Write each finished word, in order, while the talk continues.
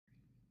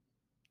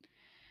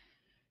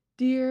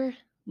Dear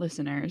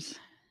listeners,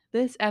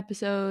 this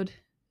episode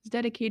is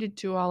dedicated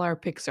to all our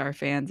Pixar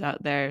fans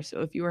out there,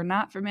 so if you are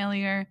not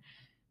familiar,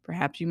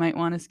 perhaps you might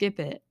want to skip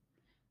it.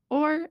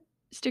 Or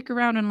stick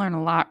around and learn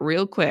a lot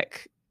real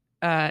quick.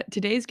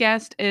 Today's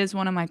guest is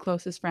one of my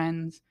closest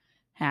friends,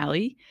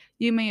 Hallie.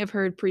 You may have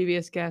heard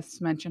previous guests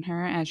mention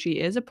her as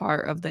she is a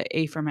part of the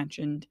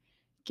aforementioned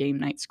Game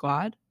Night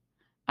Squad.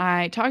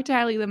 I talk to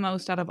Hallie the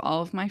most out of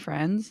all of my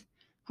friends.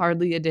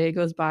 Hardly a day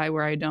goes by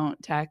where I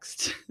don't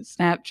text,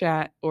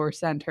 Snapchat, or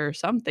send her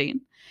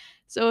something.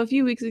 So a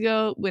few weeks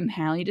ago, when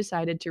Hallie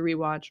decided to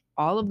rewatch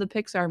all of the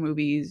Pixar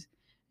movies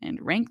and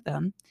rank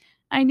them,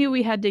 I knew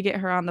we had to get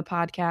her on the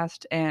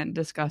podcast and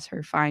discuss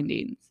her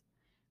findings.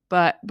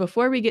 But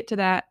before we get to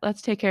that,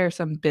 let's take care of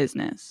some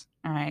business.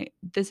 All right,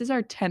 this is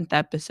our 10th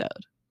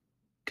episode.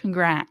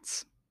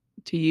 Congrats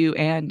to you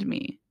and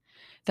me.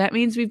 That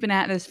means we've been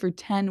at this for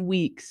 10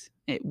 weeks.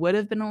 It would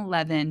have been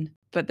 11,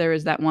 but there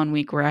was that 1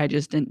 week where I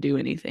just didn't do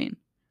anything.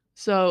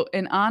 So,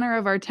 in honor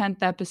of our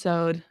 10th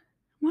episode, I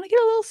want to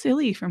get a little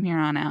silly from here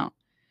on out.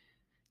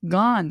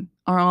 Gone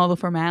are all the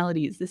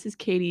formalities. This is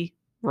Katie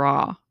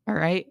Raw, all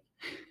right?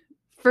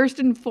 First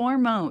and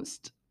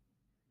foremost,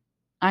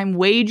 I'm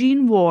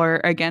waging war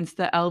against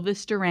the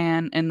Elvis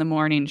Duran and the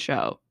Morning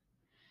Show.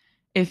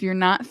 If you're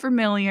not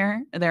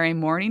familiar, they're a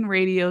morning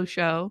radio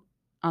show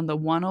on the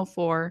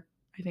 104,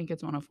 I think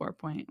it's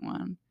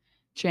 104.1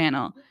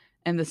 channel.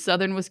 In the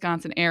southern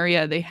Wisconsin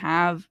area, they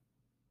have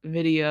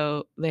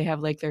video. They have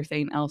like their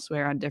thing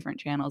elsewhere on different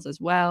channels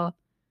as well.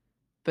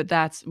 But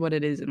that's what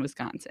it is in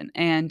Wisconsin.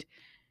 And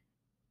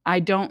I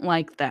don't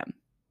like them.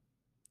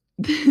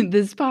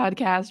 This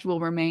podcast will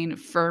remain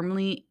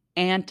firmly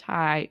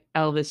anti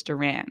Elvis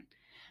Duran.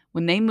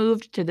 When they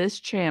moved to this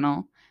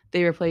channel,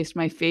 they replaced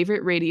my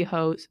favorite radio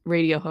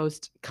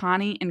host,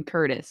 Connie and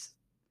Curtis.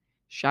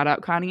 Shout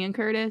out Connie and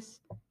Curtis.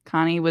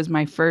 Connie was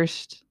my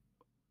first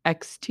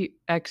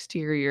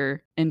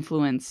exterior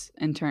influence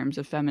in terms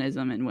of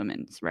feminism and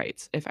women's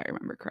rights, if I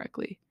remember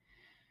correctly.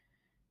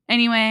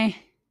 Anyway,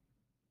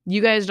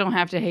 you guys don't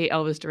have to hate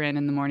Elvis Duran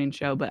in the morning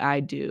show, but I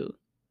do.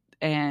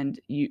 And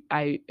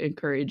I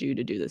encourage you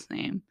to do the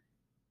same.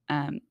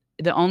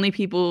 The only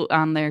people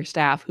on their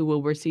staff who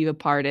will receive a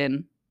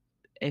pardon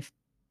if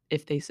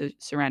they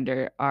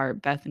surrender are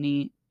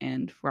Bethany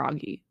and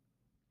Froggy.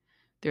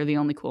 They're the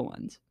only cool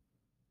ones.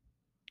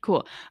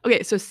 Cool.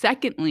 Okay, so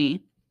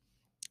secondly,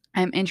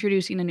 I'm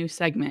introducing a new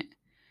segment.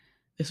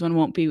 This one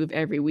won't be with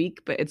every week,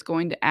 but it's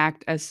going to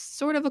act as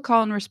sort of a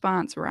call and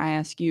response where I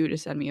ask you to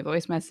send me a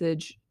voice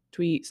message,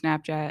 tweet,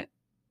 Snapchat,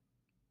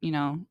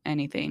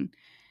 anything,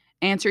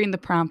 answering the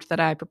prompt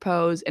that I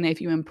propose. And if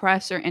you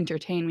impress or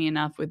entertain me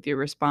enough with your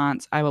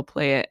response, I will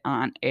play it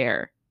on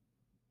air.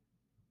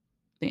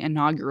 The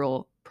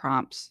inaugural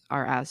prompts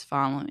are as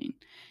following.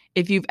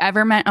 If you've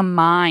ever met a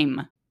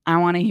mime, I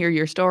want to hear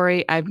your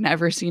story. I've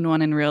never seen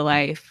one in real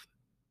life.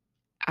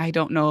 I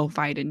don't know if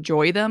I'd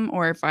enjoy them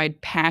or if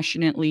I'd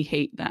passionately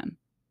hate them.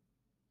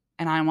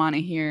 And I want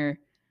to hear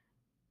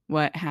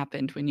what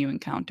happened when you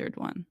encountered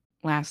one.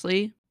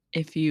 Lastly,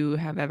 if you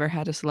have ever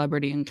had a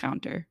celebrity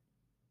encounter,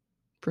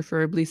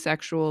 preferably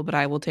sexual, but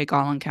I will take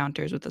all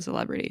encounters with a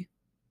celebrity.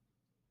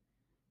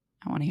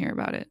 I want to hear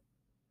about it.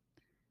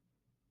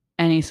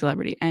 Any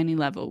celebrity, any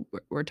level.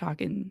 We're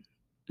talking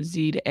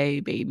Z to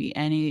A, baby.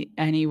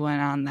 Anyone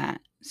on that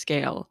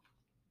scale.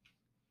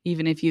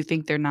 Even if you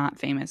think they're not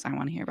famous, I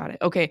want to hear about it.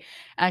 Okay,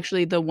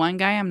 actually, the one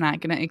guy I'm not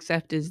going to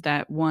accept is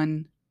that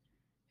one,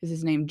 is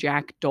his name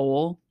Jack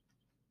Dole,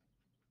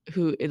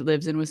 who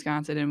lives in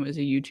Wisconsin and was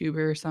a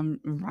YouTuber, some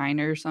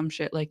Viner, some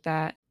shit like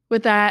that.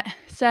 With that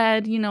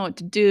said, you know what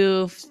to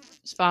do.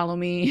 Follow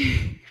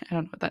me. I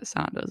don't know what that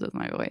sound does with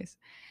my voice.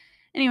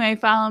 Anyway,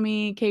 follow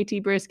me,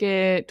 KT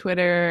Brisket,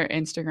 Twitter,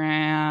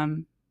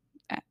 Instagram,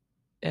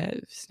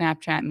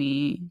 Snapchat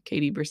me,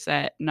 Katie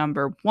Brissett,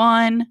 number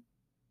 1.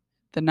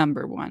 The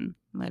number 1,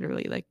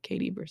 literally like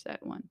Katie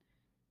Brissett 1.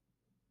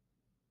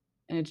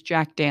 And it's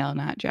Jack Dale,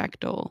 not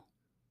Jack Dole.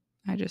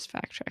 I just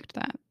fact checked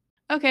that.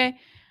 Okay.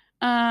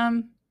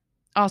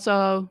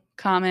 Also,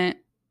 comment,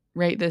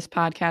 rate this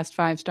podcast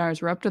 5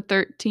 stars. We're up to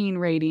 13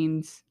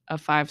 ratings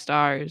of 5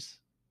 stars.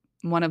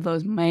 One of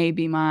those may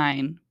be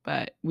mine,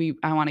 but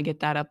I want to get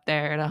that up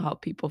there to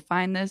help people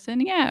find this.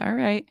 And yeah, all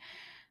right.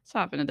 Let's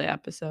hop into the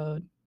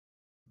episode.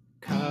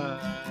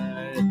 Cut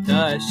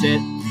the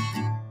shit.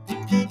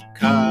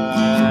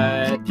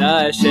 Cut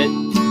the shit.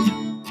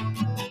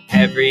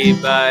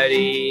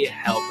 Everybody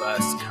help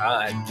us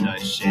cut the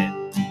shit.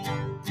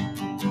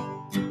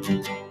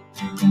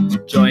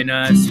 Join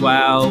us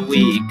while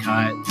we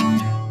cut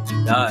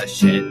the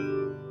shit.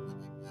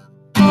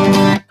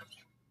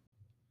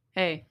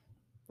 Hey,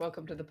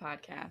 welcome to the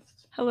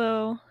podcast.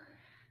 Hello.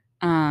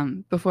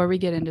 Before we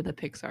get into the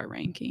Pixar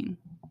ranking,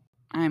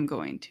 I'm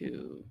going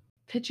to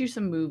pitch you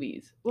some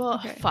movies. Well,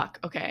 Okay. fuck.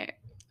 Okay.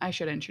 I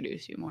should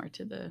introduce you more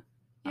to the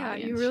Yeah,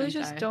 audience, you really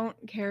shouldn't just I?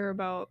 don't care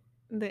about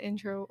the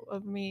intro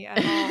of me at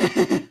all.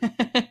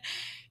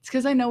 It's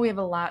because I know we have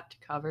a lot to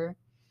cover,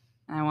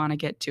 and I want to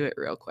get to it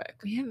real quick.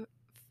 We have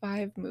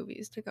 5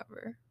 movies to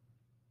cover.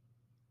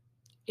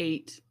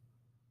 8.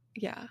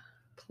 Yeah.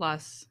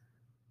 plus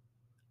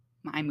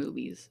my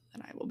movies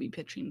that I will be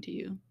pitching to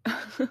you.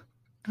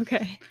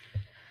 Okay.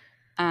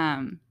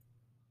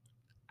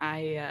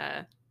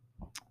 I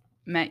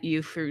met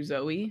you through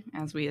Zoe,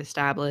 as we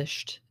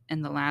established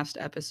in the last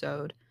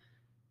episode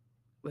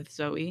with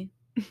Zoe,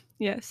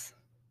 Yes.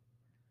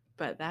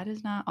 but that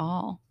is not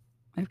all.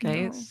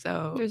 Okay, No.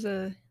 so There's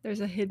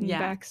a hidden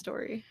Yeah.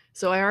 backstory.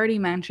 so I already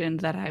mentioned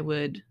that I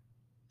would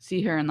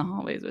see her in the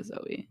hallways with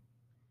Zoe.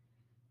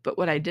 But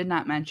what I did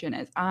not mention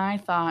is I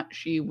thought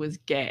she was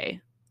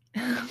gay.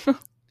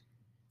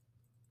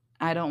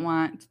 I don't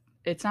want,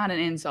 it's not an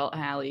insult,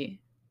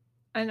 Hallie.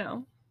 I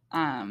know.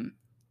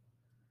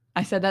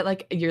 I said that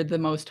like you're the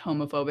most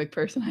homophobic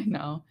person I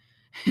know.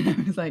 And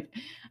I was like, I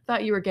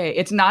thought you were gay.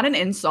 It's not an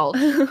insult.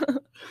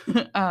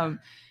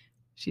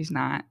 She's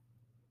not.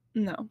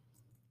 No.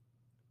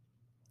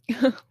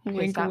 Okay,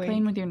 Wink, stop wink.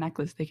 playing with your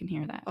necklace. They can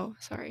hear that. Oh,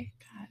 sorry.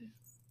 God.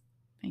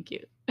 Thank you.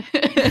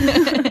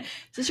 Is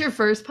this your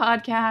first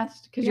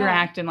podcast? Because you're Yeah.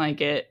 acting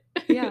like it.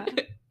 Yeah.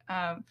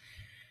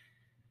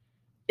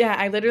 Yeah,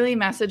 I literally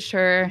messaged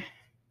her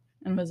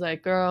and was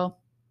like, girl,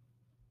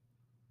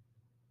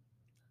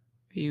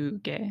 are you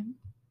gay?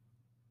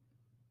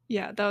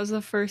 Yeah, that was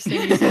the first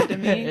thing you said to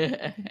me.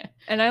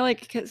 And I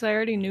because I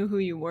already knew who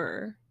you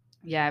were.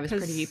 Yeah, I was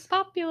pretty 'Cause-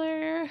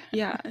 popular.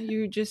 Yeah,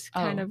 you just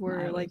kind Oh, of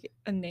were I was. like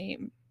a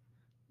name.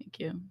 Thank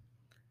you.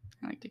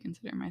 I like to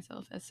consider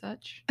myself as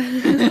such.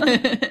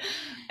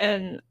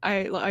 And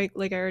I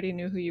already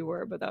knew who you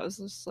were, but that was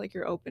just like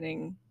your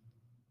opening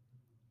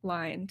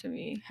line to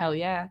me. Hell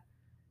yeah.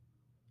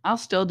 I'll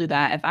still do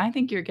that. If I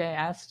think you're gay,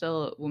 I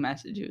still will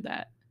message you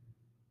that.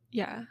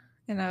 Yeah.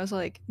 And I was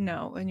like,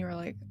 no. And you were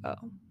like,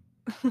 oh.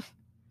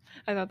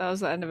 I thought that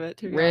was the end of it,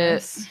 to be Rip.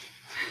 honest.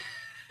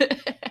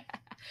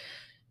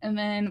 And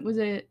then was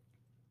it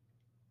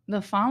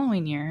the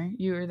following year?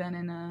 You were then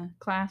in a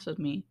class with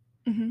me,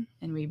 Mm-hmm.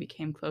 and we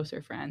became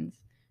closer friends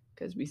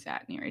because we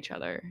sat near each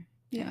other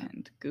Yeah.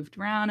 and goofed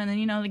around. And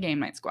then the game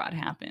night squad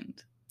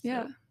happened.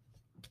 Yeah. So,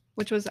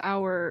 Which was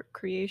our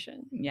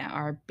creation. yeah,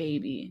 our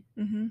baby.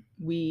 Mm-hmm.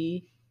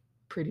 We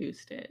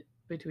produced it.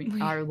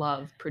 We- Our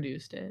love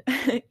produced it.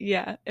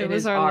 Yeah. It is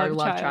was our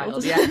love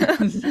child.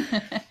 Yes.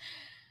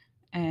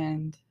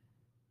 And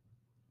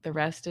the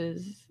rest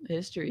is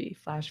history.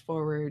 Flash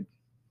forward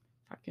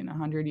fucking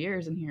 100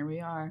 years and here we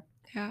are.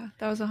 Yeah.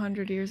 That was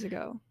 100 years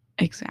ago.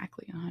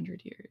 Exactly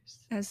 100 years.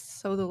 As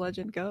so the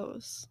legend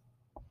goes.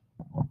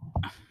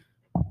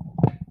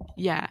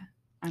 Yeah,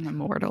 I'm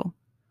immortal.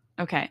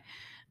 Okay.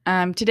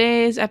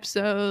 Today's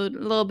episode a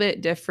little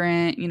bit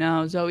different.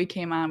 Zoe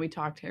came on, we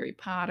talked Harry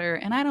Potter,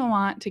 and I don't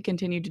want to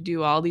continue to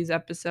do all these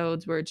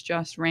episodes where it's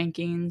just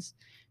rankings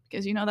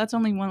because that's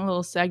only one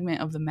little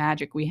segment of the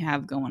magic we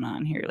have going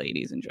on here,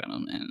 ladies and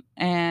gentlemen.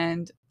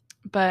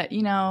 But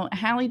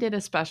Hallie did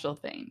a special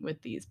thing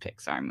with these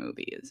Pixar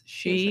movies.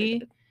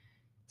 She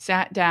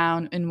sat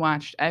down and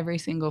watched every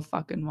single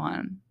fucking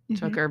one.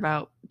 Took her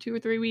about 2 or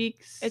 3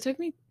 weeks. It took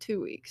me 2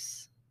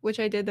 weeks, which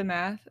I did the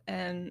math,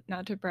 and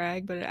not to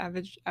brag, but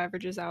it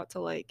averages out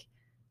to like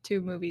 2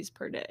 movies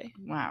per day.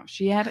 Wow.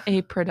 She had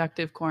a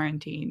productive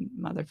quarantine,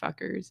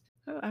 motherfuckers.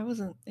 I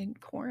wasn't in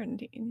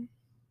quarantine.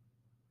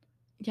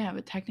 Yeah,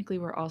 but technically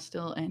we're all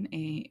still in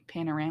a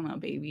panorama,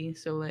 baby.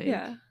 So like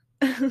Yeah.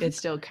 it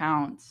still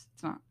counts.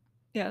 It's not.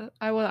 Yeah,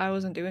 I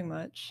wasn't doing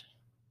much.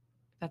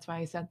 That's why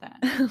I said that.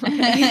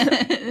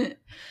 Okay.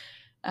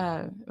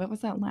 What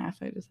was that laugh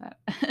I just had?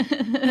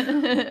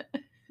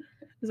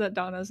 Is that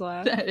Donna's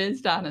laugh? That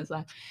is Donna's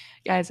laugh.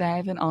 Guys, I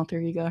have an alter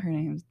ego. Her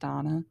name's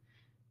Donna.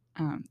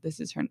 This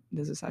is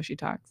how she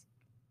talks.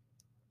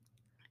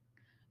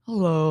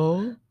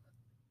 Hello.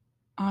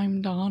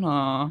 I'm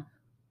Donna.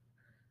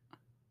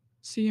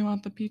 See you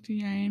at the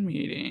PTA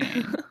meeting.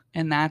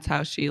 And that's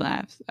how she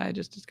laughs. I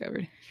just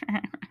discovered.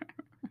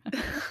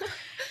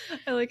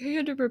 I like how you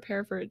had to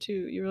prepare for it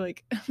too. You were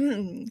like,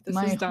 this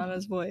is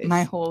Donna's voice.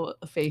 My whole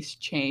face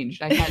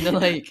changed. I had to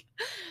like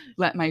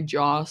let my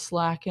jaw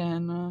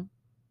slacken.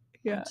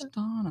 Yeah. That's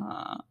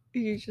Donna.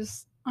 You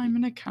just I'm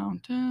an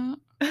accountant.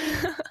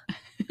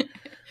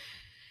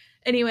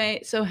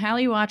 Anyway, so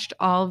Hallie watched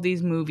all of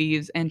these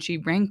movies and she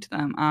ranked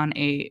them on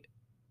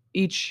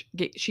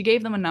she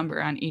gave them a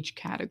number on each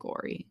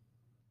category.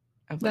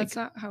 That's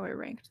not how I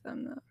ranked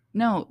them though.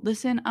 No,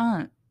 listen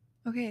up.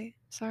 Okay,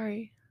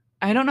 sorry.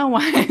 I don't know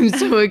why I'm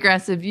so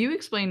aggressive. You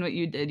explain what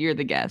you did. You're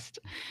the guest.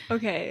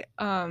 Okay.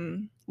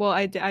 Well,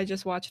 I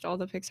just watched all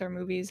the Pixar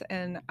movies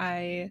and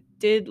I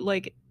did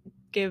like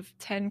give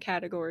 10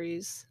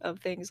 categories of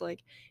things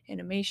like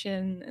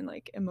animation and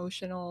like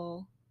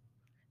emotional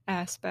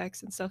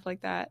aspects and stuff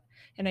like that,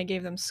 and I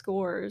gave them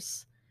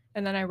scores,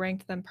 and then I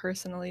ranked them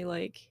personally,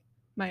 like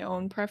my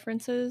own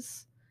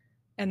preferences,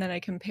 and then I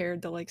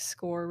compared the like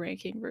score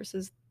ranking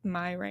versus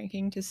my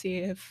ranking to see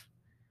if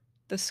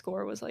the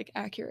score was like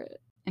accurate.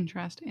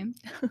 Interesting.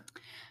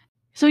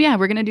 So yeah,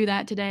 we're gonna do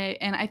that today,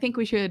 and I think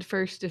we should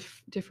first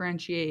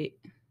differentiate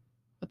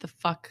what the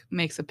fuck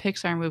makes a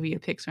Pixar movie,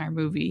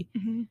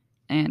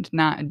 and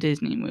not a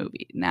Disney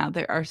movie. Now,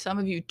 there are some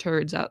of you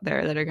turds out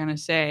there that are going to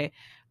say,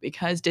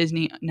 because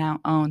Disney now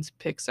owns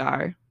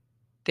Pixar,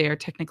 they are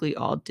technically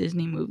all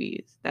Disney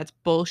movies. That's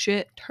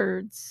bullshit.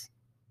 Turds.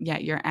 Yeah,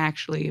 you're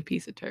actually a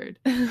piece of turd.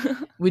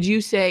 Would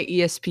you say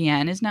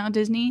ESPN is now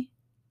Disney?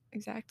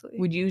 Exactly.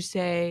 Would you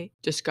say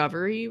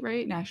Discovery,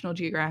 right? National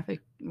Geographic,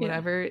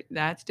 whatever,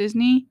 that's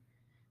Disney?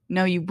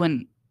 No, you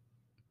wouldn't.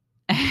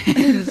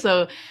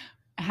 So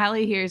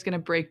Hallie here is going to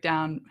break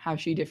down how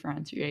she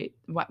differentiates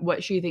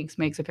what she thinks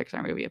makes a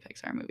Pixar movie a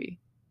Pixar movie.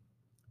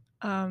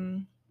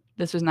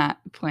 This was not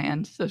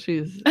planned, so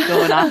she's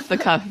going off the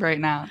cuff right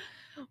now.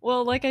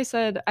 Well, like I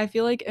said, I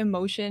feel like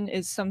emotion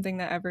is something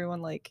that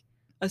everyone like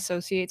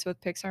associates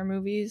with Pixar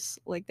movies.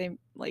 Like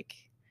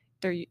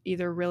they're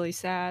either really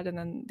sad and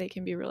then they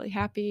can be really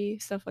happy,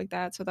 stuff like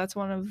that. So that's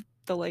one of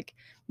the like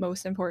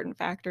most important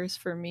factors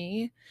for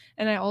me.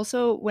 And I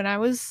also, when I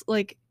was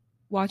like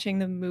watching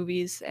the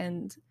movies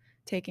and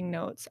taking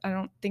notes, I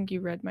don't think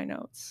you read my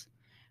notes.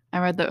 I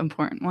read the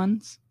important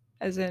ones.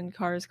 As in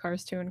Cars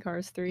 2, and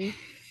Cars 3.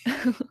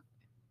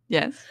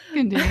 Yes,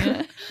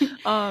 continue.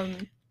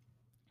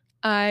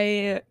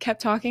 I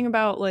kept talking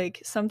about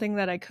like something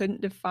that I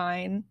couldn't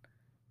define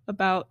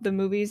about the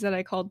movies that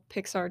I called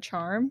Pixar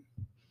charm,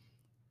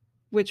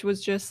 which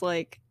was just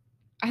like,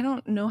 I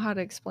don't know how to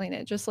explain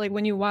it. Just like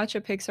when you watch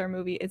a Pixar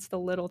movie, it's the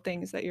little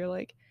things that you're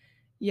like,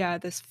 yeah,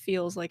 this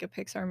feels like a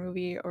Pixar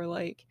movie. Or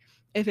like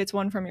if it's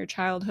one from your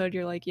childhood,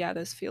 you're like, yeah,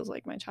 this feels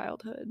like my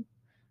childhood.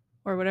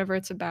 Or whatever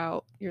it's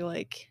about, you're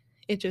like,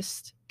 it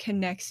just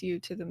connects you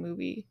to the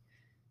movie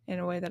in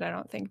a way that I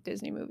don't think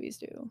Disney movies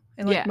do,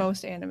 and like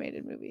most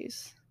animated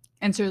movies.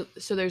 And so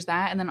there's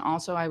that, and then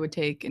also I would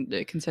take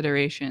into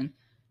consideration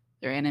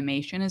their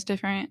animation is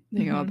different.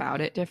 They go about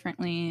it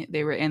differently.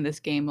 They were in this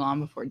game long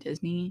before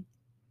Disney.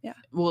 Yeah.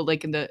 Well,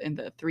 like in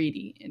the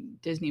 3D,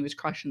 and Disney was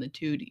crushing the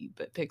 2D,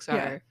 but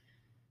Pixar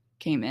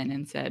came in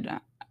and said,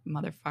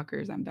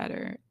 "Motherfuckers, I'm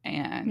better."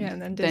 And,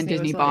 and then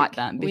Disney bought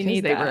them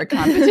because they were a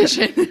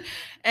competition.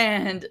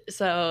 And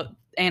so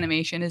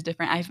animation is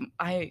different.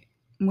 I'm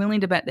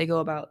willing to bet they go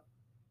about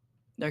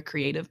their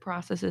creative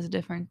process is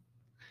different.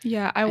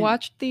 Yeah, I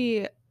watched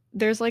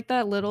there's like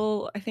that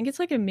little, I think it's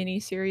like a mini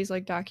series,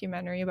 like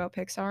documentary about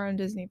Pixar on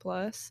Disney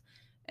Plus,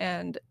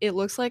 and it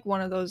looks like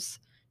one of those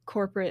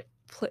corporate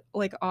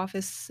like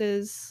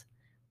offices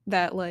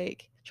that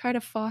like try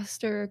to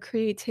foster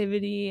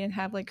creativity and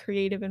have like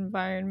creative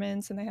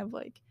environments, and they have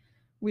like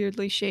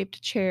weirdly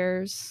shaped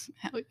chairs.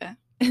 Hell yeah.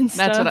 And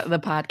that's what the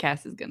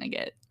podcast is gonna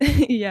get.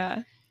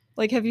 Yeah.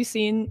 Like, have you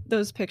seen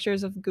those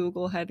pictures of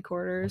Google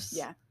headquarters?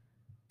 Yeah.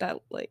 That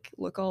like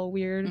look all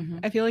weird. Mm-hmm.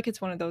 I feel like it's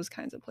one of those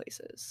kinds of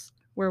places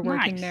where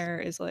working there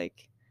is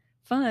like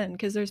fun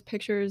because there's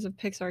pictures of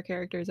Pixar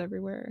characters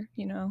everywhere,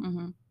 you know?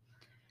 Mm-hmm.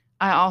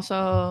 I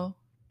also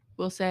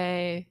will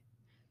say,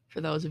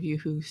 for those of you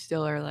who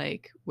still are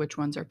like, which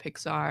ones are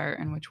Pixar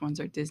and which ones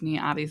are Disney,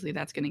 obviously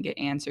that's going to get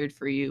answered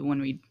for you when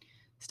we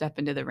step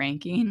into the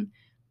ranking.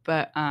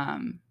 But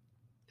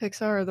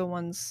Pixar are the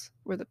ones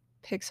where the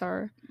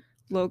Pixar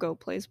logo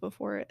plays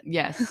before it.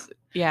 Yes.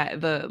 Yeah,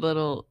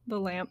 the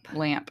lamp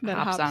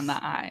hops on the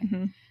eye.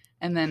 Mm-hmm.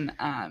 And then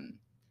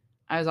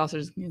I was also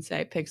just going to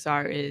say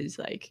Pixar is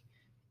like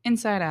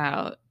Inside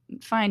Out,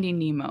 Finding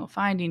Nemo,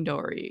 Finding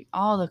Dory,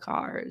 all the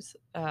Cars,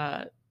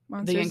 The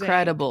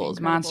Incredibles,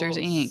 Monsters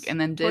Inc. And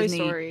then Toy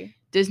Story.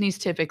 Disney's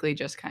typically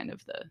just kind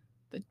of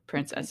the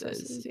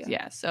princesses.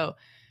 Yeah, so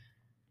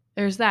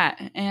there's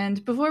that.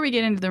 And before we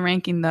get into the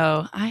ranking,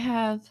 though, I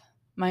have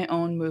my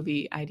own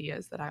movie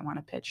ideas that I want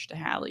to pitch to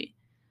Hallie.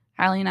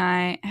 Hallie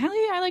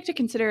I like to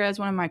consider as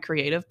one of my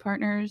creative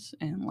partners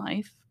in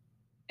life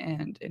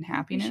and in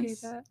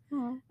happiness. I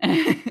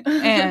appreciate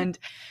that. And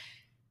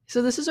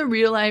so this is a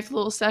real life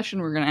little session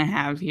we're going to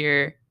have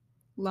here.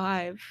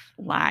 Live.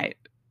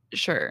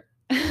 Sure.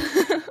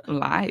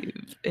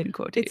 Live in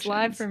quotations. It's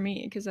live for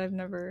me because I've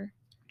never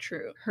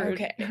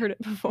heard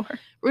it before.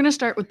 We're going to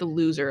start with the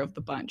loser of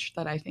the bunch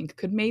that I think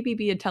could maybe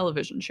be a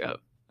television show.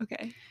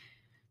 Okay.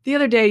 The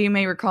other day, you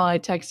may recall I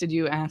texted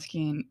you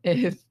asking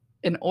if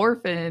an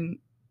orphan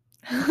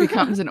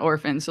becomes an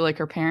orphan. So like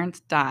her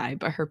parents die,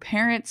 but her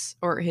parents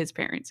or his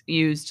parents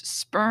used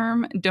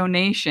sperm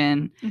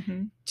donation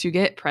to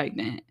get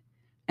pregnant.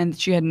 And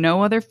she had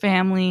no other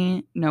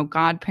family, no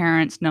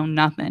godparents, no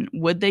nothing.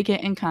 Would they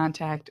get in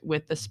contact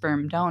with the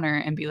sperm donor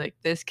and be like,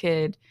 this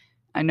kid,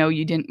 I know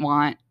you didn't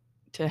want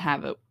to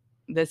have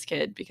this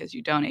kid because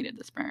you donated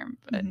the sperm,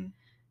 but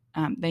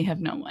they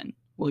have no one.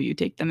 Will you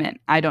take them in?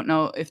 I don't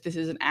know if this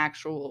is an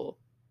actual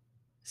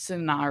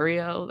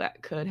scenario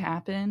that could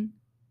happen,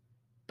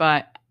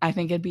 but I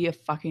think it'd be a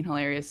fucking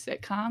hilarious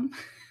sitcom.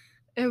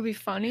 It would be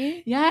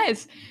funny.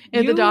 Yes.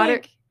 If the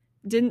daughter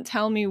didn't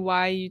tell me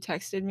why you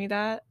texted me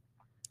that.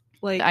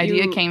 Like the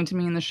idea came to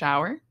me in the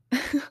shower.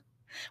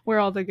 Where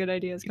all the good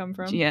ideas come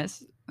from.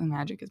 Yes, the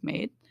magic is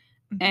made.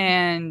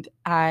 And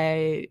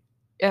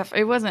if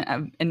it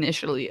wasn't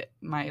initially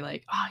my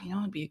like, oh,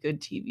 it'd be a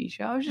good TV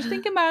show. I was just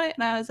thinking about it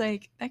and I was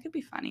like, that could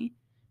be funny.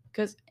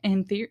 Because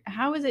in theory,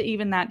 how is it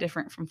even that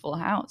different from Full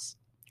House?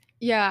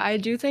 Yeah, I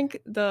do think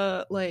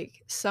the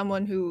like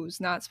someone who's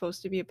not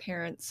supposed to be a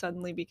parent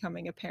suddenly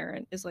becoming a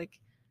parent is like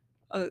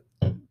a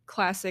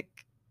classic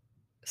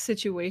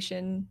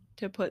situation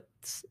to put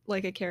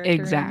like a character in,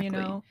 you Exactly.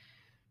 know?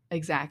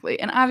 Exactly.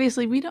 And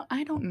obviously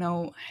I don't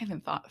know, I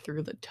haven't thought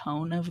through the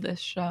tone of this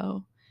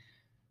show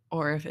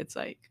or if it's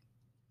like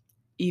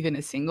even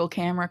a single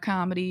camera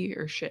comedy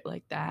or shit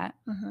like that.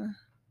 Uh-huh.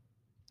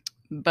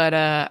 But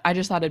I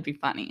just thought it'd be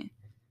funny.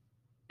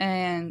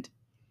 And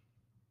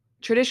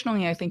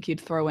traditionally I think you'd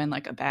throw in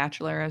like a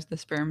bachelor as the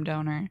sperm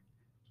donor.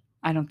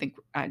 I don't think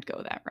I'd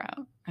go that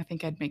route. I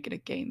think I'd make it a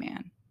gay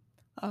man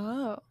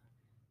Oh.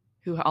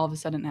 who all of a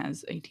sudden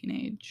has a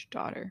teenage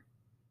daughter.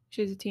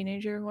 She's a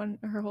teenager when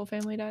her whole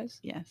family dies.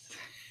 Yes.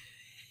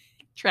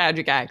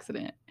 Tragic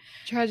accident.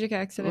 Tragic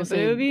accident, We'll but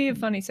it say would be a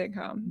funny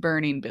sitcom.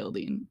 Burning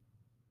building.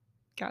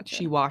 Gotcha.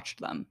 She watched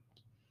them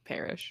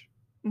perish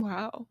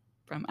Wow.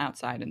 from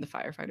outside in the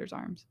firefighter's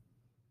arms.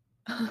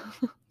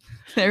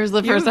 There's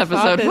the You first haven't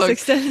thought episode, this folks.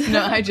 extended.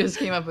 No, I just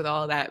came up with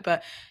all that.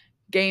 But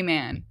gay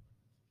man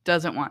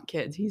doesn't want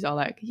kids. He's all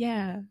like,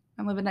 yeah,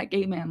 I'm living that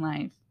gay man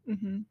life.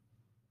 Mm-hmm.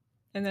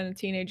 And then a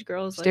teenage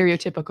girl is like,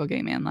 Stereotypical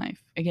gay man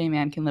life. A gay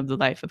man can live the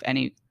life of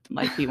any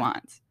life he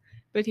wants.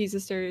 but he's a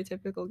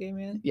stereotypical gay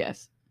man.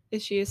 Yes.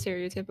 Is she a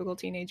stereotypical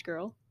teenage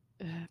girl?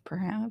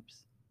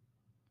 Perhaps.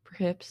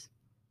 Perhaps.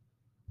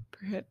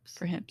 Perhaps.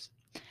 Perhaps.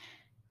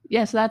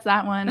 Yes, that's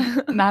that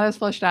one. Not as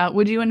fleshed out.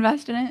 Would you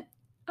invest in it?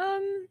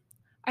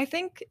 I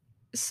think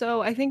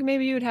so. I think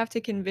maybe you would have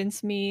to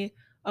convince me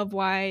of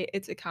why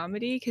it's a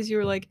comedy because you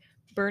were like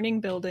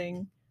burning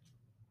building,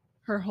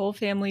 her whole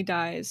family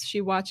dies, she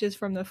watches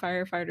from the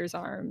firefighter's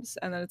arms,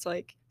 and then it's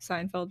like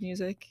Seinfeld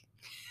music.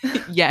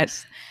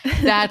 Yes,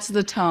 that's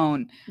the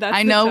tone. That's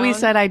I the know we tone.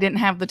 said I didn't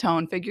have the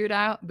tone figured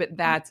out, but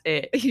that's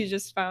it. You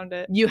just found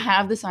it. You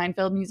have the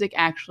Seinfeld music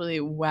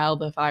actually while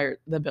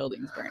the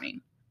building's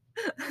burning.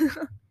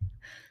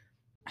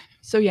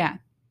 So yeah.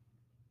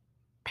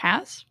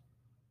 Pass?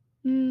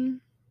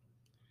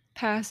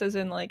 Pass as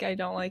in like I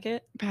don't like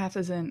it. Pass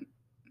as in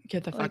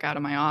get the Like, fuck out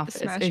of my office.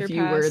 Smash If Your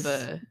you were Pass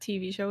the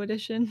TV show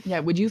edition. Yeah,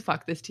 would you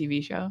fuck this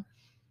TV show?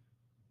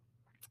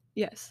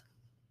 Yes.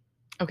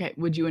 Okay,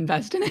 would you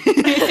invest in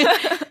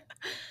it?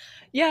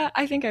 Yeah,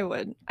 I think I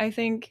would. I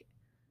think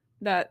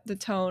that the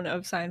tone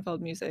of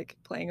Seinfeld music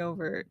playing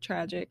over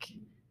tragic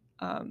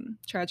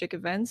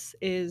events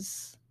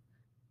is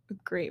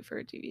great for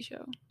a TV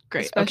show.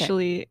 Great.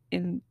 Especially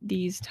in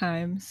these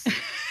times.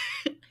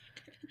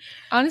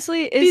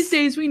 Honestly, these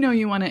days we know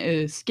you want to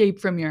escape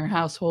from your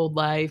household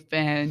life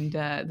and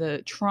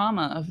the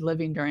trauma of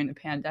living during a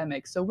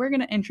pandemic. So we're going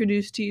to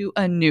introduce to you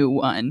a new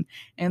one.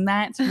 And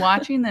that's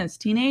watching this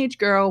teenage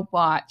girl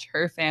watch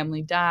her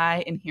family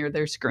die and hear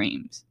their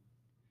screams.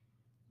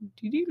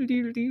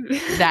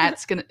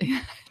 That's going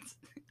to...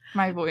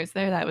 My voice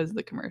there, that was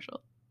the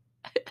commercial.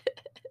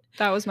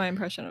 That was my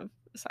impression of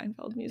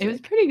Seinfeld music. It was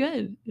pretty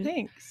good.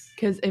 Thanks.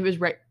 Because it was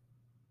right...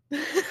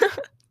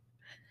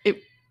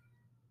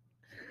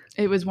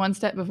 It was one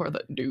step before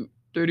the do.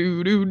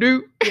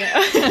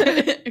 Yeah.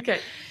 Okay.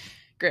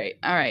 Great.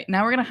 All right.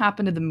 Now we're going to hop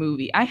into the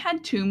movie. I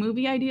had 2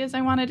 movie ideas I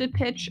wanted to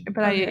pitch,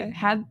 but Okay. I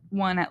had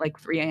one at like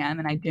 3 a.m.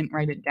 and I didn't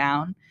write it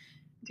down.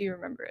 Do you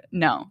remember it?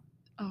 No.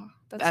 Oh,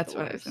 that's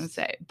what I was going to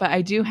say. But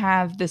I do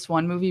have this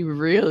one movie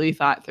really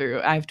thought through.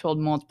 I've told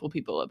multiple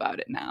people about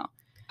it now.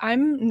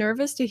 I'm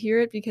nervous to hear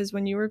it because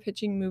when you were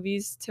pitching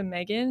movies to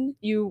Megan,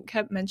 you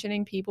kept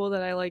mentioning people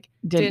that I like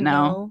didn't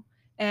know.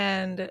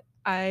 And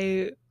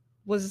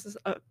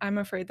I'm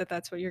afraid that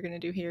that's what you're going to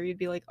do here. You'd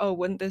be like, oh,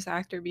 wouldn't this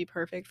actor be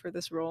perfect for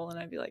this role? And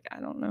I'd be like, I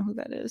don't know who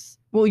that is.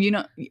 Well, you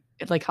know,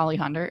 like Holly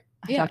Hunter.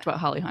 I Yeah. talked about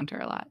Holly Hunter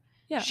a lot.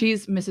 Yeah.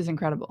 She's Mrs.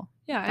 Incredible.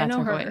 Yeah, I That's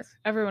know her her. voice.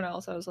 Everyone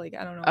else, I was like,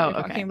 I don't know what Oh, you're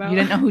okay. talking about. You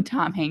didn't know who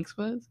Tom Hanks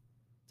was?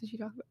 Did you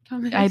talk about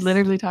Tom Hanks? I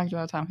literally talked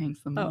about Tom Hanks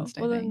the Oh, most,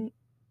 well I think. then,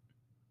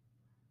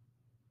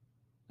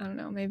 I don't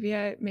know.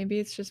 Maybe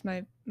it's just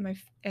my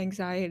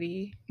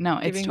anxiety. No,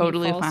 it's giving me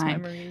totally false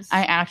fine. memories.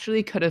 I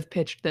actually could have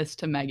pitched this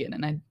to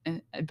Megan,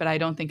 but I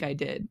don't think I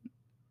did.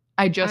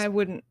 I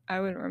wouldn't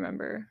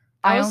remember.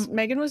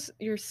 Megan was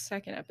your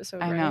second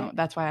episode, I right? know,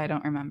 that's why I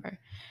don't remember.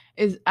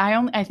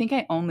 I think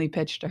I only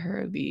pitched to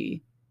her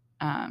the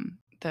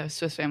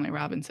Swiss Family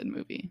Robinson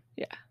movie.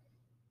 Yeah,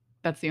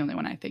 that's the only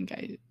one I think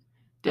I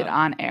did Oh.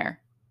 on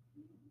air.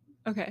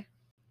 Okay.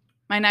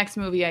 My next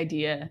movie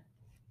idea.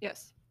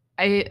 Yes.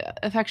 I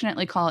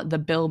affectionately call it the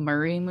Bill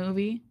Murray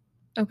movie.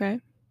 Okay.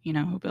 You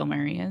know who Bill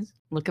Murray is?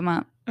 Look him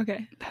up.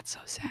 Okay. That's so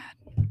sad.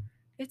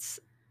 It's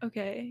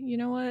okay. You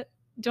know what?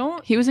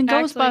 He was in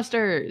act like-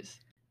 Ghostbusters.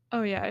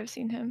 Oh yeah, I've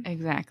seen him.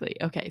 Exactly.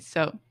 Okay,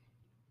 so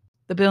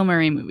the Bill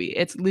Murray movie.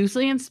 It's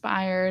loosely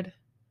inspired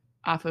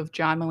off of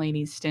John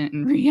Mulaney's stint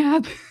in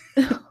rehab.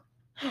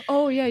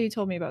 Oh yeah, you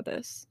told me about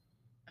this.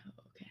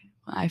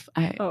 Okay.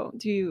 Well, Oh,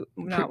 do you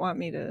not want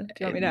me to? Do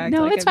you want me to act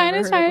no, like it's I've fine. never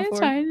It's heard it fine. It's before?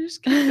 fine.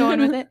 Just keep going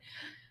with it.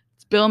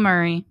 It's Bill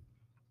Murray,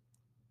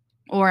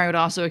 or I would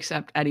also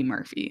accept Eddie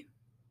Murphy.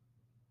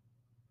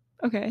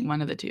 Okay.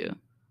 One of the two.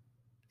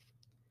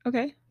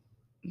 Okay.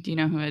 Do you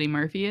know who Eddie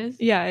Murphy is?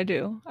 Yeah, I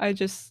do. I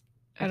just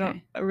I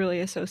don't really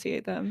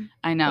associate them.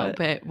 I know,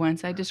 but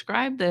once I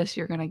describe this,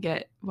 you're gonna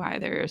get why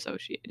they're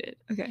associated.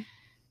 Okay.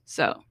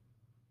 So,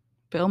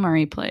 Bill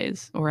Murray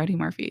plays, or Eddie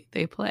Murphy,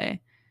 they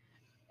play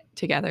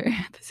together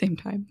at the same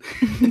time.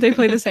 They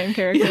play the same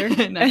character,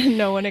 Yeah, and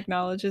no one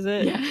acknowledges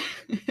it. Yeah.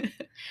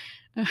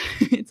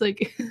 It's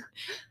like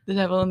the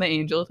devil and the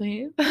angel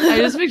thing. I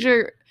just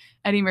picture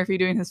Eddie Murphy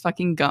doing his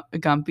fucking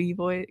Gumby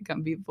voice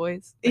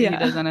that he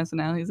does on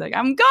SNL. He's like,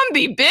 I'm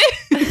Gumby,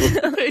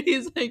 bitch.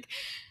 He's like,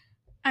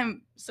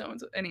 I'm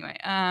so-and-so. Anyway,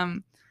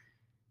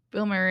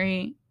 Bill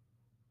Murray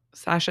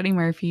 / Eddie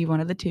Murphy, one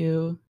of the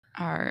two,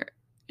 are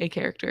a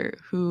character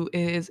who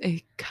is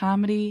a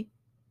comedy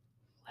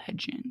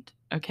legend.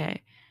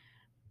 Okay.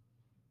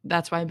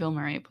 That's why Bill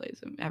Murray plays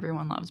him.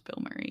 Everyone loves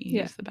Bill Murray.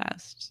 He's the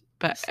best.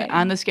 But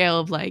on the scale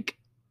of like,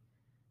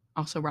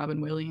 also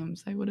Robin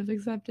Williams, I would have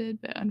accepted,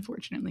 but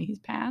unfortunately he's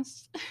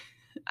passed.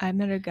 I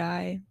met a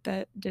guy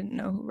that didn't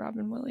know who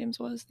Robin Williams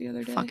was the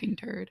other day. Fucking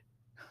turd.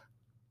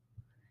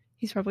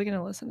 He's probably going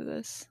to listen to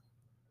this.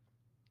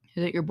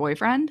 Is it your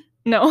boyfriend?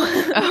 No.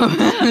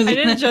 Oh. I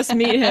didn't just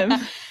meet him.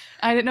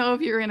 I didn't know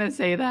if you were going to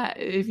say that,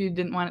 if you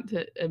didn't want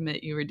to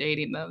admit you were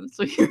dating them.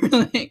 So you were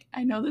like,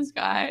 I know this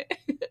guy.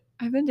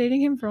 I've been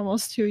dating him for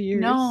almost 2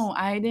 years. No,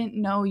 I didn't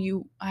know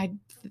you. I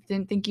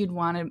didn't think you'd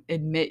want to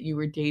admit you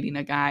were dating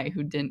a guy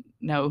who didn't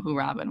know who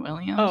Robin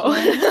Williams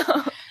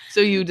was.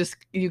 So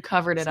you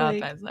covered it up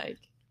as like,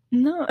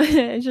 no,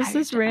 it's just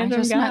this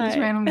random guy. Met this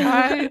random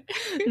guy.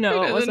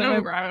 No, it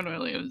wasn't Robin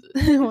Williams.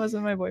 It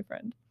wasn't my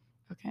boyfriend.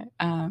 Okay.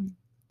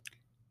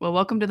 Well,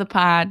 welcome to the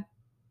pod.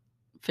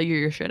 Figure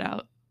your shit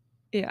out.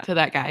 Yeah. To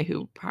that guy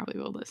who probably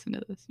will listen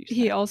to this.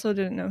 He also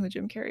didn't know who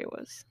Jim Carrey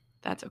was.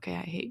 That's okay.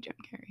 I hate Jim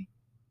Carrey.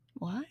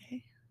 Why?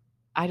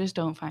 I just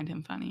don't find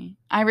him funny.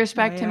 I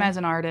respect him as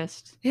an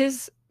artist.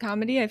 His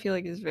comedy, I feel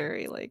like, is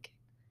very like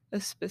a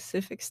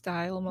specific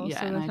style most of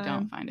the time. Yeah, and I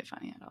don't find it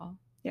funny at all.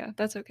 Yeah,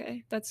 that's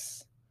okay.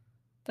 That's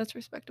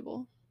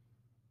respectable.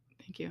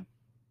 Thank you.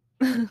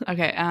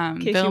 Okay, in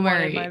case Bill you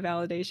Murray. wanted my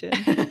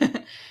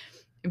validation.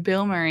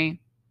 Bill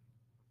Murray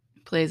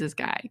plays this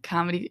guy,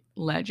 comedy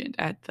legend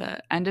at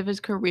the end of his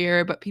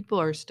career, but people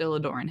are still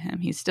adoring him.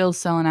 He's still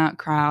selling out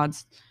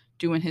crowds,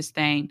 doing his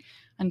thing.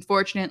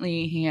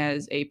 Unfortunately, he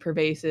has a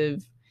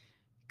pervasive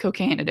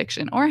cocaine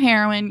addiction or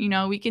heroin. You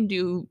know, we can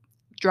do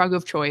drug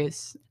of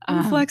choice.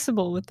 I'm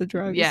flexible with the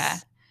drugs. Yeah.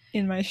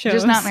 In my shows.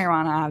 Just not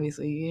marijuana,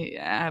 obviously.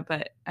 Yeah,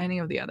 but any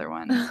of the other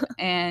ones.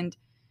 And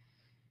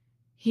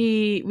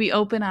we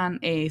open on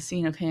a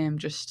scene of him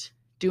just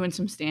doing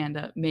some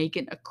stand-up,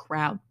 making a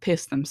crowd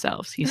piss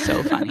themselves. He's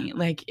so funny.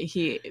 Like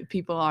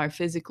people are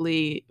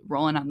physically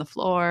rolling on the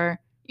floor.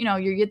 You know,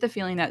 you get the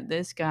feeling that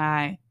this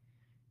guy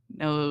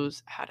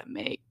knows how to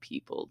make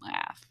people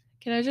laugh.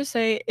 Can I just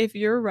say, if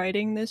you're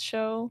writing this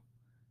show,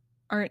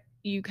 aren't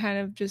you kind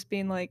of just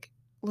being like,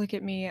 look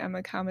at me, I'm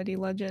a comedy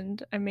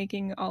legend. I'm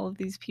making all of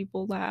these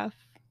people laugh.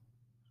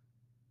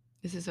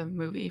 This is a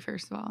movie,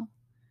 first of all.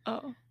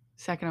 Oh.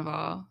 Second of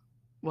all,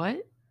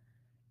 what?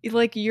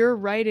 Like, you're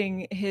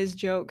writing his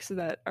jokes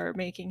that are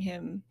making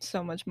him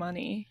so much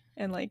money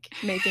and like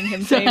making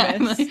him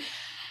famous.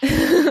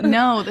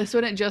 No, this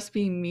wouldn't just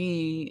be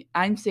me.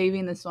 I'm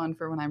saving this one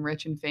for when I'm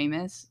rich and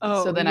famous.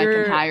 Oh, so then I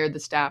can hire the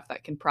staff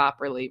that can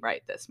properly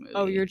write this movie.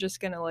 Oh, you're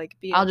just gonna like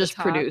be I'll just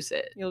produce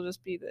it. You'll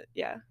just be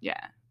Yeah.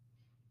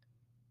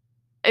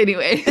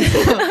 Anyway,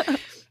 so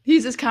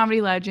he's this comedy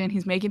legend.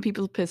 He's making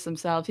people piss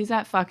themselves. He's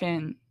at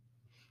fucking,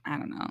 I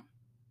don't know,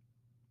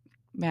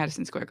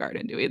 Madison Square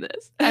Garden doing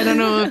this. I don't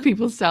know if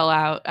people sell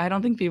out. I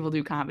don't think people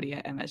do comedy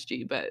at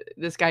MSG, but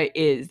this guy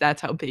is.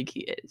 That's how big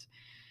he is.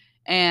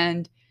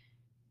 And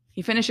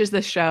he finishes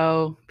the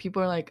show.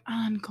 People are like,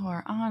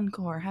 encore,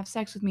 encore, have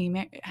sex with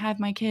me, have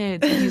my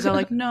kids. And he's all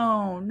like,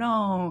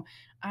 no,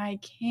 I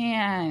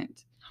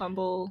can't.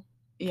 Humble,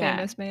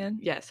 famous man.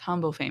 Yes,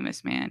 humble,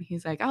 famous man.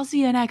 He's like, I'll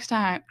see you next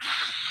time.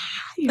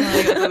 You know,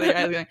 like, that's what the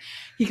guy's going.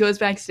 He goes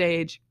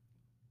backstage,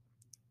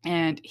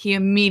 and he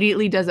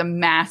immediately does a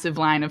massive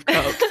line of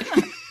coke.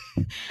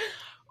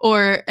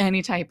 Or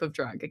any type of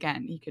drug.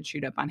 Again, he could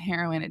shoot up on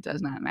heroin. It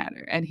does not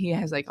matter. And he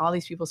has like all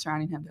these people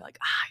surrounding him. They're like,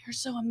 you're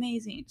so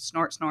amazing.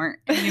 Snort, snort.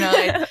 And, you know,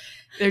 like,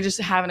 they're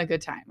just having a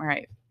good time. All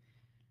right.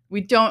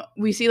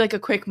 We see like a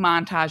quick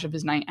montage of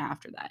his night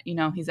after that. You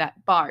know, he's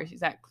at bars,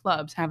 he's at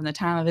clubs, having the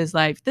time of his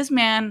life. This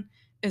man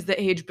is the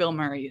age Bill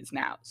Murray is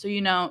now. So, you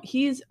know,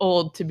 he's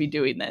old to be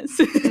doing this.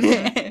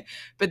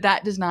 But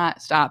that does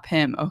not stop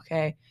him,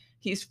 okay?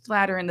 He's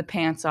flattering the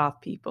pants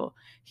off people.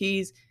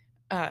 He's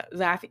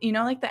laughing, you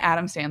know, like the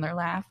Adam Sandler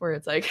laugh where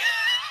it's like,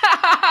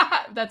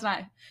 that's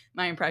not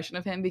my impression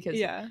of him because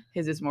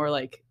his is more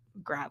like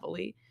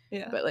gravelly.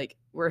 Yeah. But like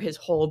where his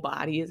whole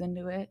body is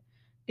into it.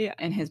 Yeah.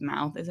 And his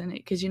mouth is in it.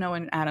 Because you know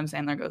when Adam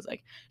Sandler goes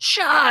like,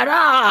 shut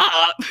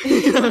up!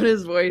 You know,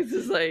 his voice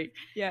is like.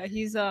 Yeah,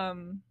 he's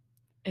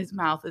his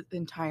mouth, his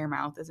entire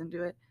mouth is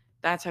into it.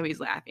 That's how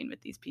he's laughing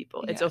with these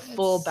people. It's a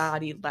full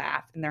body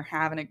laugh and they're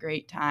having a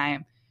great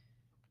time.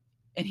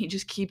 And he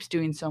just keeps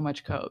doing so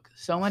much coke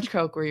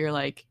where you're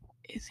like,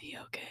 is he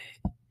okay?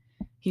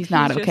 He's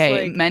not He's just,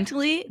 okay like-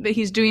 mentally, but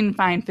he's doing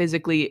fine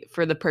physically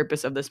for the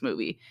purpose of this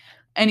movie.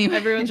 Anyway,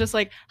 Everyone's just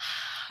like,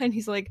 and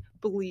he's like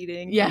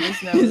bleeding yeah, from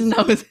his nose. his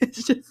nose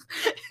is just,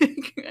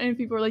 and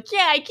people are like,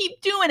 yeah, I keep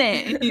doing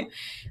it.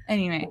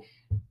 Anyway,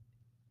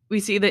 we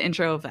see the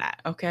intro of that,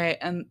 okay?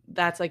 And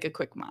that's like a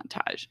quick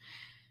montage,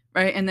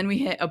 right? And then we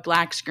hit a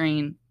black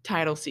screen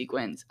title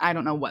sequence. I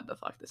don't know what the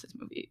fuck this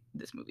movie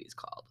is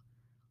called.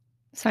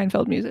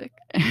 Seinfeld music.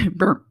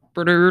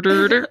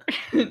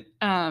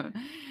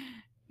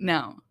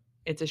 No,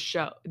 it's a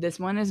show. This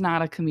one is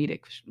not a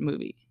comedic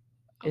movie.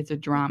 It's a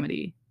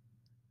dramedy.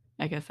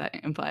 I guess that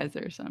implies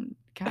there's some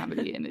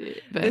comedy in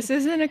it. But This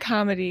isn't a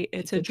comedy.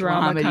 It's a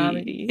drama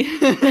comedy.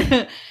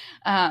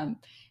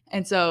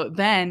 And so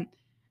then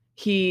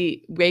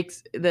he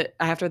wakes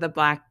after the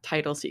black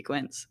title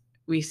sequence,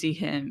 we see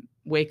him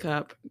wake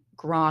up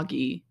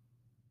groggy.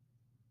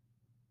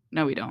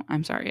 No, we don't.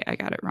 I'm sorry, I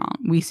got it wrong.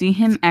 We see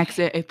him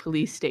exit a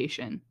police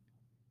station.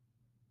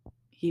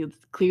 He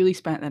clearly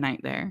spent the night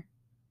there.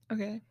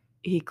 Okay.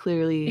 He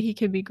clearly He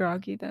could be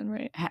groggy then,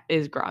 right?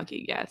 is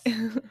groggy, yes.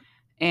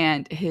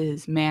 And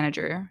his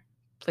manager,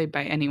 played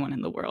by anyone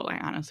in the world, I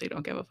honestly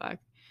don't give a fuck,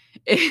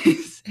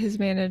 is His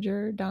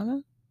manager,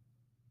 Donna?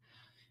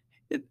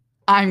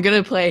 I'm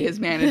gonna play his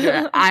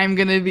manager.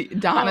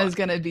 Donna's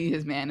gonna be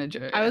his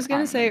manager. I was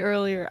going to say Harmon.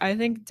 earlier, I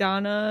think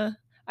Donna,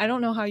 I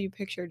don't know how you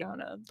picture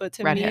Donna, but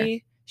to Red me, hair.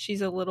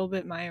 she's a little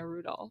bit Maya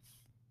Rudolph.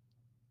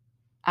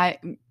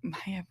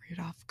 Maya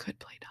Rudolph could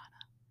play Donna.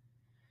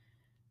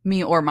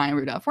 Me or Maya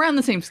Rudolph. We're on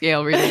the same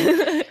scale,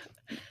 really.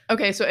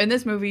 Okay, so in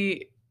this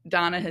movie,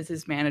 Donna has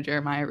his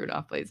manager, Maya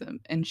Rudolph plays him,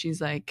 and she's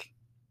like,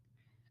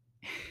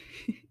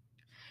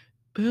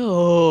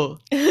 Bill,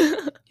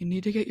 you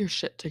need to get your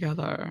shit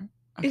together.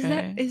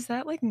 Okay? Is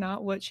that like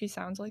not what she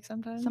sounds like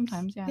sometimes?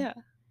 Sometimes, yeah. Yeah.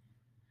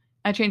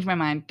 I changed my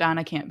mind.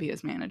 Donna can't be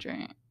his manager.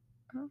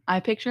 Oh. I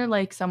picture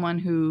like someone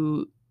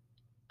who,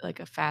 like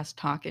a fast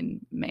talking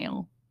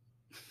male.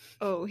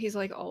 Oh, he's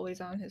like always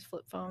on his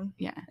flip phone.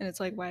 Yeah. And it's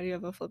like, why do you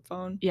have a flip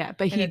phone? Yeah,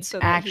 but And he it's so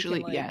that he actually,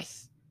 can, like,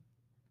 yes.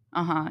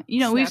 You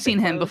know, we've snap it seen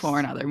him close. before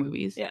in other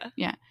movies.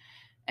 Yeah.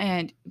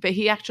 But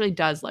he actually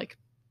does like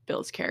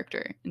Bill's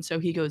character. And so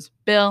he goes,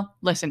 Bill,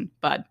 listen,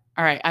 bud.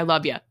 All right, I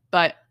love you.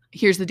 But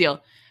here's the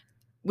deal.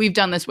 We've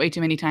done this way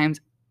too many times.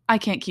 I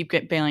can't keep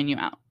bailing you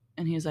out.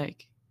 And he's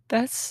like,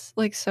 That's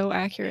like so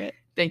accurate.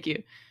 thank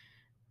you.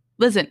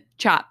 Listen,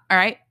 Chop, all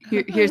right?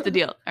 Here's the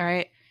deal, all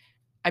right?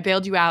 I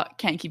bailed you out.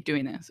 Can't keep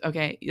doing this,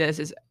 okay?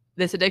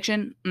 This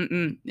addiction,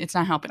 it's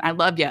not helping. I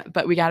love you,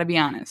 but we got to be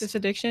honest. This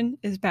addiction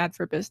is bad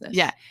for business.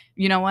 Yeah.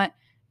 You know what?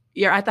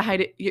 You're at the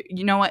height.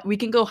 You know what? We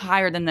can go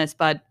higher than this,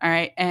 bud, all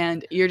right?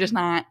 And you're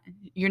not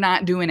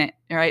doing it,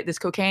 all right? This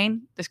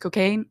cocaine,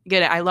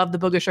 get it. I love the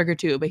booger sugar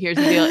too, but here's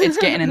the deal. It's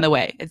getting in the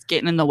way. It's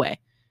getting in the way.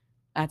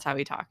 That's how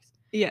he talks.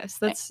 Yes,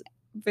 that's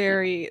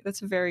very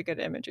good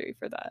imagery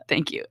for that.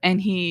 Thank you. And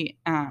he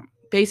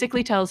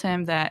basically tells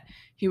him that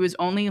he was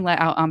only let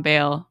out on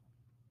bail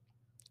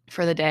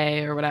for the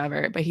day or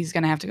whatever, but he's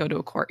going to have to go to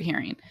a court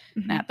hearing.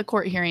 And at the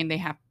court hearing,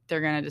 they're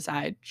going to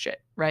decide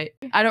shit, right?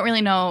 I don't really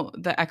know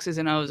the X's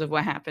and O's of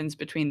what happens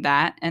between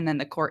that and then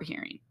the court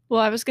hearing. Well,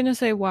 I was gonna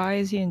say, why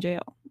is he in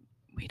jail?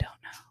 We don't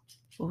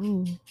know.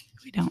 Ooh.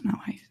 We don't know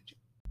why he's in jail.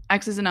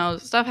 X's and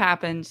O's, stuff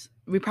happens.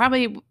 We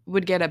probably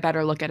would get a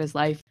better look at his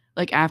life.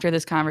 Like after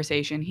this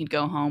conversation, he'd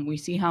go home. We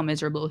see how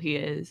miserable he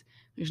is.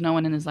 There's no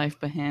one in his life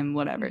but him,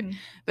 whatever. Mhm.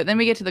 But then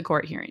we get to the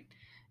court hearing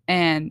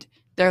and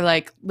they're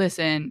like,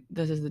 listen,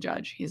 this is the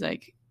judge. He's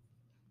like,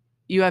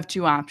 you have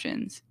two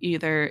options.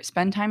 Either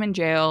spend time in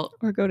jail.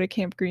 Or go to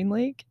Camp Green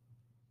Lake.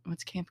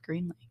 What's Camp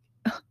Green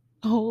Lake?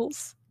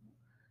 Holes.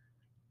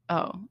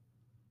 Oh,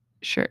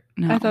 sure.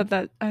 No. I thought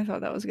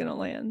that was gonna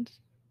land.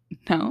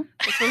 No.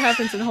 That's what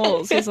happens in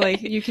Holes. He's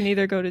like, you can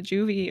either go to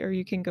juvie or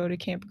you can go to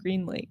Camp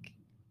Green Lake.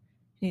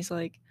 And he's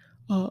like,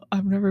 oh,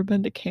 I've never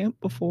been to camp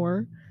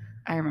before.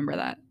 I remember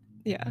that.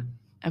 Yeah.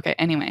 Okay,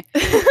 anyway.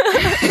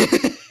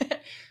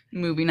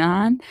 Moving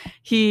on.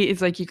 He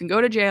is like, you can go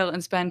to jail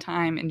and spend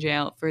time in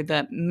jail for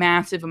the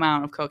massive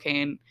amount of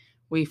cocaine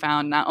we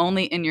found, not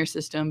only in your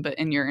system, but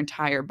in your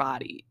entire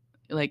body,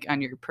 like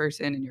on your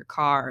person, in your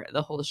car,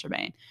 the whole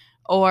shebang.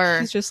 Or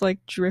He's just like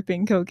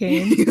dripping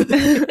cocaine.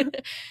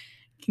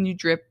 can you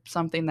drip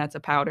something that's a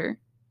powder?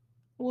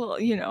 Well,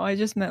 I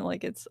just meant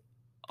like it's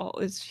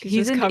He's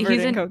just covered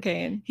in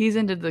cocaine. He's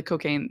into the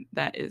cocaine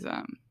that is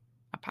a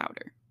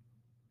powder.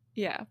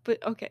 Yeah,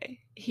 but okay.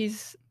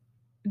 He's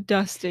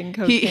dusting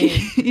cocaine.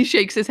 He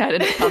shakes his head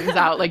and it comes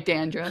out like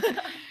dandruff.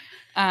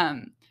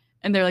 And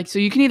they're like, so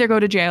you can either go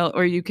to jail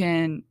or you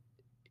can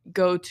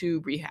go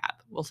to rehab.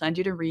 We'll send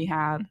you to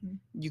rehab. Mhm.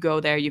 You go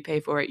there, you pay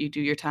for it, you do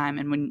your time,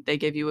 and when they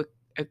give you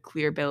a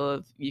clear bill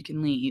of you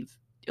can leave,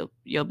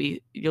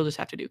 you'll just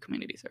have to do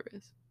community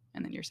service,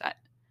 and then you're set.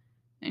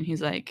 And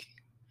he's like,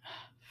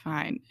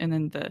 fine. And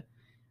then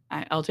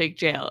I'll take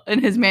jail.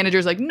 And his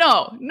manager's like,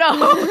 no.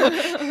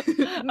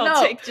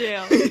 I'll take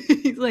jail.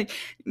 He's like,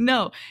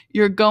 no,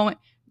 you're going,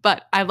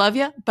 but I love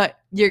you, but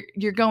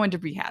you're going to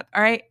rehab.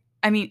 All right.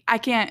 I mean,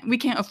 we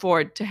can't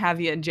afford to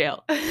have you in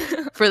jail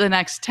for the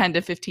next 10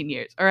 to 15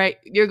 years. All right.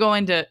 You're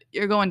going to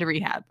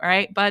rehab. All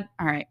right, bud.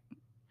 All right.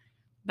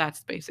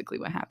 That's basically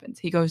what happens.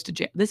 He goes to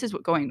jail. This is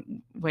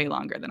going way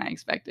longer than I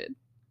expected.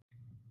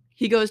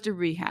 He goes to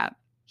rehab.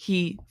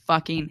 He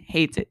fucking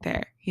hates it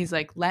there. He's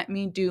like, let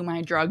me do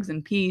my drugs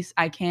in peace.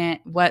 I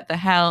can't. What the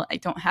hell? I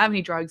don't have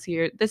any drugs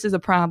here. This is a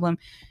problem.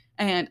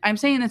 And I'm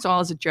saying this all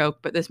as a joke,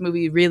 but this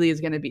movie really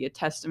is going to be a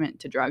testament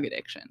to drug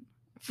addiction,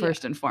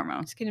 first and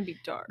foremost. It's going to be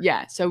dark.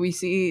 Yeah. So we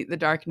see the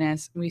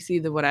darkness. We see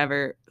the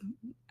whatever.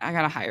 I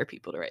got to hire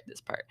people to write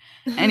this part.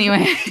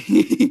 Anyway,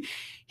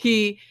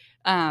 he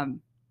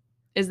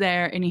is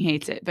there and he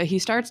hates it. But he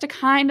starts to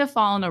kind of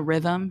fall in a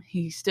rhythm.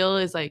 He still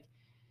is like,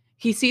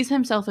 he sees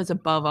himself as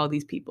above all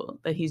these people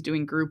that he's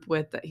doing group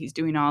with, that he's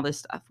doing all this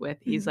stuff with.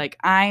 He's like,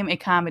 I'm a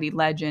comedy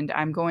legend.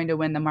 I'm going to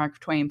win the Mark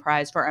Twain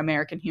Prize for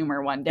American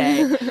humor one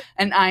day.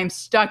 And I'm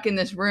stuck in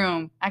this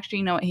room. Actually,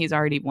 you know what? He's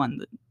already won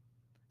the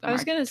I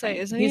was going to say,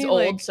 isn't he he's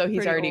old, like, so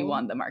he's already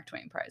won the Mark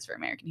Twain Prize for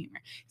American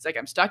humor. He's like,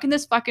 I'm stuck in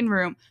this fucking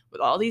room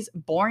with all these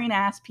boring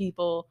ass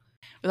people.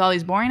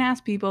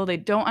 They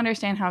don't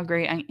understand how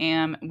great I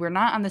am. We're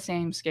not on the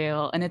same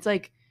scale. And it's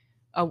like,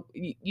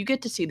 you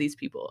get to see these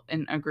people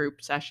in a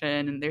group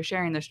session and they're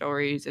sharing their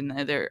stories and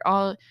they're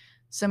all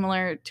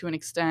similar to an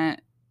extent,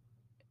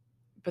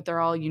 but they're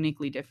all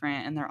uniquely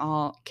different and they're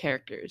all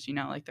characters, you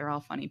know, like they're all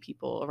funny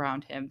people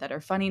around him that are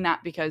funny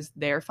not because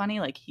they're funny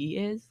like he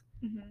is,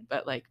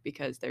 but like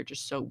because they're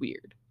just so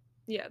weird.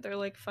 Yeah, they're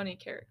like funny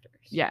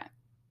characters. Yeah.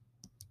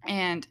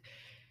 And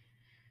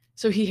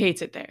so he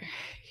hates it there.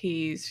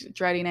 He's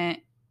dreading it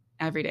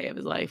every day of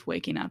his life,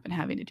 waking up and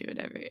having to do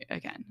it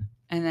again.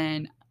 And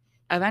then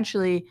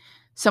eventually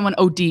someone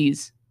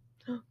ODs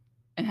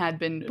and had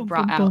been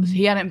brought out.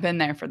 He hadn't been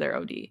there for their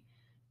OD.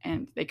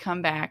 And they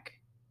come back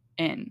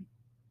in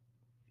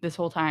this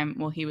whole time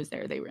while he was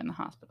there. They were in the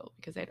hospital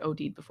because they had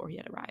OD'd before he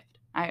had arrived.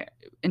 I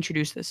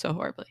introduced this so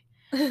horribly.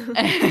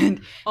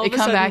 And all they of a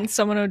come sudden, back.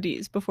 Someone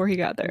ODs before he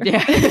got there.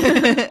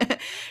 Yeah.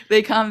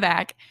 They come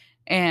back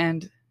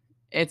and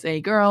it's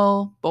a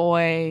girl,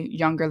 boy,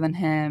 younger than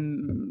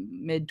him,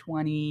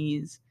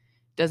 mid-20s.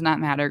 Does not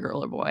matter,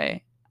 girl or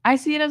boy. I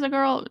see it as a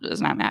girl. It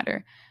does not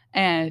matter.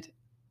 And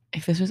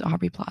if this was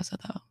Aubrey Plaza,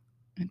 though,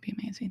 it'd be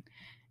amazing.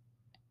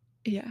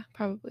 Yeah,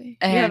 probably.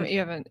 And you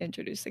haven't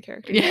introduced the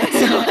character yeah, yet,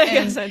 so I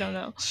guess I don't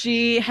know.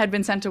 She had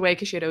been sent away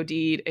because she had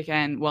OD'd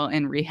again. Well,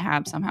 in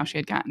rehab, somehow she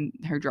had gotten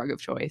her drug of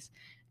choice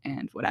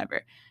and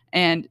whatever.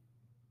 And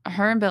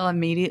her and Bill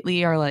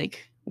immediately are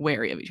like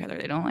wary of each other.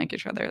 They don't like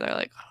each other. They're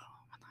like,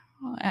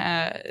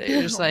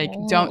 they're just like,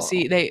 don't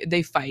see.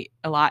 They fight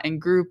a lot in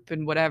group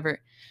and whatever.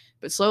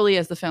 But slowly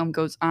as the film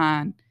goes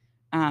on,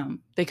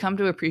 they come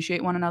to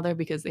appreciate one another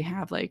because they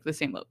have like the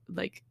same,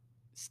 like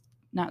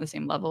not the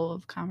same level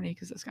of comedy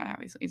because this guy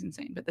obviously is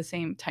insane, but the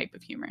same type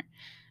of humor.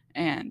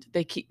 And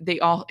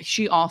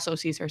she also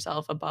sees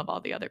herself above all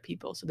the other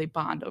people. So they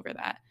bond over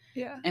that.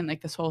 Yeah. And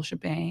like this whole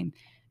shebang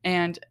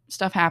and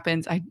stuff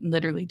happens. I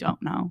literally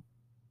don't know.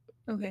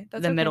 Okay.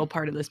 That's the middle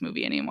part of this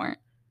movie anymore.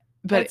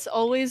 But that's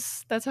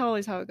always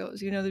how it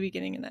goes. You know, the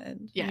beginning and the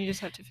end. Yeah. And you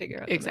just have to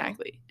figure out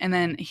exactly. And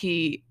then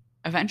he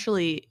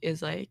eventually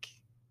is like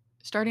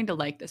starting to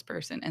like this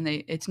person, and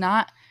it's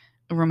not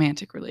a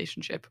romantic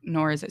relationship,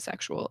 nor is it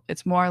sexual.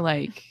 It's more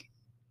like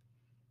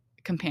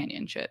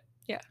companionship.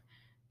 Yeah.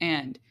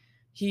 And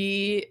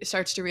he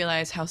starts to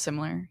realize how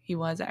similar he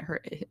was at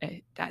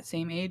that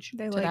same age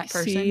they to like that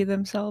person. See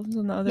themselves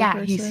in the other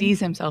person. He sees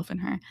himself in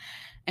her.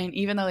 And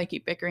even though they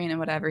keep bickering and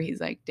whatever, he's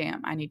like,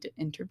 damn, I need to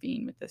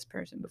intervene with this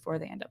person before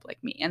they end up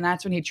like me. And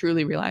that's when he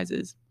truly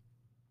realizes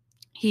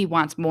he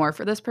wants more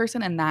for this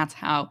person. And that's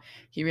how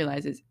he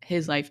realizes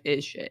his life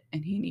is shit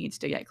and he needs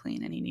to get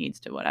clean and he needs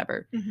to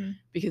whatever,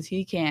 because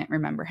he can't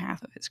remember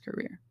half of his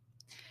career.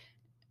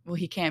 Well,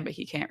 he can, but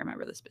he can't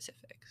remember the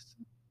specifics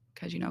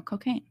because,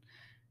 cocaine.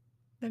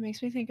 That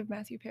makes me think of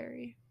Matthew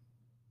Perry.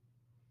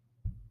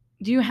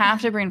 Do you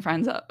have to bring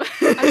Friends up?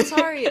 I'm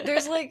sorry.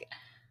 There's like,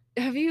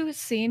 have you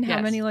seen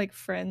how many like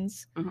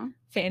Friends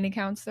fan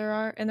accounts there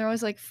are? And they're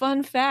always like,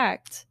 fun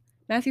fact,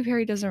 Matthew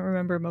Perry doesn't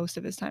remember most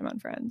of his time on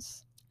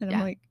Friends. And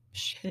I'm like,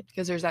 shit.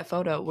 Because there's that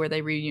photo where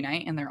they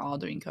reunite and they're all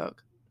doing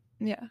coke.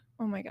 Yeah.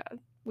 Oh my God.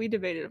 We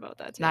debated about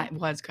that too. That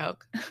was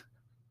coke.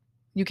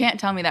 You can't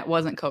tell me that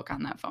wasn't coke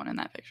on that phone in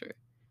that picture.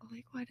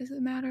 Like, why does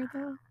it matter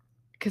though?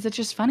 Because it's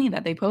just funny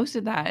that they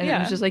posted that. And it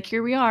was just like,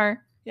 here we are.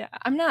 Yeah.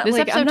 I'm not this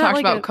like, episode I'm not talks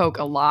like about coke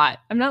a lot.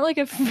 I'm not like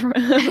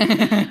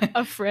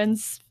a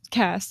Friends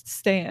cast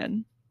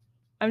stan.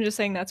 I'm just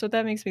saying that's what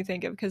that makes me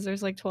think of, because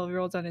there's like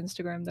 12-year-olds on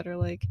Instagram that are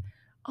like,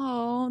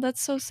 oh,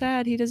 that's so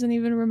sad. He doesn't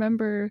even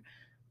remember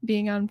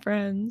being on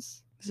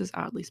Friends. This is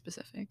oddly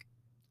specific.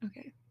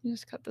 Okay. You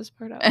just cut this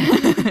part out.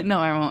 No,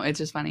 I won't. It's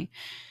just funny.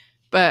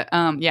 But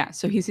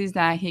so he sees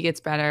that, he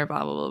gets better,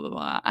 blah, blah, blah, blah,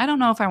 blah. I don't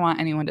know if I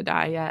want anyone to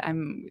die yet.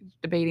 I'm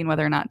debating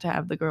whether or not to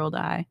have the girl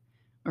die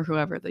or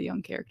whoever the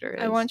young character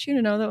is. I want you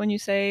to know that when you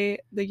say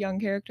the young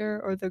character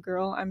or the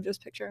girl, I'm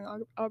just picturing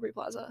Aubrey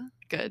Plaza.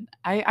 Good.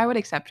 I would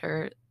accept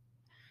her.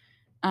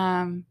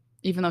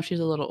 Even though she's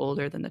a little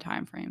older than the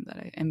time frame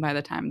and by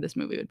the time this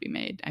movie would be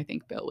made, I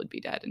think Bill would be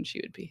dead and she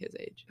would be his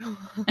age.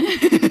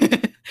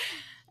 We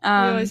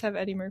always have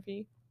Eddie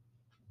Murphy.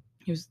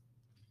 He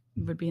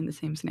would be in the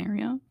same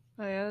scenario.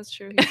 Oh yeah, that's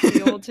true. He's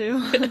pretty old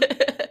too.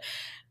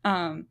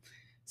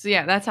 So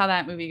yeah, that's how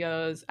that movie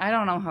goes. I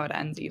don't know how it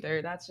ends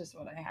either. That's just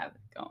what I have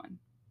going.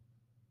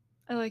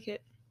 I like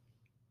it.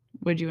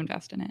 Would you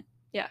invest in it?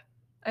 Yeah,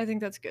 I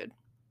think that's good.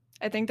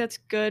 I think that's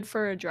good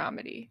for a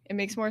dramedy. It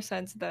makes more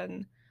sense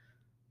than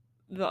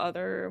the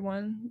other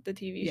one, the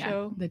TV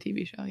show. The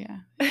TV show, yeah.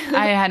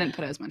 I hadn't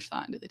put as much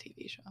thought into the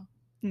TV show.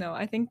 No,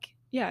 I think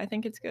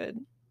it's good.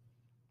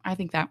 I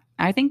think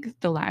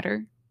the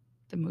latter,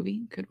 the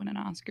movie, could win an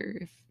Oscar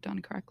if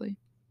done correctly.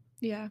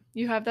 Yeah,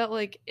 you have that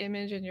like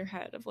image in your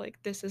head of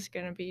like, this is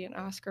gonna be an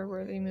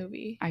Oscar-worthy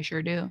movie. I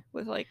sure do.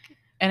 With like,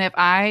 and if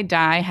I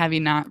die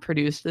having not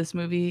produced this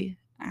movie,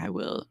 I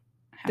will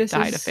have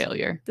died a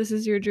failure. This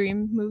is your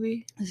dream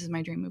movie? This is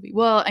my dream movie.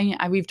 Well,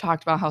 we've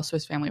talked about how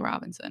Swiss Family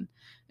Robinson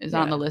is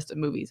on the list of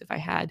movies. If I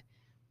had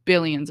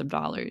billions of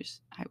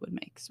dollars, I would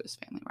make Swiss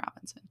Family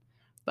Robinson.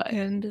 But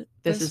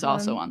this is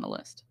also on the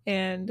list.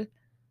 And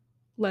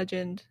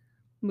Legend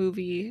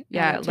movie.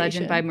 Yeah,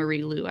 Legend by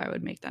Marie Lu. I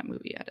would make that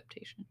movie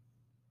adaptation.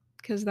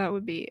 Because that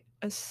would be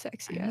a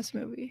sexy ass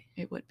movie.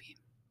 It would be.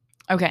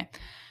 Okay.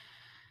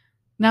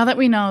 Now that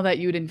we know that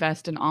you'd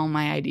invest in all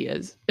my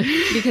ideas.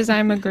 Because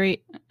I'm a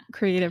great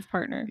creative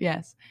partner.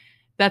 Yes.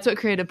 That's what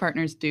creative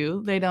partners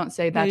do. They don't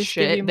say that's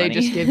shit. They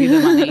just give you the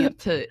money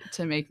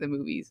to make the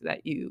movies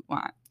that you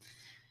want.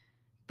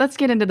 Let's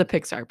get into the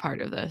Pixar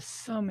part of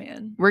this. Oh,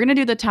 man. We're going to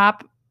do the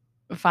top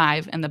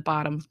 5 and the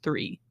bottom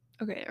 3.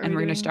 Okay. And we're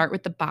going to start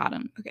with the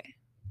bottom. Okay.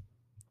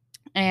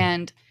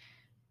 And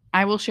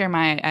I will share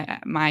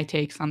my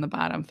takes on the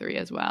bottom 3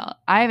 as well.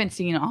 I haven't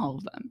seen all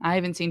of them. I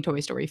haven't seen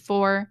Toy Story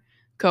 4,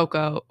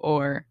 Coco,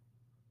 or...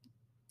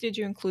 Did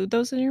you include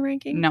those in your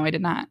ranking? No, I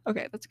did not.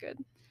 Okay, that's good.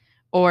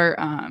 Or,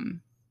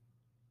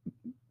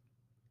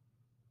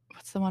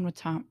 what's the one with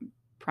Tom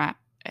Pratt?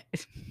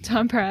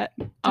 Tom Pratt.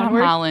 Tom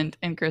Onward? Holland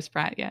and Chris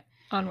Pratt, yeah.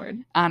 Onward.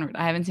 I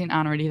haven't seen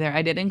Onward either.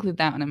 I did include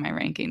that one in my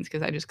rankings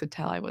because I just could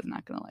tell I was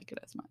not going to like it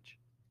as much.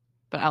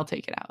 But I'll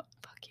take it out.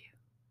 Fuck you.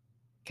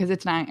 Because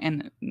it's not,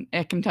 and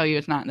I can tell you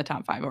it's not in the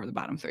top 5 or the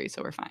bottom 3,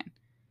 so we're fine.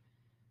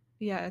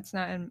 Yeah, it's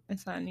not in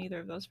either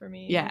of those for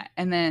me. Yeah,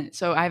 and then,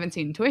 so I haven't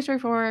seen Toy Story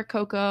 4,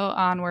 Coco,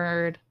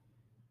 Onward,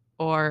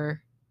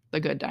 or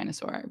The Good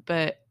Dinosaur.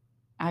 But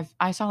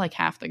I saw like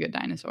half The Good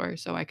Dinosaur,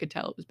 so I could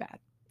tell it was bad.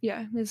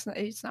 Yeah,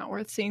 it's not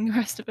worth seeing the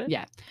rest of it.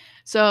 Yeah.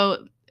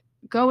 So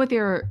go with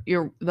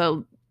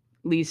the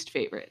least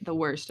favorite, the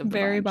worst of the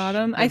very bunch.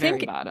 bottom.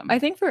 I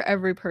think for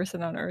every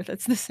person on Earth,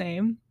 it's the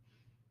same.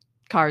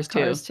 Cars 2.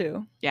 Cars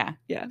 2. Yeah.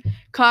 Yeah.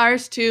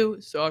 Cars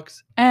 2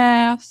 sucks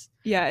ass.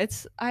 Yeah,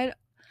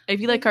 if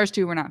you like Cars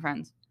 2, we're not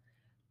friends.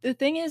 The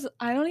thing is,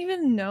 I don't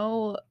even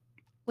know,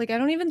 like, I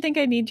don't even think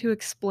I need to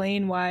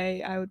explain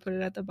why I would put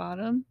it at the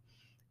bottom.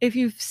 If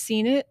you've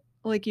seen it,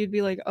 like, you'd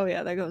be like, oh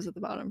yeah, that goes at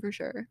the bottom for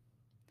sure.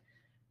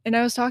 And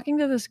I was talking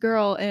to this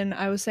girl and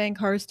I was saying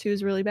Cars 2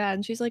 is really bad.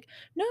 And she's like,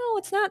 no,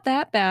 it's not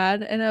that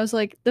bad. And I was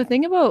like, the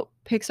thing about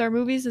Pixar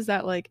movies is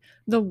that, like,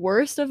 the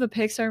worst of a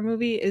Pixar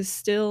movie is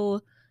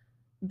still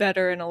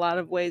better in a lot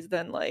of ways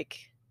than, like,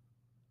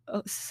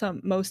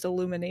 most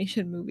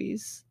Illumination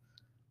movies.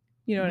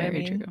 You know what I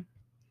mean? Very true.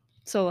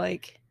 So,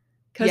 like,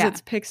 because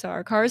it's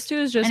Pixar. Cars 2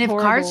 is just horrible. And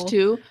if Cars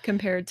 2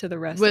 compared to the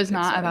rest was of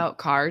Pixar. not about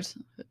cars,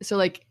 so,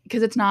 like,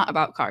 because it's not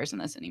about cars in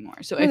this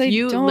anymore. So No, if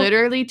you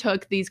literally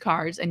took these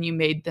cars and you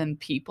made them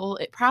people,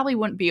 it probably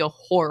wouldn't be a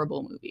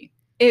horrible movie.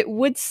 It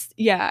would,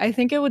 yeah, I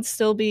think it would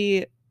still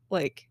be,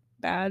 like,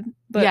 bad.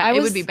 But yeah,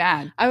 it would be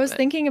bad. I was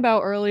thinking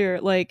about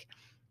earlier, like,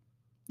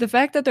 the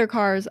fact that they're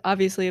cars,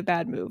 obviously a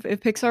bad move.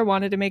 If Pixar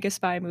wanted to make a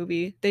spy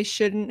movie, they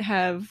shouldn't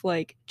have,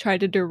 like, tried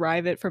to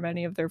derive it from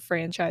any of their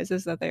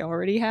franchises that they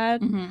already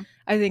had. Mm-hmm.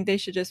 I think they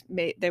should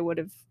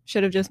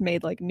have just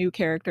made, like, new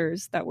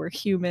characters that were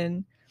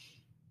human.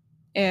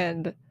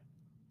 And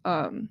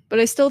but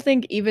I still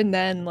think even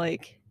then,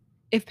 like,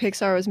 if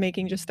Pixar was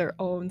making just their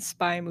own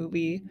spy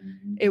movie,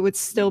 it would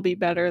still be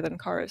better than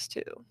Cars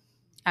 2.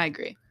 I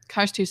agree.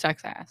 Cars 2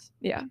 sucks ass.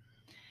 Yeah.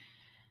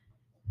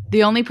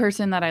 The only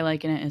person that I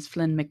like in it is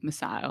Flynn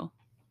McMissile.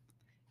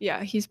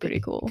 Yeah, he's pretty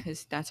cool.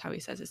 Because that's how he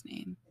says his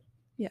name.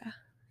 Yeah.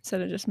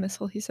 Instead of just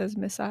missile, he says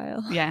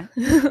missile. Yeah.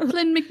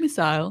 Flynn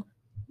McMissile.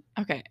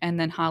 Okay, and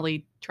then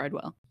Holly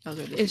Treadwell.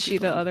 Is she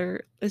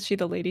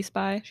the lady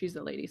spy? She's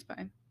the lady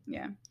spy.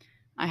 Yeah.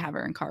 I have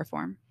her in car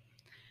form.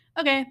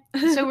 Okay,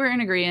 so we're in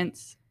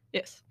agreement.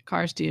 Yes.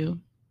 Cars 2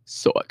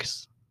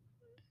 sucks.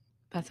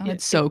 That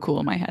sounded so cool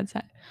in my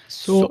headset.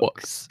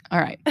 Sucks. All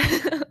right.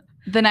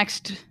 The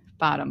next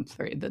bottom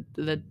 3,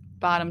 the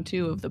bottom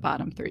 2 of the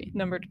bottom 3.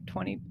 Number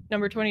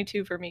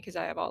 22 for me because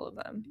I have all of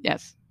them.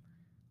 Yes.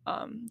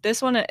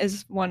 This one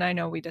is one I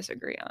know we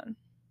disagree on.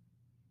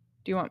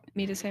 Do you want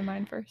me to say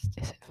mine first?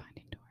 Is it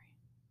Finding Dory?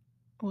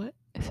 What?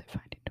 Is it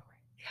Finding Dory?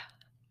 Yeah.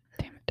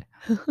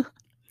 Damn it.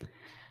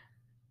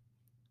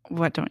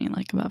 What don't you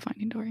like about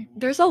Finding Dory?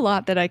 There's a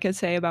lot that I could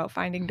say about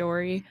Finding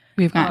Dory.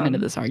 We've gotten into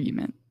this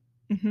argument.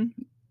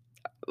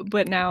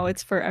 But now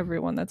it's for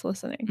everyone that's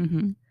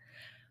listening.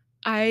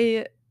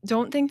 I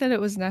don't think that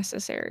it was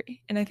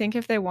necessary, and I think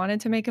if they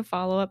wanted to make a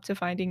follow-up to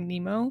Finding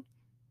Nemo,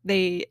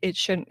 it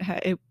shouldn't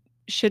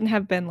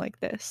have been like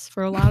this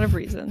for a lot of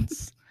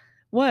reasons.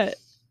 What?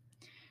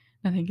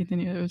 Nothing,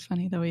 continue. It was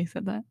funny the way you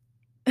said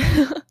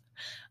that.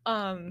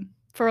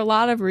 For a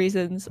lot of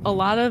reasons, a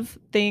lot of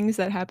things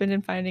that happened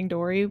in Finding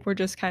Dory were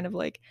just kind of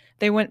like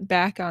they went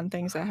back on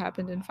things that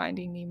happened in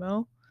Finding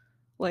Nemo,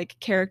 like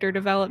character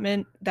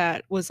development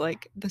that was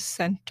like the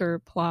center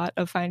plot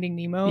of Finding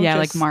Nemo. Yeah,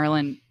 like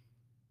Marlin.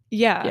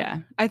 Yeah,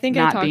 I think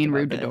not I talked being about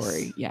rude this. to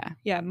Dory.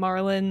 Yeah,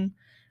 Marlin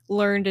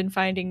learned in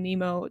Finding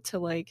Nemo to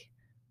like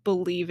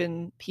believe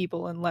in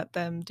people and let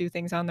them do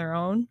things on their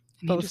own.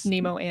 And both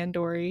Nemo and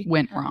Dory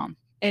went wrong.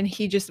 And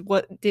he just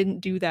didn't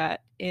do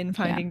that in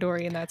Finding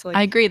Dory, and that's like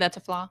I agree, that's a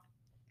flaw.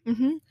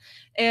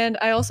 And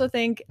I also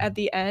think at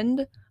the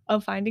end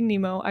of Finding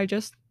Nemo, I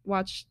just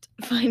watched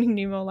Finding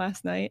Nemo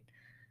last night.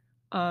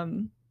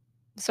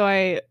 So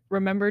I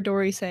remember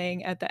Dory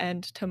saying at the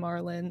end to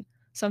Marlin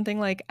something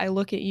like, "I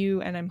look at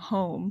you and I'm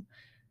home."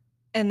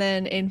 And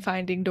then in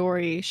Finding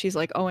Dory, she's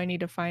like, "Oh, I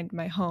need to find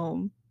my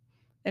home."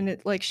 And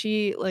it like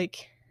she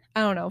like I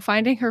don't know,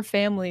 finding her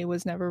family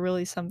was never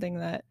really something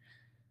that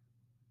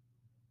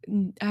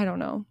I don't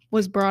know,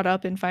 was brought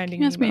up in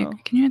Finding Nemo.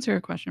 Can you answer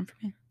a question for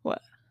me?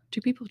 What?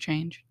 Do people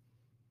change?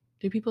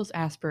 Do people's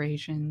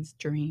aspirations,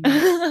 dreams,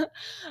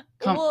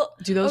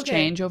 do those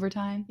change over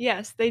time?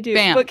 Yes, they do.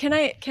 Bam. But can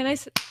I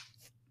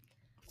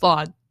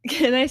flawed.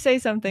 Can I say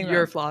something?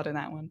 You're flawed in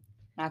that one,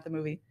 not the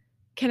movie.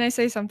 Can I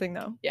say something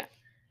though? Yeah.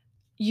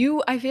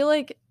 I feel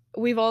like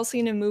we've all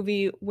seen a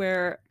movie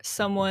where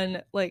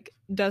someone like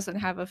doesn't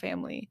have a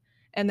family,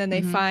 and then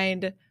they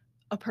find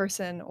a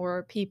person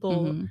or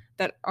people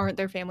that aren't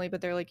their family, but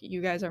they're like, "You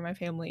guys are my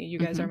family, you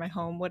guys are my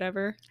home,"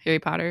 whatever. Harry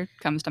Potter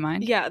comes to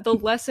mind. Yeah, the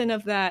lesson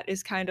of that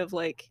is kind of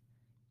like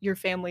your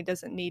family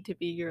doesn't need to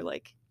be your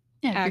like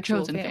actual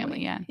your chosen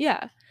family.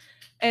 Yeah.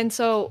 And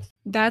so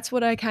that's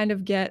what I kind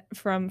of get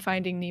from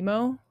Finding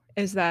Nemo,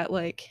 is that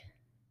like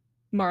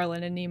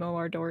Marlin and Nemo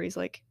are Dory's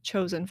like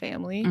chosen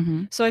family.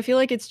 So I feel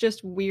like it's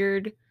just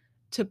weird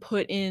to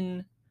put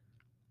in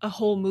a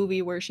whole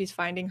movie where she's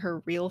finding her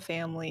real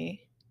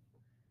family.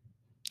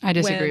 I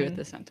disagree with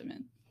the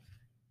sentiment.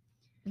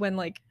 When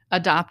like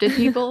adopted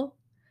people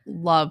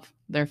love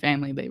their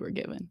family they were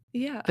given.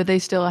 Yeah. But they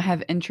still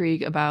have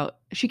intrigue about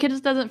she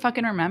just doesn't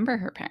fucking remember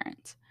her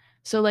parents.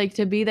 So like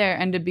to be there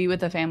and to be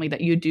with a family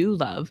that you do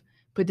love,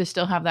 but to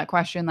still have that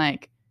question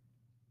like,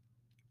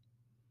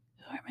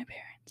 who are my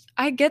parents?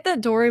 I get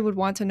that Dory would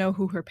want to know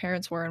who her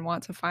parents were and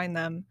want to find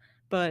them,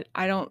 but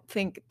I don't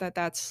think that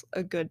that's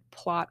a good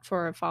plot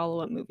for a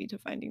follow-up movie to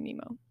Finding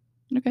Nemo.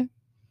 Okay.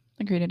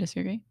 Agree to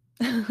disagree.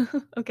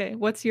 Okay,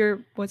 what's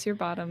your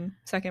bottom,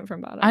 second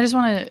from bottom? I just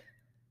want to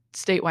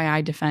state why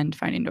I defend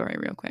Finding Dory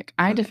real quick.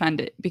 I defend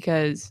it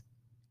because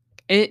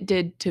it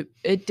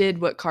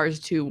did what Cars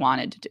 2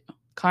 wanted to do.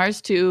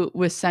 Cars 2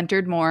 was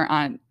centered more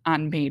on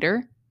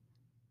Mater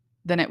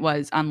than it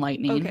was on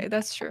Lightning. Okay,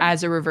 that's true.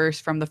 As a reverse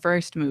from the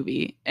first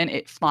movie, and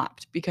it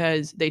flopped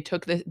because they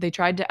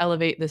tried to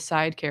elevate the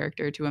side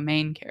character to a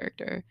main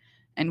character,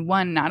 and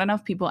one, not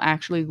enough people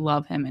actually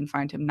love him and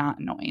find him not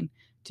annoying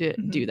to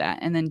do that.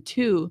 And then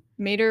two,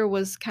 Mater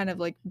was kind of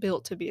like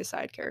built to be a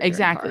side character.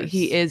 Exactly.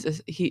 He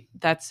is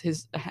that's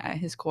his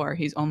core.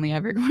 He's only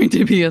ever going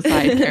to be a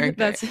side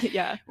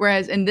character.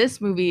 Whereas in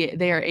this movie,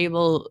 they are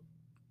able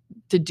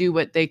to do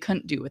what they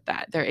couldn't do with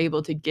that. They're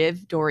able to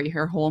give Dory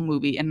her whole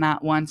movie, and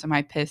not once am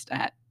I pissed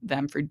at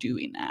them for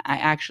doing that. I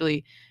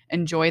actually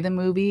enjoy the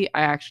movie.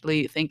 I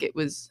actually think it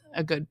was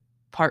a good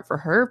part for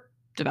her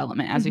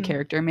development as a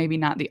character. Maybe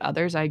not the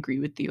others. I agree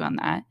with you on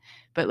that.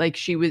 But like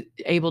she was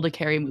able to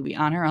carry a movie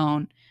on her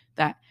own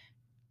that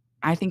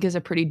I think is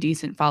a pretty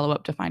decent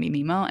follow-up to Finding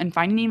Nemo. And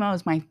Finding Nemo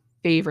is my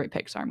favorite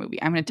Pixar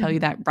movie. I'm going to tell you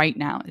that right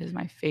now. It is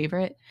my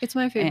favorite. It's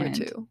my favorite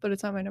too, but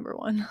it's not my number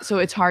one. So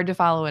it's hard to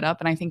follow it up,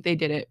 and I think they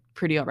did it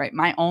pretty all right.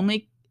 My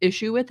only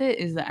issue with it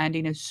is the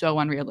ending is so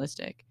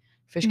unrealistic.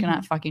 Fish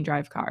cannot fucking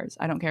drive cars.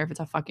 I don't care if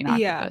it's a fucking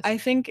octopus. Yeah, I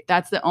think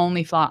that's the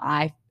only flaw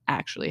I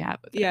actually have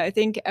with it. Yeah, I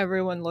think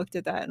everyone looked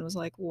at that and was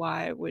like,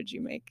 why would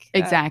you make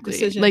that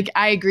decision? Like,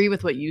 I agree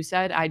with what you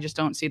said. I just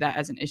don't see that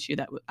as an issue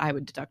that I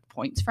would deduct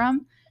points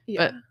from.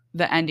 But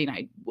the ending,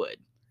 I would.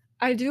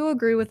 I do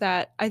agree with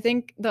that. I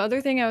think the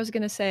other thing I was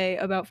going to say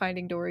about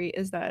Finding Dory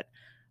is that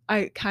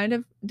I kind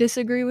of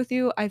disagree with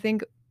you. I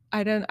think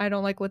I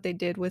don't like what they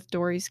did with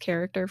Dory's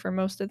character for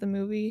most of the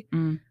movie.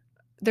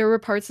 There were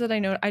parts that I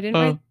know I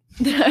didn't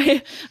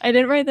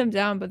write them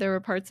down, but there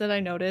were parts that I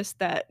noticed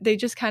that they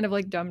just kind of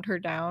like dumbed her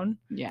down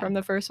from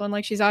the first one.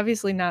 Like, she's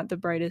obviously not the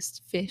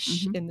brightest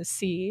fish in the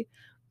sea,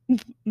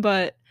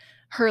 but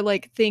her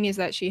like thing is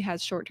that she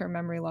has short-term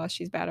memory loss.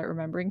 She's bad at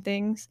remembering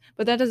things,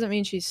 but that doesn't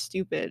mean she's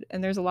stupid.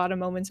 And there's a lot of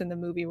moments in the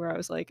movie where I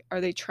was like, are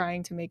they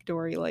trying to make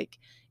Dory like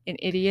an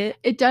idiot?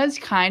 It does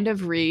kind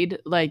of read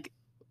like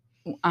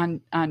on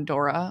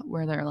Dora,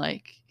 where they're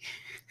like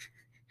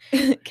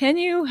Can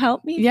you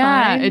help me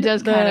Yeah, find it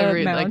does kind of the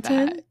read like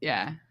mountain? that.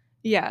 Yeah.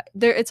 Yeah,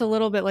 it's a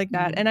little bit like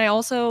that. Mhm. And I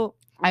also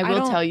I will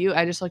don't tell you,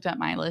 I just looked at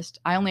my list.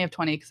 I only have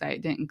 20 because I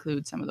didn't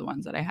include some of the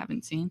ones that I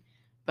haven't seen.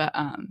 But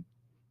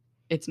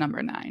it's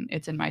number 9.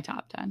 It's in my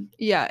top 10.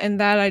 yeah, and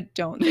that I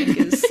don't think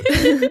is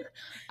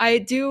I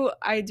do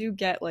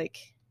get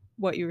like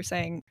what you were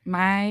saying.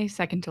 My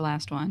second to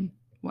last one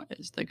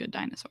was The Good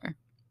Dinosaur.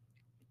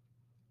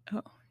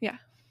 Oh, yeah.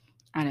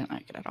 I didn't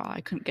like it at all. I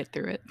couldn't get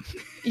through it.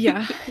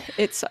 Yeah,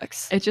 it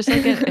sucks. It's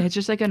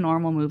just like a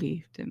normal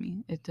movie to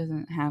me. It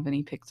doesn't have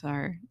any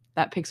Pixar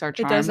It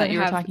charm doesn't that you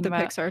were have talking the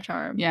about. Pixar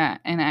charm. Yeah,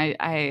 and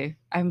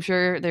I'm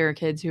sure there are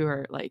kids who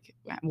are like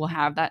will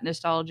have that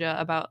nostalgia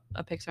about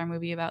a Pixar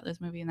movie about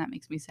this movie, and that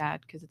makes me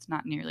sad because it's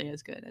not nearly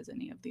as good as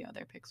any of the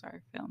other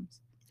Pixar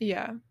films.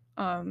 Yeah.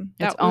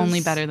 It's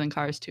only better than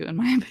Cars 2 in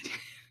my opinion.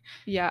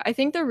 Yeah, I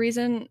think the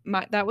reason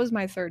that was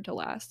my third to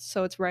last,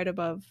 so it's right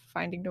above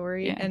Finding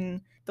Dory. Yeah.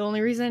 And the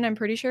only reason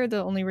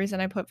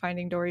I put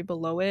Finding Dory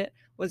below it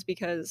was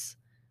because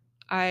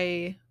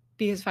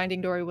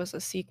Finding Dory was a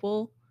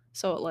sequel,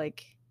 so it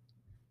like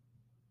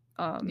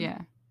Yeah.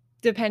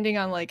 depending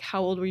on like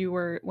how old you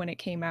were when it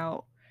came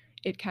out,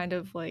 it kind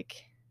of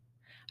like,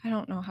 I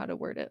don't know how to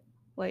word it,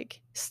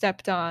 like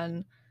stepped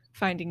on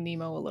Finding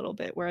Nemo a little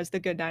bit, whereas The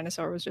Good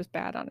Dinosaur was just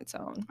bad on its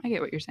own. I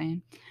get what you're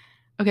saying.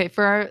 Okay,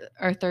 for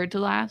our third to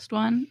last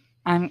one,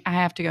 I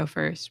have to go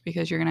first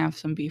because you're gonna have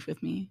some beef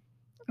with me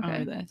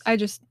over this. I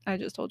just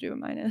told you what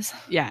mine is.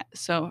 Yeah,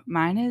 so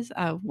mine is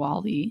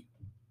WALL-E.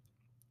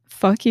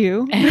 Fuck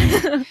you.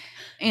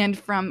 And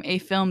from a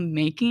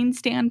filmmaking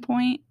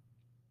standpoint,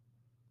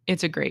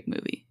 it's a great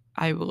movie.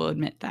 I will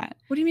admit that.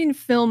 What do you mean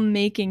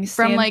filmmaking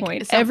From, like,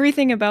 standpoint?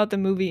 Everything about the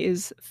movie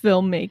is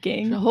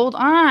filmmaking. So hold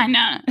on.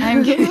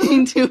 I'm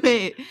getting to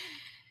it.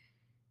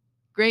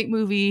 Great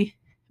movie,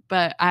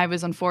 but I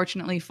was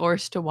unfortunately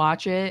forced to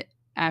watch it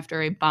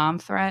after a bomb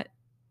threat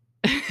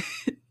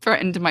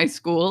threatened my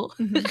school.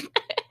 Mhm.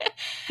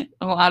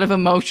 A lot of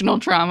emotional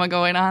trauma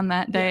going on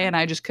that day, Yeah. and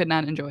I just could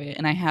not enjoy it,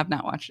 and I have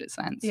not watched it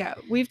since. Yeah,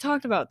 we've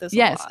talked about this a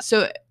lot. Yes,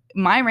 so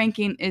my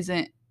ranking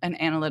isn't an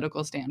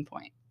analytical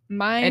standpoint.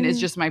 Mine And it's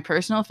just my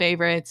personal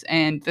favorites,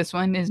 and this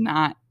one is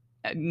not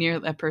near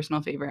a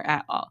personal favorite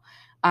at all.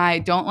 I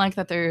don't like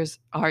that there's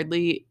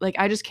hardly, like,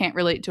 I just can't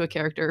relate to a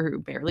character who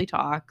barely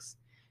talks.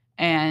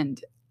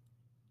 And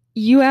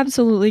you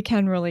absolutely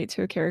can relate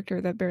to a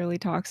character that barely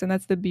talks, and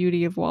that's the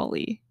beauty of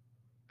WALL-E.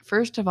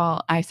 first of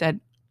all, I said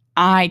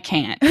I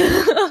can't.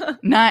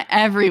 Not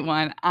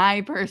everyone.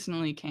 I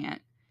personally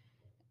can't.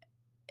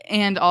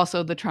 And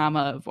also the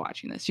trauma of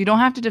watching this. You don't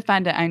have to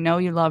defend it. I know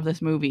you love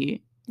this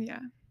movie. Yeah.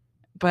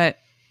 But,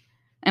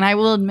 and I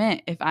will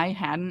admit, if I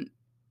hadn't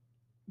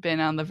been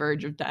on the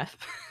verge of death.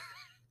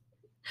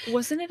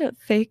 Wasn't it a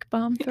fake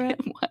bomb threat?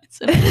 It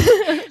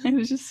was. I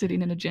was just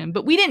sitting in a gym.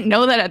 But we didn't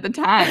know that at the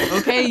time,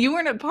 okay? You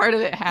weren't a part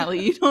of it,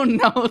 Hallie. You don't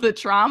know the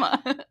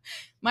trauma.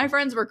 My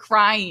friends were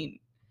crying.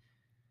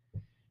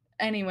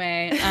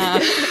 Anyway,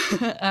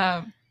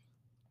 if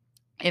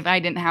I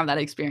didn't have that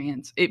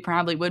experience, it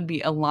probably would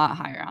be a lot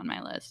higher on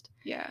my list.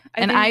 Yeah.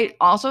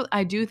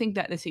 I do think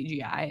that the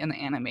CGI and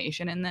the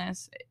animation in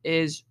this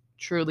is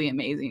truly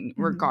amazing,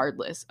 Mhm.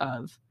 regardless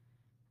of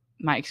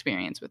my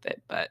experience with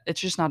it. But it's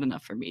just not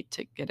enough for me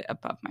to get it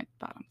above my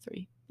bottom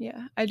 3.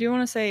 Yeah. I do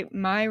want to say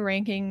my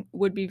ranking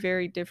would be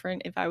very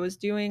different if I was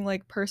doing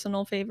like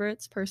personal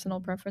favorites, personal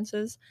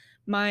preferences.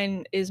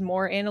 Mine is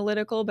more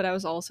analytical, but I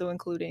was also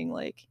including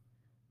like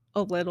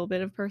a little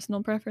bit of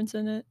personal preference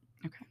in it.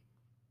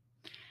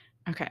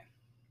 Okay.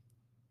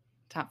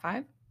 Top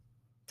 5?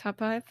 Top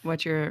 5?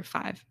 What's your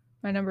 5?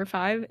 My number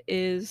 5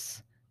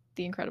 is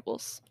The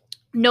Incredibles.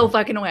 No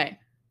fucking way.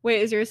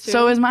 Wait, is yours too?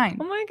 So is mine.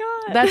 Oh my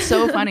god. That's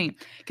so funny.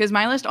 Because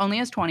my list only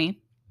has 20.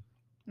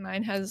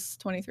 Mine has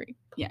 23.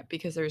 Yeah,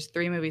 because there's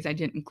 3 movies I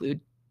didn't include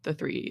the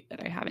 3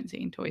 that I haven't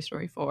seen. Toy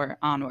Story 4,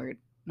 Onward.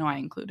 No, I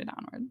included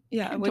Onward.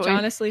 Yeah, which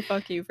honestly,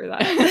 fuck you for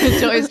that.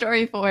 Toy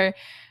Story 4,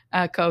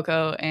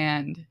 Coco,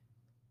 and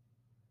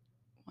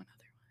one other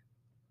one.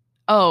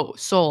 Oh,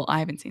 Soul. I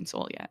haven't seen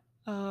Soul yet.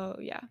 Oh,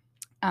 yeah.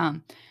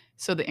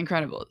 So The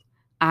Incredibles.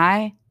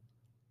 I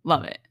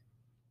love it.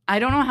 I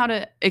don't know how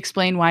to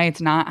explain why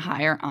it's not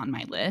higher on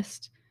my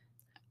list,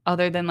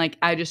 other than like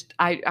I just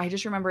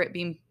remember it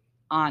being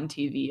on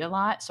TV a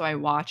lot, so I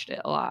watched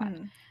it a lot,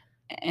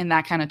 and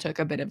that kind of took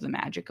a bit of the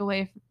magic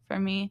away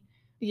from me.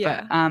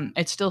 Yeah. But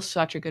it's still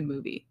such a good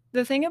movie.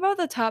 The thing about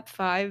the top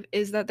 5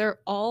 is that they're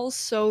all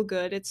so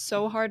good. It's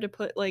so hard to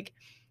put, like,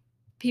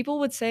 people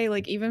would say,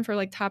 like, even for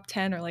like top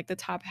 10 or like the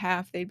top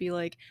half, they'd be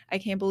like, I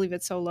can't believe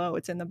it's so low.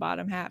 It's in the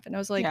bottom half. And I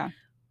was like, Yeah.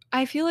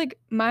 I feel like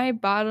my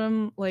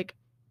bottom like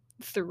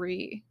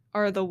 3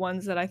 are the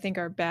ones that I think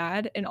are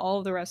bad, and all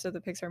of the rest of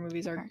the Pixar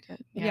movies are good.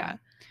 Yeah.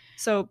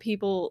 So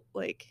people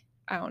like,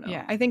 I don't know.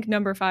 Yeah. I think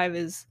number 5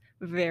 is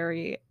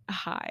very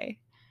high.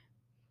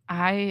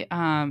 I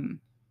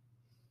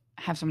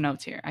have some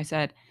notes here. I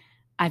said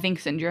I think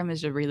Syndrome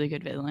is a really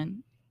good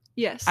villain.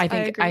 Yes, I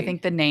agree.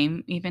 think the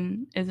name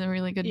even is a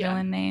really good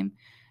villain name,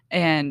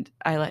 and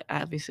I like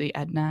obviously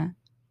Edna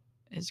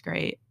is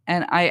great.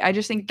 And I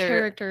just think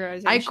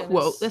Characterization. I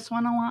quote is- this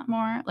one a lot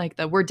more, like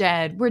the "we're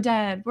dead,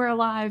 we're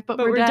alive, but,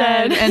 But we're we're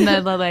dead," dead. and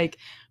the like,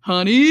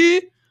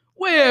 "Honey,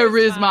 where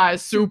is my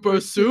super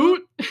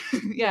suit?"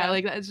 Yeah.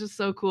 Like that's just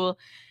so cool.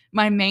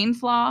 My main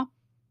flaw.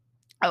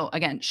 Oh,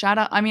 again, shout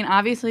out. I mean,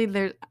 obviously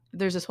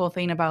there's this whole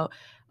thing about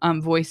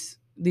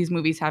these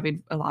movies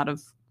having a lot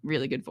of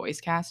really good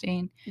voice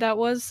casting. That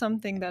was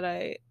something that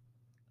I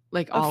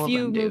Like a all few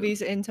of them do.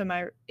 movies into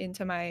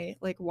my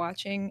like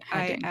watching,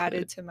 Had to I added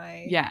include. to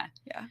my Yeah.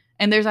 yeah.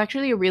 And there's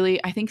actually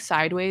I think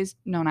Sideways,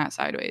 no, not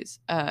Sideways.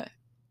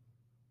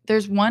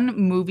 There's one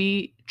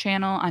movie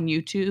channel on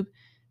YouTube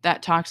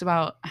that talks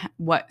about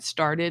what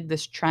started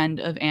this trend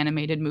of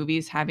animated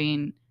movies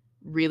having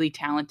really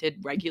talented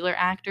regular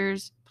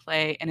actors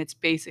play, and it's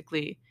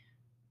basically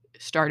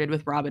started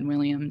with Robin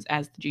Williams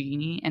as the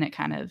genie, and it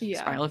kind of Yeah.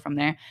 spiraled from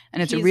there.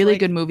 And it's a He's really like-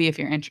 good movie if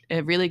you're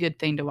a really good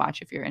thing to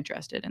watch if you're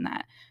interested in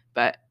that.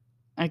 But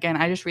again,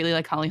 I just really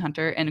like Holly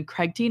Hunter and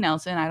Craig T.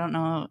 Nelson. I don't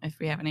know if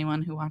we have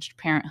anyone who watched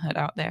Parenthood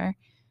out there.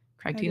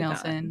 Craig I T. did not,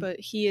 Nelson. but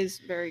he is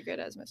very good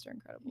as Mr.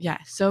 Incredible. Yeah,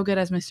 so good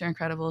as Mr.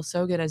 Incredible,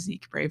 so good as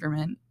Zeke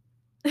Braverman.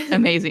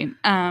 Amazing.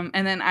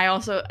 And then I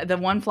also, the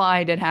one flaw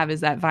I did have is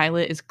that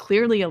Violet is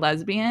clearly a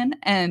lesbian,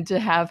 and to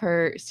have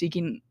her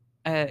seeking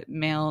a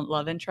male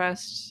love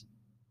interest,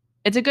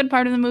 it's a good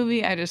part of the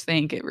movie. I just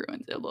think it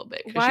ruins it a little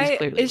bit. Why she's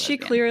clearly is she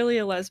clearly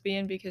a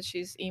lesbian because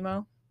she's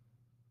emo?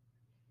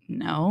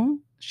 No,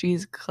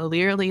 she's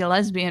clearly a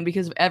lesbian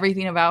because of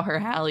everything about her,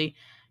 Hallie.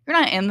 You're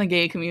not in the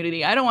gay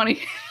community. I don't want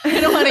to. I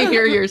don't want to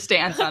hear your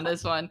stance on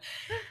this one.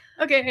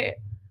 Okay.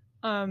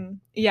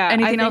 Yeah.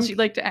 Anything else you'd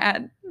like to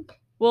add?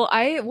 Well,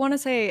 I want to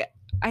say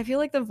I feel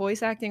like the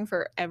voice acting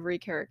for every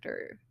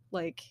character,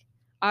 like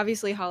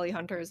obviously Holly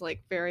Hunter is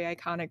like very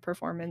iconic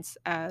performance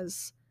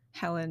as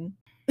Helen.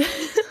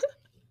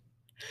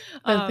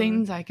 The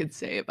things I could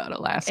say about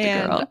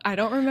Elastigirl. And I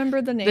don't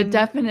remember the name. The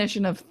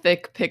definition of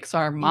thick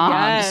Pixar moms.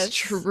 Yes.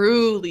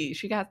 Truly,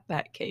 she got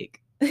that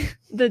cake. I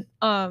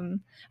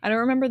don't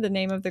remember the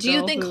name of the girl. Do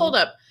you think? Hold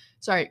up.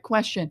 Sorry,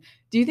 question.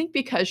 Do you think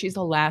because she's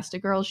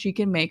Elastigirl, she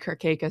can make her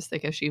cake as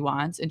thick as she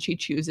wants, and she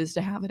chooses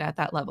to have it at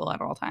that level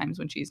at all times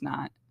when she's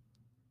not?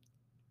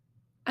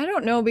 I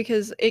don't know,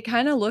 because it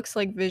kind of looks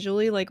like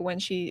visually, like when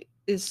she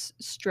is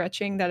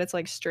stretching, that it's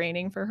like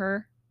straining for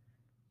her.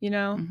 You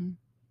know,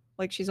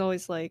 like she's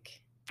always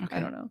like, Okay. I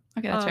don't know.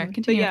 Okay, that's fair.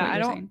 Continue. But yeah, with what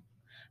you're saying.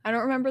 I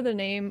don't remember the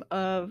name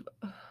of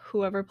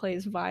whoever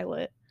plays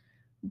Violet,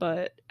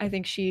 but I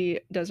think she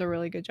does a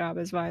really good job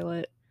as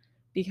Violet,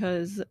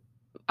 because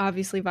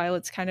obviously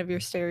Violet's kind of your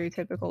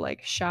stereotypical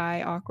like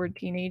shy, awkward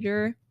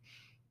teenager.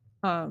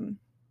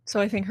 So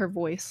I think her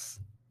voice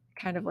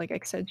kind of like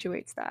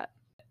accentuates that.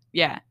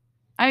 Yeah,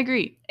 I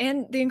agree.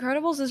 And The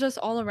Incredibles is just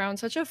all around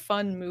such a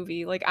fun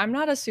movie. Like, I'm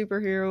not a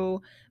superhero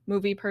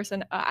movie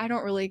person. I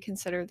don't really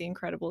consider The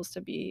Incredibles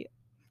to be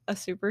a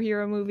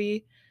superhero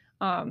movie.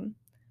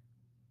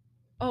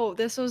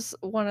 This was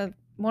one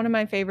of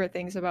my favorite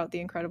things about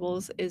The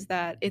Incredibles is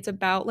that it's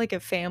about like a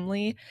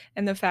family,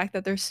 and the fact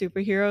that they're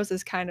superheroes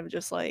is kind of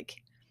just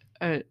like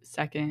A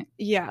second.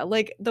 Yeah,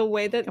 like the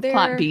way that A they're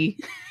plot B.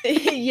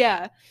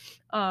 yeah.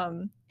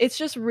 It's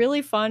just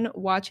really fun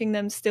watching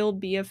them still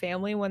be a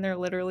family when they're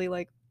literally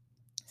like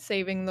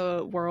saving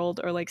the world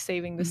or like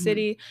saving the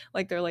city.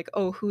 Like they're like,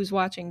 oh, who's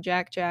watching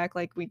Jack?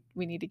 Like we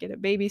need to get a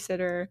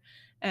babysitter.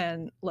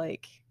 And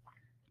like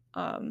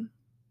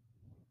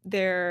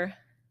they're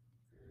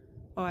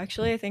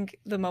actually I think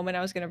the moment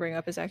I was gonna bring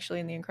up is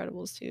actually in The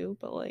Incredibles too,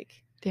 but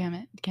like Damn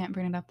it, can't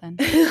bring it up then.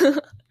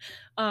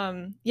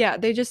 Yeah,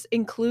 they just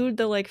include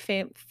the like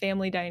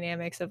family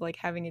dynamics of like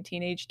having a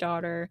teenage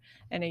daughter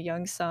and a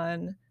young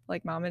son,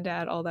 like mom and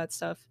dad, all that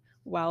stuff,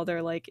 while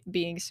they're like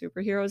being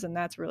superheroes, and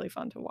that's really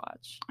fun to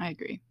watch. I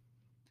agree.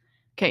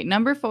 Okay,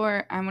 number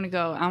 4, I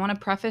want to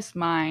preface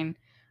mine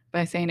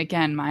by saying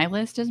again, my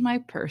list is my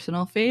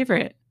personal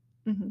favorite,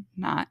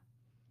 not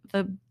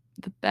the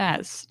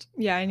best.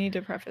 Yeah, I need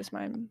to preface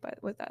mine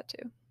with that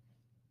too.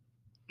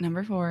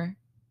 Number 4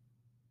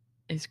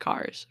 is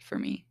Cars for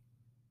me.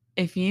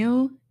 If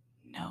you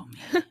know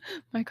me,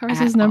 my Cars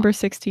is number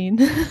 16.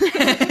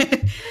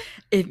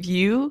 If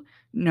you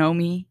know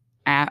me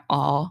at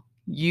all,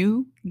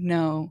 you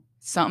know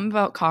something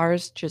about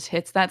Cars just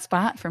hits that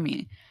spot for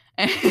me.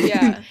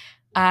 Yeah.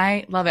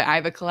 I love it. I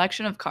have a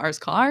collection of Cars,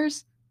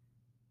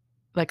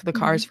 like the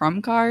cars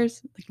from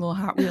Cars, like little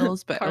Hot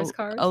Wheels, but Cars.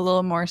 a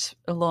little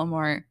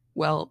more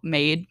well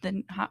made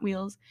than Hot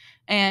Wheels.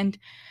 And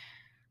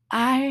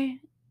I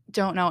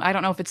don't know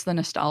if it's the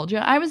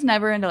nostalgia. I was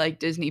never into like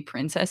Disney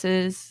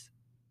princesses.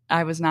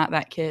 I was not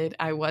that kid.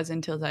 I was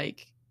into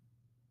like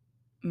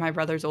my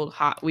brother's old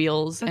Hot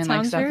Wheels that and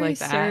like stuff like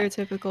that.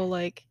 Stereotypical,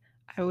 like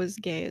I was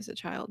gay as a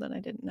child and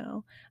I didn't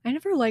know. I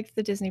never liked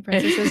the Disney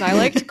princesses. I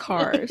liked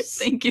Cars.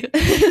 Thank you.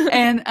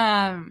 And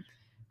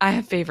I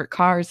have favorite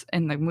cars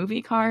in the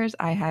movie Cars.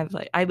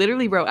 I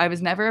literally wrote, I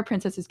was never a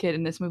princess's kid,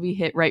 and this movie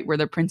hit right where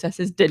the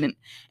princesses didn't.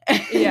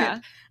 Yeah.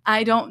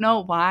 I don't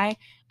know why.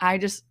 I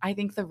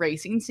think the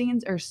racing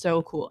scenes are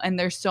so cool, and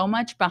there's so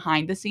much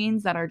behind the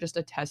scenes that are just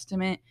a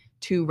testament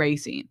to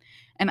racing.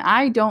 And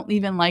I don't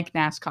even like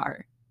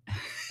NASCAR.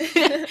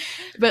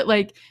 But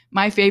like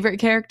my favorite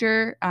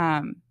character,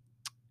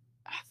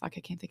 I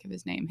can't think of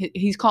his name.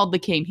 He's called the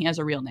King. He has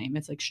a real name.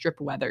 It's like Strip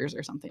Weathers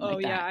or something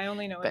like that. Oh yeah, I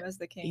only know him as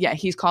the King. Yeah,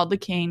 he's called the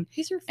King.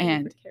 He's your favorite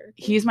and character.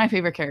 He's my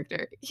favorite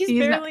character. He's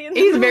barely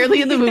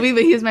in the movie,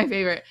 but he's my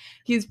favorite.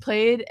 He's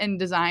played and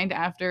designed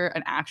after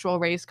an actual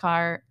race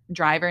car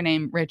driver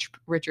named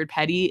Richard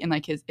Petty, and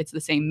like it's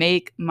the same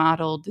make,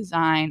 model,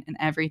 design, and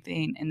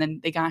everything. And then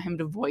they got him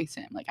to voice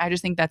him. Like I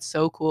just think that's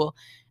so cool.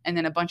 And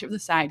then a bunch of the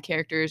side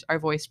characters are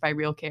voiced by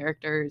real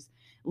characters.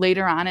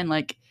 Later on in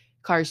like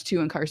Cars 2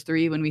 and Cars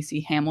 3, when we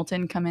see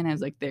Hamilton come in as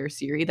like their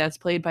Siri, that's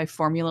played by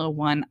Formula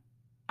One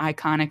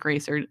iconic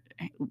racer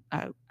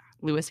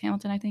Lewis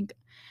Hamilton, I think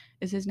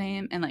is his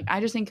name. And like I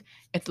just think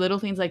it's little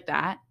things like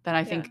that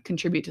I think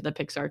contribute to the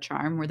Pixar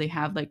charm, where they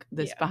have like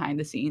this behind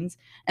the scenes.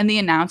 And the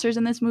announcers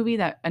in this movie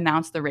that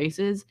announce the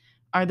races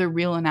are the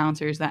real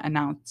announcers that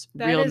announce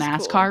real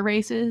NASCAR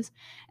races.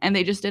 And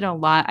they just did a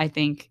lot, I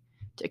think,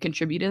 to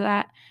contribute to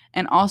that.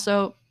 And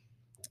also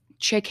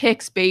Chick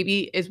Hicks,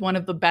 baby, is one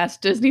of the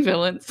best Disney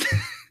villains.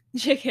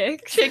 Chick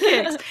Hicks? Chick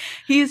Hicks.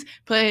 He's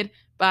played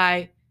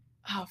by,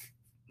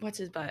 what's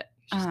his butt?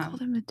 You just called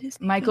him a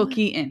Disney Michael villain.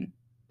 Keaton.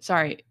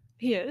 Sorry.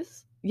 He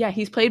is? Yeah,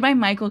 he's played by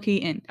Michael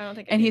Keaton. I don't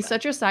think I And knew he's that.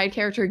 such a side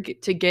character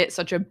to get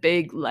such a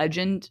big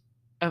legend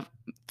of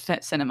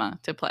cinema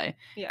to play.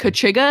 Yeah.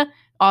 Kachiga,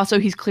 also,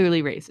 he's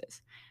clearly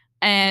racist.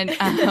 And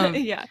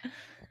yeah.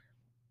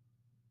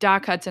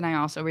 Doc Hudson, I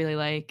also really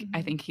like. Mm-hmm.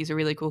 I think he's a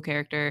really cool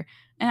character.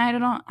 And I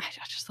don't know, I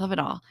just love it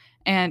all.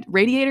 And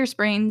Radiator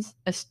Springs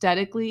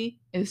aesthetically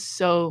is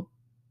so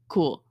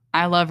cool.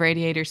 I love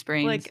Radiator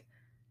Springs. Like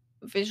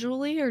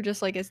visually or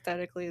just like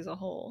aesthetically as a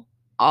whole?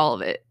 All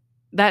of it.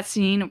 That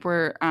scene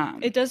where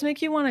it does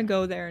make you want to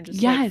go there and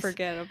just yes. like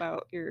forget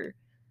about your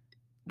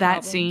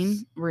that problems.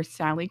 Scene where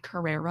Sally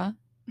Carrera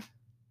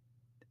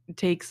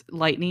takes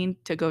Lightning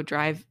to go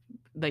drive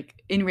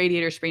like in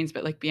Radiator Springs,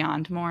 but like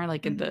beyond more,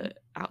 like in the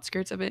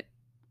outskirts of it.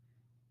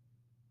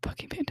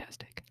 Fucking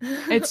fantastic.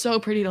 It's so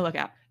pretty to look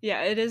at.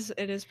 Yeah, it is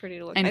pretty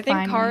to look at. I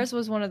think Cars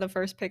was one of the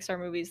first Pixar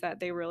movies that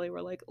they really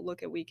were like,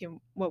 look at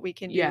what we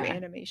can do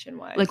animation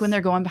wise. Like when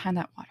they're going behind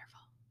that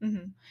waterfall.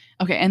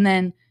 Mm-hmm. Okay, and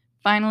then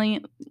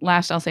finally,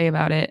 last I'll say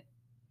about it,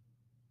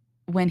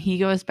 when he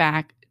goes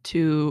back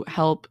to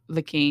help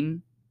the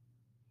King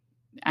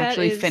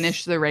actually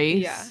finish the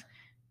race,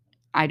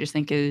 I just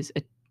think is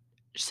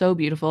so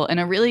beautiful and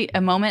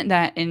a moment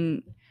that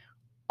in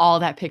all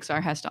that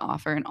Pixar has to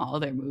offer in all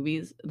of their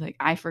movies, like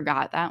I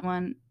forgot that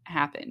one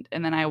happened,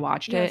 and then I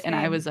watched it and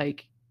I was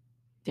like,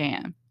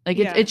 damn, like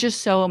it's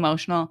just so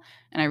emotional,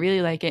 and I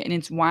really like it, and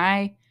it's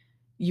why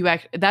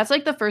that's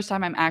like the first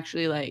time I'm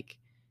actually like,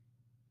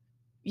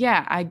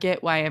 yeah, I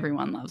get why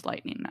everyone loves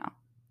Lightning now.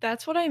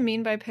 That's what I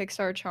mean by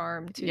Pixar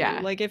charm too. Yeah.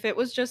 Like if it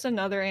was just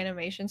another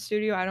animation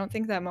studio, I don't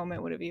think that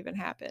moment would have even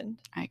happened.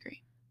 I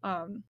agree.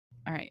 All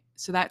right,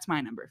 so that's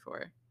my number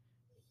 4.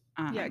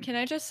 Yeah, can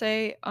I just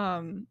say,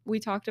 we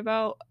talked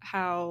about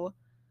how,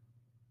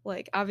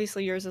 like,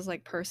 obviously yours is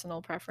like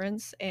personal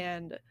preference,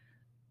 and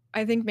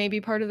I think maybe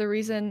part of the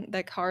reason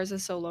that Cars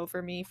is so low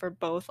for me, for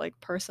both like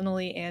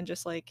personally and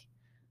just like,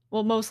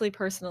 well, mostly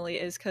personally,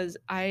 is because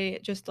I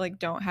just like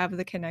don't have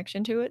the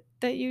connection to it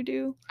that you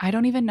do. I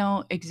don't even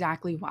know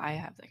exactly why I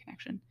have the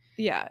connection.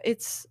 Yeah,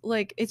 it's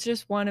like it's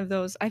just one of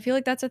those. I feel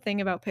like that's a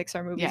thing about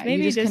Pixar movies. Yeah,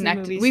 maybe you just Disney connect.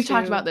 movies We've too.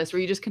 talked about this,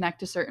 where you just connect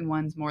to certain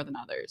ones more than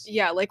others.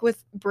 Yeah, like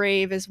with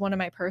Brave is one of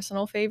my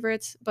personal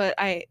favorites, but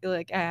I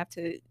have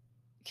to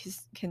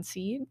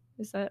concede.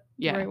 Is that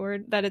the right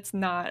word? That it's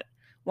not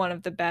one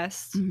of the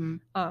best.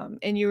 Mm-hmm.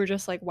 And you were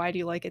just like, why do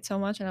you like it so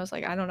much? And I was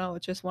like, I don't know.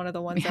 It's just one of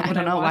the ones that I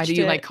don't know. Why do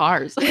you like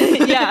Cars?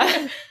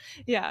 Yeah.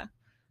 Yeah.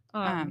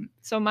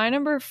 So my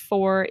number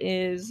 4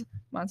 is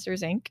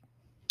Monsters, Inc.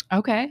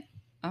 Okay.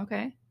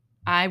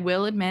 I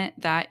will admit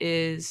that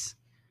is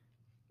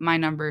my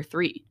number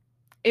 3.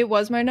 It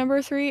was my number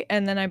 3,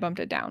 and then I bumped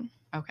it down.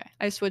 Okay.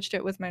 I switched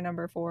it with my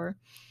number 4.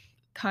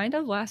 Kind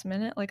of last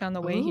minute, like on the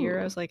way here,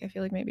 I was like, I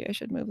feel like maybe I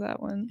should move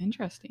that one.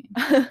 Interesting.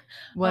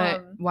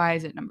 Why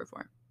is it number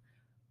 4?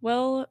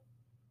 Well,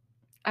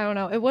 I don't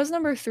know. It was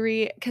number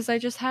 3 because I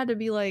just had to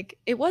be like,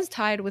 it was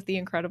tied with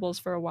The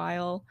Incredibles for a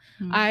while.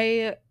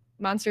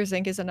 Monsters,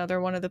 Inc. is another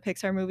one of the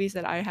Pixar movies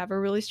that I have a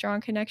really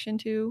strong connection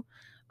to.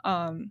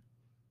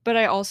 But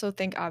I also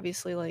think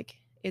obviously like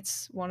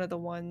it's one of the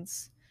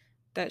ones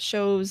that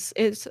shows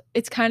it's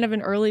kind of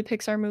an early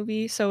Pixar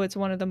movie, so it's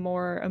one of the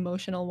more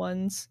emotional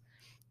ones.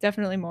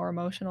 Definitely more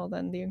emotional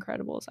than The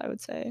Incredibles, I would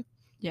say.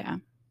 Yeah.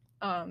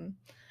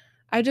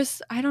 I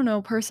don't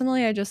know,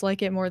 personally I just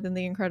like it more than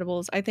The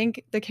Incredibles. I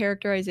think the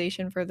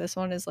characterization for this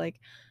one is like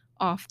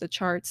off the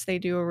charts. They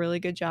do a really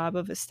good job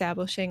of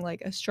establishing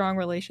like a strong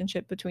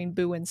relationship between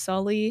Boo and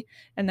Sully,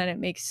 and then it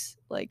makes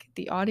like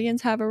the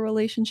audience have a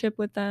relationship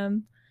with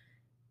them.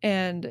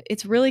 And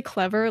it's really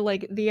clever.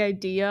 Like the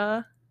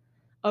idea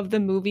of the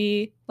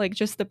movie, like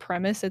just the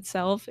premise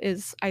itself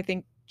is, I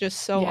think, just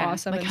so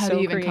awesome. Like and how so do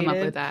you even creative. come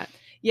up with that?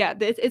 Yeah,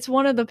 it's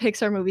one of the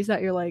Pixar movies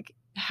that you're like,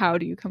 how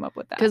do you come up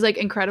with that? Because like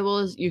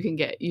Incredibles,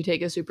 you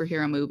take a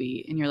superhero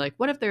movie and you're like,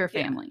 what if they're a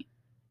family?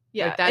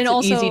 Yeah, Like that's and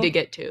also, easy to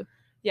get to.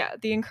 Yeah,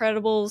 The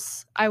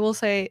Incredibles, I will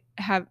say,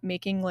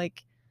 making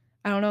like,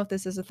 I don't know if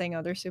this is a thing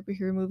other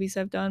superhero movies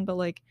have done, but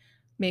like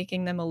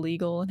making them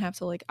illegal and have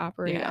to like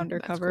operate Yeah, that's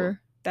undercover. cool.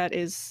 That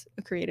is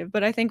creative.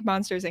 But I think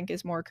Monsters Inc.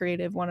 is more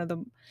creative. One of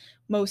the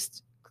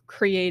most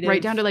creative.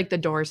 Right down to like the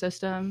door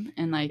system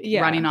and like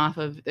running off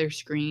of their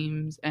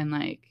screams and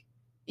like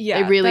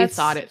they really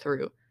thought it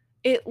through.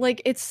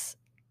 It's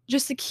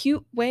just a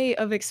cute way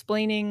of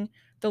explaining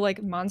the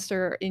like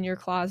monster in your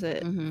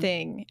closet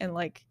thing and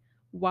like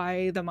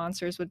why the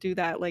monsters would do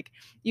that. Like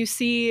you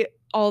see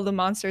all the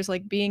monsters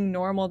like being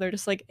normal, they're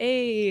just like,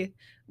 hey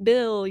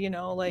Bill, you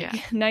know,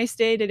 like nice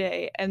day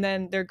today, and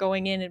then they're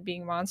going in and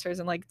being monsters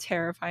and like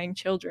terrifying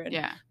children.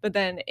 But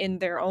then in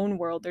their own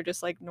world they're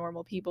just like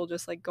normal people,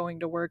 just like going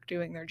to work,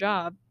 doing their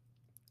job,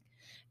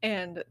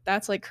 and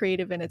that's like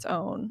creative in its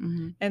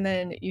own. And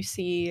then you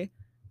see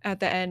at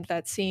the end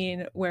that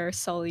scene where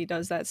Sully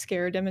does that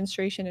scare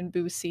demonstration and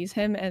Boo sees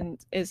him and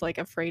is like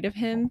afraid of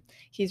him.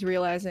 He's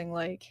realizing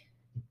like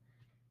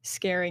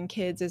scaring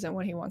kids isn't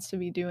what he wants to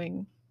be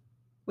doing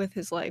with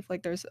his life.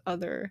 Like there's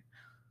other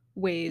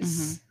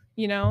ways,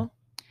 you know?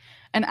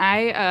 And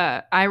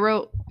I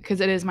wrote, because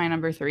it is my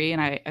number 3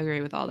 and I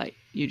agree with all that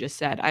you just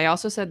said. I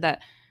also said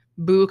that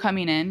Boo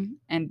coming in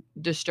and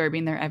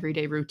disturbing their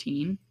everyday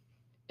routine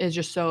is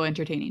just so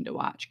entertaining to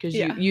watch, because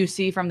you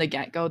see from the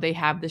get-go they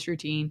have this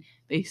routine,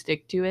 they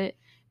stick to it,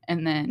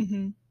 and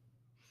then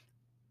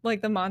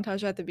like the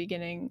montage at the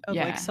beginning of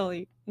like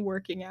Sully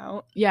working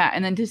out. Yeah,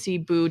 and then to see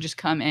Boo just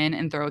come in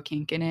and throw a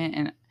kink in it,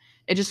 and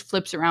it just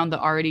flips around the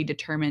already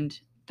determined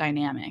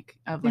dynamic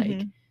of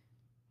like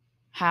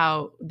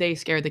how they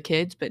scare the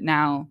kids, but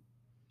now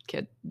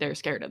they're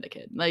scared of the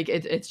kid. Like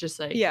it's just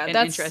like an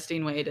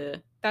interesting way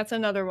to. That's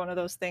another one of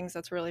those things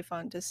that's really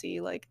fun to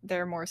see. Like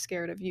they're more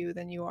scared of you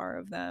than you are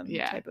of them,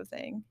 type of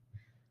thing.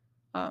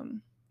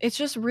 It's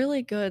just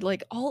really good.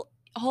 Like all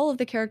of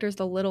the characters,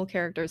 the little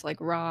characters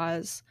like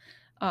Roz,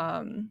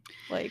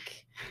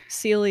 like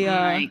Celia,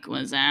 Mike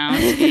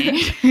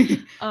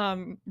Wazowski,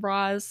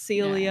 Roz,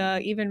 Celia,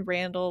 even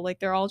Randall. Like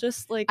they're all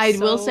just like. I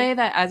will say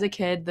that as a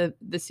kid,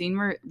 the scene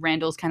where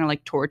Randall's kind of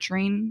like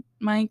torturing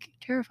Mike,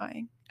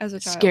 terrifying as a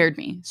child, scared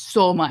me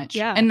so much.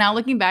 Yeah. And now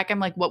looking back,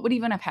 I'm like, what would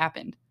even have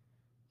happened?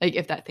 Like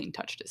if that thing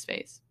touched his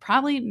face?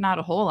 Probably not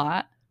a whole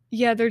lot.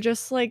 Yeah, they're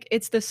just like,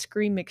 it's the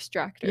scream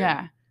extractor.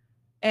 Yeah.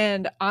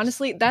 And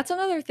honestly, that's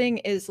another thing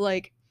is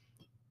like,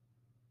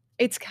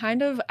 it's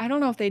kind of, I don't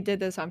know if they did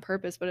this on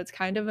purpose, but it's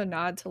kind of a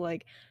nod to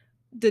like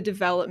the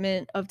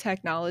development of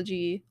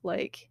technology,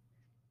 like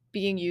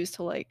being used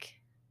to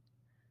like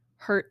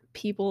hurt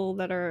people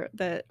that are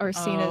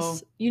seen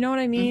as, you know what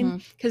I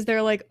mean? Because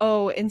they're like,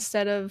 oh,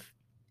 instead of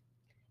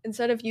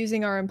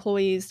using our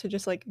employees to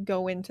just like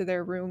go into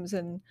their rooms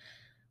and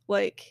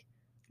like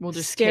we'll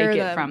just scare take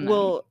them, it from them.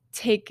 We'll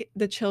take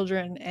the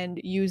children and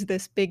use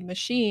this big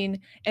machine.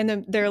 And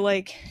then they're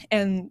like,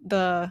 and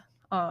the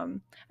I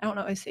don't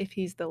know if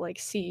he's the like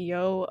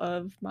CEO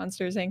of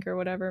Monsters Inc. or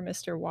whatever,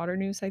 Mr.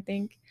 Waternoose, I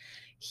think.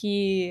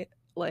 He's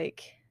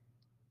like,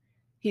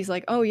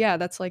 oh yeah,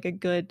 that's like a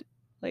good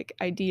like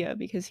idea,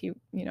 because he,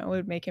 you know, it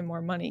would make him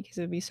more money because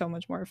it would be so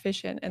much more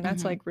efficient. And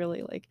that's like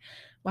really like,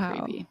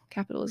 wow, creepy.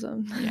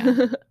 Capitalism.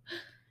 Yeah.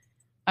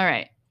 All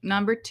right,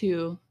 number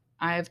 2,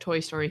 I have Toy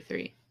Story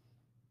 3.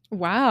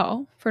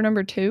 Wow. For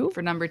number 2?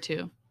 For number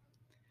 2.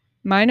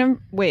 My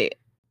number, wait.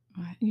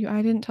 What?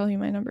 I didn't tell you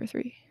my number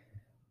 3.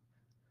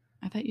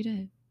 I thought you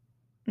did.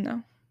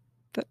 No.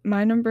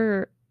 My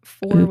number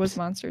 4 was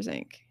Monsters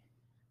Inc.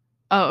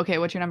 Oh, okay.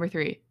 What's your number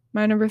 3?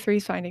 My number 3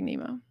 is Finding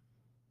Nemo.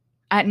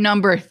 At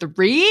number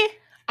 3?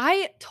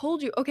 I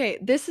told you. Okay,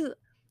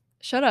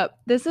 shut up.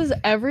 This is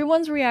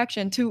everyone's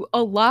reaction to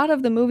a lot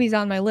of the movies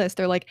on my list.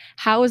 They're like,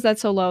 how is that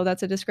so low?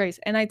 That's a disgrace.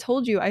 And I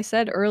told you, I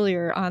said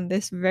earlier on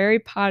this very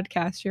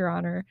podcast, Your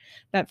Honor,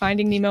 that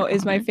Finding Nemo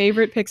is my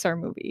favorite Pixar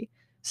movie.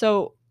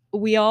 So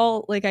we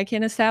all, like, I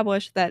can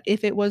establish that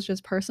if it was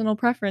just personal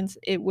preference,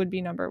 it would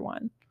be number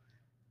 1.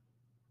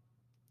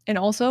 And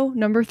also,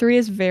 number 3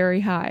 is very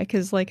high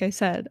because, like I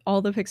said,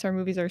 all the Pixar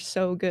movies are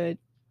so good.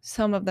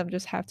 Some of them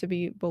just have to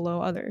be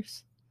below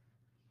others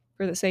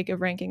for the sake of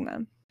ranking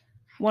them.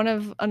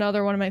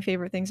 Another one of my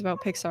favorite things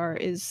about Pixar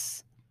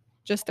is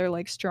just their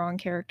like strong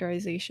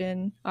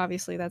characterization.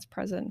 Obviously that's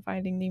present in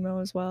Finding Nemo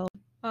as well.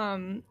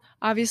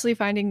 Obviously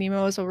Finding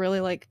Nemo is a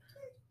really like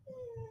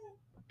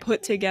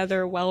put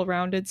together,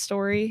 well-rounded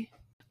story.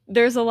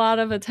 There's a lot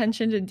of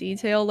attention to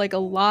detail, like a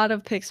lot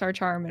of Pixar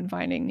charm in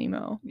Finding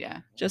Nemo.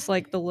 Yeah. Just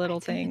like the little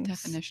things. The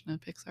definition of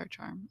Pixar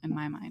charm in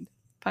my mind.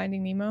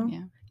 Finding Nemo?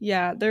 Yeah.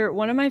 Yeah, they're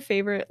one of my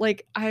favorite.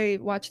 Like I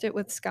watched it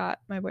with Scott,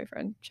 my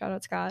boyfriend. Shout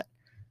out Scott.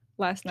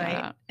 Last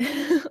night.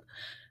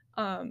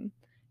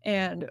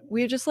 And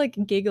we were just like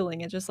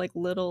giggling at just like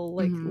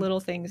little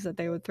things that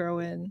they would throw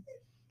in.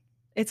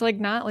 It's like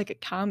not like a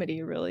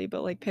comedy really,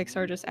 but like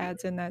Pixar just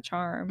adds in that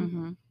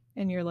charm.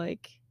 And you're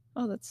like,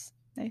 oh, that's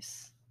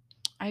nice.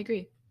 I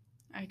agree.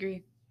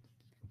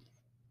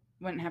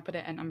 Wouldn't have put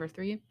it at number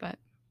 3, but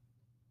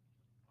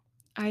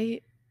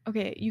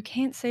Okay, you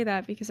can't say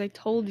that because I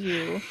told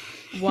you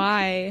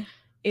why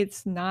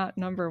it's not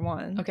number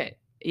 1. Okay,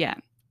 yeah.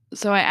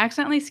 So I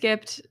accidentally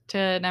skipped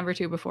to number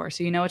 2 before,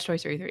 so you know it's Toy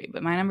Story 3,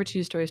 but my number 2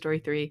 is Toy Story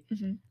 3.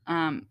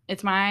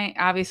 It's my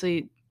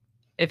obviously,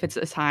 if it's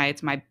this high,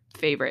 it's my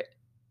favorite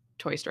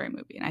Toy Story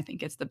movie, and I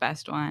think it's the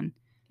best one.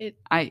 It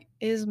I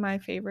is my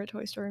favorite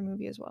Toy Story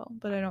movie as well,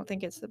 but I don't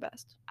think it's the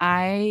best.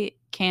 I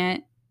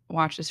can't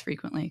watch this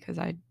frequently because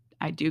I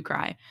do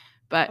cry,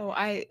 but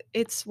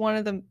It's one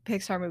of the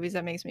Pixar movies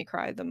that makes me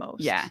cry the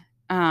most. yeah,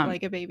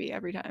 Like a baby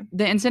every time.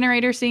 the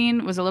incinerator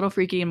scene was a little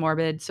freaky and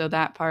morbid, so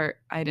that part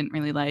I didn't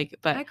really like.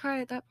 But I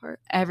cry at that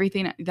part.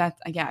 everything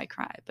I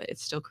cry, but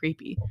it's still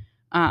creepy.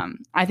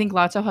 I think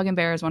Lotso Hug and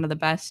Bear is one of the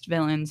best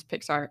villains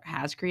Pixar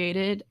has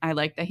created. I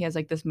like that he has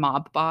like this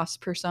mob boss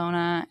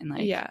persona and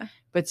like Yeah.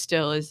 but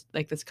still is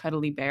like this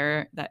cuddly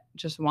bear that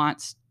just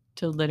wants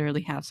to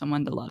literally have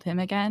someone to love him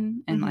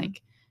again and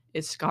like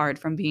is scarred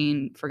from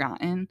being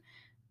forgotten.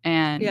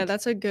 And yeah,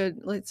 it's a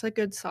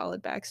good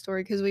solid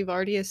backstory because we've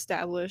already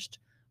established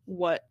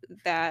what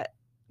that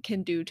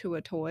can do to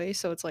a toy,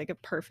 so it's like a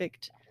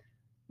perfect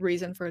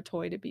reason for a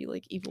toy to be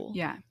like evil.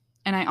 yeah.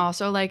 And I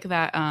also like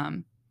that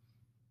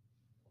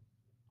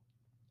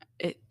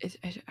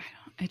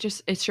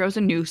it shows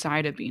a new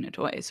side of being a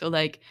toy. So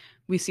like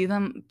we see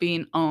them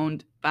being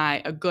owned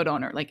by a good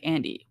owner like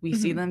Andy. We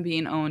see them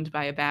being owned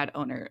by a bad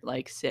owner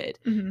like Sid.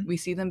 We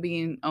see them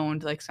being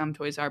owned like some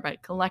toys are by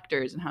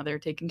collectors and how they're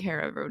taken care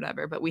of or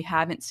whatever, but we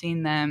haven't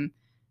seen them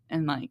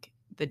in like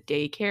the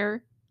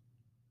daycare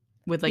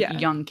with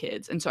like young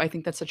kids. And so I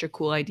think that's such a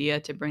cool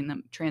idea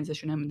to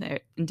transition them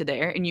there into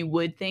there. And you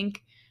would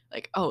think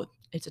like, oh,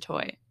 it's a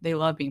toy. They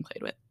love being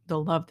played with.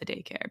 They'll love the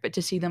daycare. But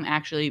to see them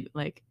actually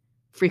like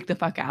freak the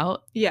fuck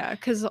out. Yeah,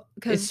 because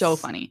it's so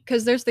funny.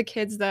 Because there's the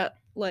kids that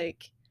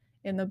like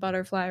in the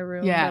butterfly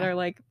room that are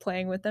like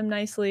playing with them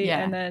nicely,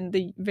 and then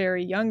the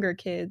very younger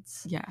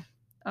kids,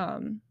 are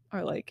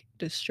like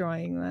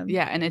destroying them.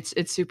 Yeah, and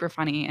it's super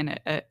funny and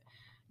a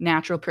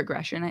natural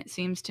progression it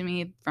seems to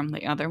me from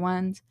the other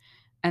ones.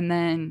 And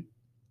then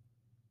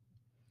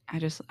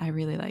I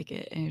really like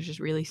it, and it's just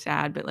really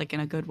sad, but like in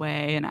a good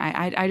way. And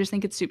I just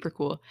think it's super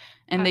cool.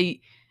 And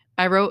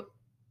I wrote,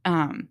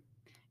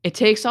 it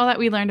takes all that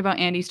we learned about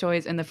Andy's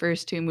toys in the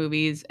first 2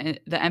 movies, and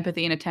the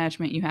empathy and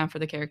attachment you have for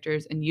the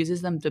characters, and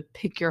uses them to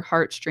pick your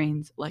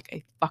heartstrings like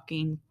a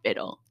fucking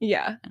fiddle.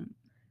 Yeah, and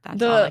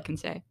that's all I can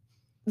say.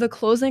 The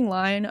closing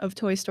line of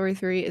Toy Story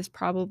 3 is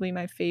probably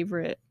my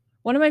favorite.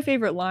 One of my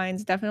favorite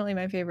lines, definitely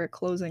my favorite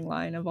closing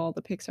line of all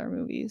the Pixar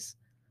movies.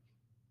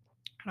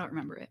 I don't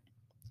remember it.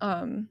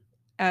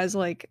 As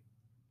like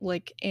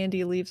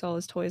Andy leaves all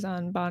his toys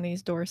on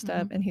Bonnie's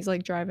doorstep and he's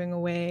like driving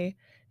away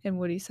and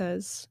Woody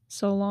says,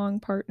 "So long,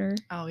 partner."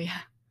 Oh yeah.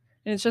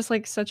 And it's just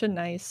like such a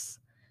nice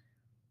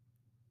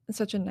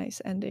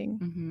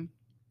ending.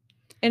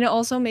 And it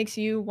also makes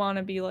you want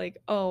to be like,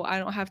 oh, I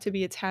don't have to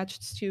be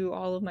attached to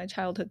all of my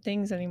childhood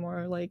things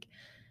anymore. Like,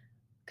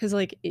 because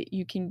like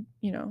you can,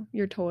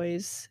 your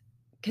toys,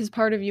 because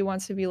part of you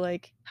wants to be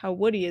like how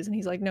Woody is, and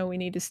he's like, no, we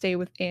need to stay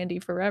with Andy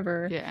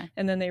forever. Yeah.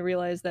 And then they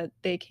realize that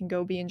they can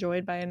go be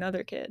enjoyed by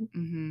another kid.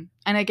 And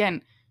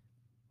again,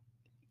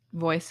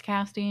 voice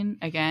casting,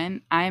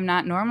 again, I am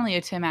not normally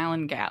a Tim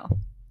Allen gal.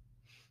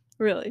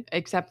 Really?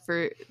 Except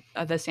for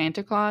the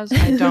Santa Claus.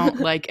 I don't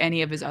like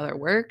any of his other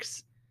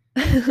works.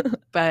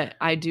 But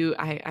I do,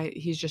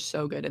 he's just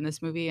so good in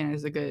this movie, and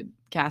is a good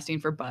casting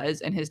for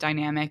Buzz, and his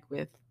dynamic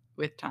with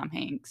Tom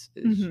Hanks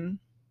is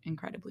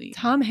incredibly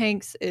Tom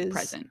Hanks is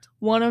present.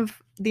 One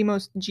of the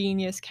most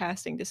genius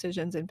casting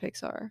decisions in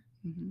Pixar.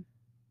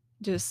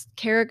 Just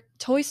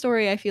Toy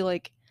Story, I feel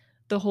like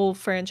the whole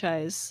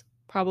franchise,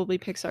 probably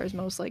Pixar's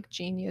most like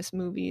genius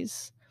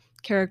movies.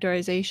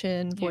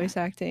 Characterization, voice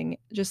acting,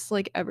 just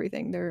like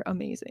everything. They're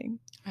amazing.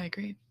 I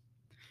agree.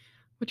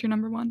 What's your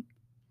number 1?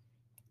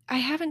 I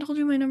haven't told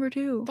you my number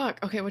 2. Fuck.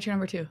 Okay, what's your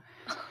number 2?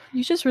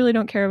 You just really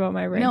don't care about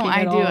my ranking. No,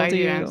 I at do. all, I do.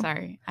 you? I'm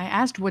sorry. I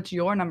asked what's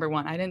your number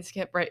 1. I didn't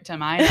skip right to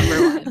my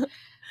number 1.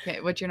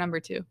 Okay, what's your number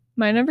 2?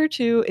 My number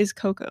 2 is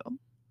Coco.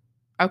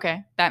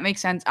 Okay, that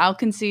makes sense. I'll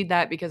concede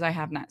that because I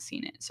have not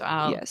seen it. So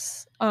I'll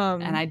yes.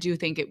 And I do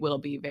think it will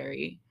be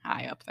very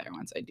high up there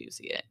once I do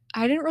see it.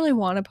 I didn't really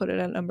want to put it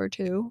at number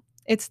 2.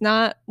 It's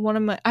not one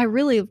of my. I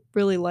really,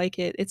 really like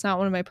it. It's not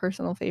one of my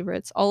personal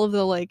favorites. All of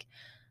the like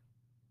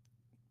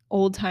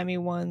old-timey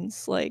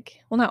ones,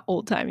 like, well, not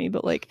old-timey,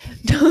 but like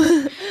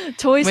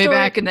Toy Story. Way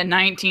back in the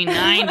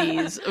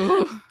 1990s.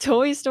 Ooh.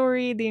 Toy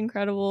Story, The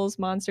Incredibles,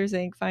 Monsters,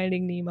 Inc.,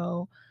 Finding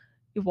Nemo,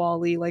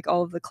 WALL-E, like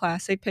all of the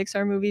classic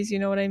Pixar movies, you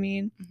know what I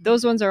mean?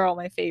 Those ones are all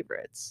my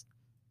favorites.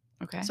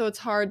 Okay. So it's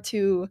hard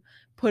to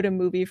put a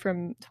movie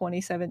from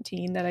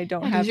 2017 that I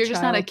don't have. Because you're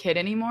just not a kid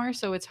anymore,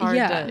 so it's hard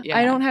to. Yeah.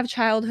 I don't have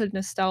childhood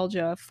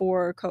nostalgia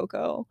for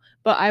Coco,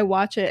 but I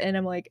watch it and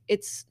I'm like,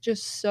 it's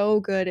just so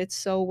good. It's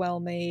so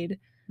well made.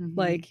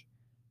 Like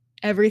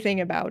everything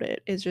about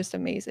it is just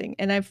amazing.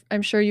 And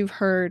I'm sure you've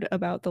heard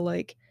about the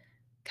like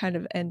kind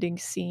of ending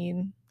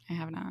scene. I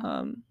have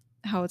not.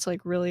 How it's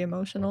like really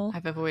emotional.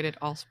 I've avoided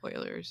all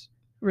spoilers.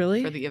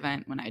 Really? for the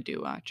event when I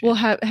do watch it. Well,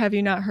 have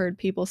you not heard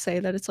people say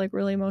that it's like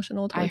really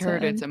emotional I towards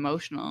heard the it's end?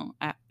 emotional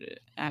at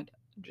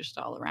just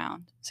all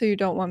around. So you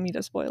don't want me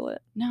to spoil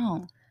it?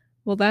 No.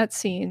 Well, that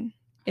scene,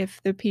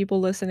 if the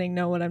people listening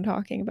know what I'm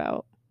talking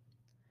about,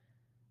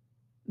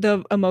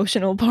 the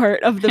emotional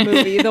part of the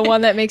movie, the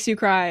one that makes you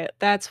cry,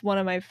 that's one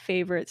of my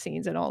favorite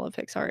scenes in all of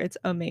Pixar. It's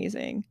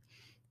amazing.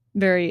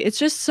 It's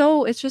just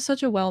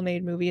such a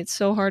well-made movie. It's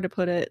so hard to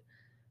put it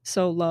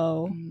so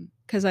low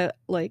because I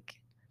like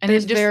And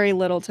there's it just, very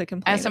little to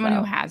complain as someone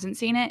about. who hasn't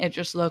seen it, it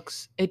just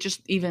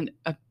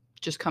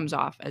just comes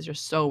off as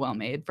just so well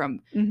made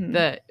from Mhm.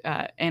 the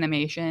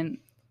animation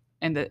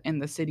and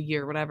the city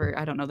or whatever.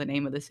 I don't know the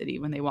name of the city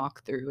when they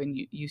walk through and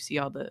you see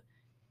all the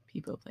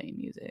people playing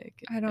music.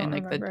 I don't and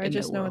like remember. I in the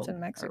just know it's in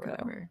world or Mexico.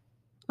 whatever.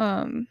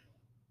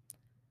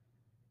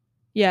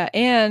 Yeah,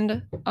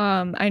 and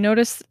I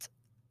noticed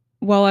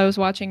while I was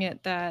watching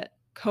it that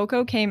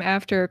Coco came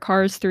after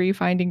Cars 3,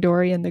 Finding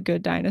Dory, and The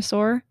Good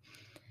Dinosaur,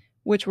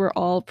 which were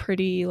all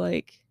pretty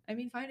like. I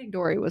mean, Finding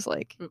Dory was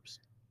like. Oops,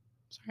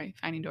 sorry.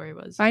 Finding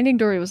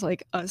Dory was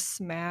like a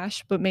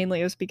smash, but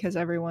mainly it was because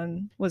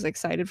everyone was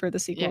excited for the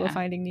sequel to Yeah.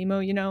 Finding Nemo.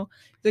 You know,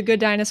 The Good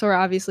Dinosaur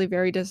obviously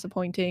very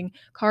disappointing.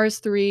 Cars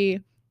 3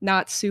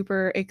 not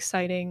super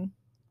exciting.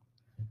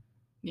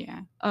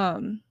 Yeah.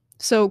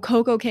 So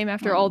Coco came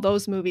after all Well,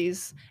 those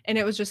movies, and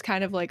it was just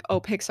kind of like,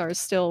 oh, Pixar is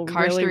still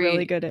Cars really, 3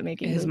 really good at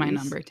making is movies. my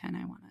number 10.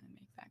 I want to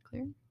make that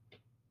clear.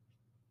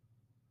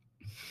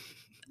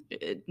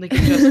 It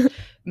just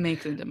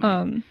makes it into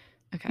my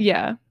okay.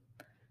 Yeah.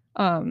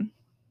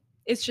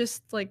 It's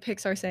just like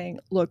Pixar saying,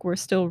 look, we're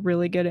still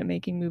really good at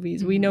making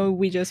movies. We know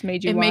we just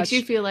made you It watch makes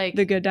you feel like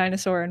The Good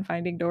Dinosaur and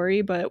Finding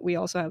Dory, but we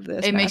also have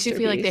this. It makes you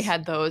feel like they masterpiece.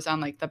 had those on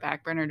like the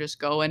back burner just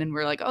going and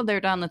we're like, oh,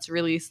 they're done, let's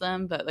release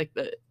them. But like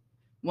the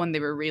one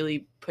they were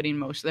really putting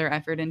most of their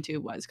effort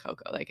into was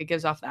Coco. Like it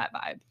gives off that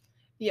vibe.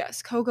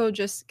 Yes, Coco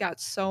just got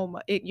so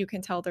much. You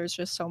can tell there's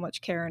just so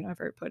much care and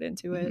effort put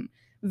into it.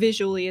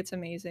 Visually, it's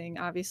amazing.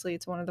 Obviously,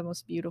 it's one of the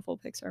most beautiful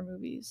Pixar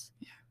movies.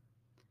 Yeah.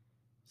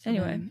 So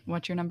anyway, then,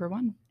 what's your number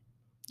 1?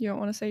 You don't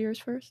want to say yours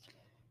first?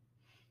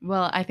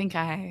 Well, I think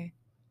I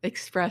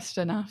expressed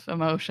enough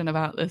emotion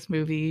about this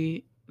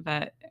movie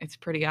that it's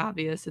pretty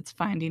obvious it's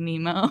Finding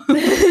Nemo.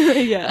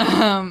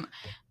 Yeah.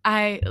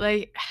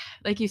 I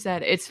like you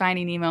said, it's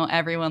Finding Nemo.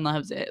 Everyone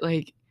loves it.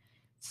 Like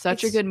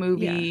such a good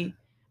movie. Yeah.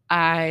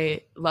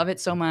 I love it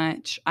so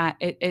much.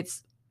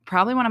 It's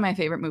probably one of my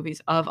favorite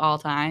movies of all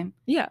time.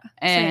 Yeah.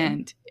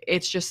 And same.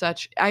 it's just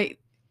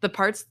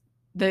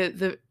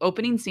the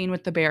opening scene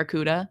with the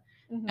barracuda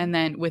and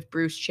then with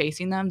Bruce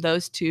chasing them,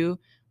 those two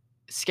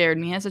scared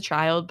me as a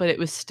child, but it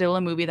was still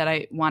a movie that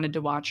I wanted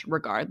to watch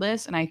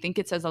regardless. And I think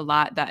it says a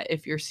lot that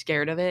if you're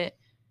scared of it,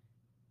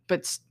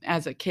 but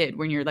as a kid,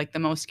 when you're like the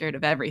most scared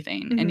of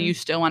everything and you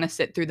still want to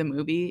sit through the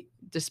movie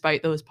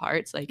despite those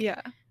parts, like,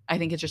 yeah, I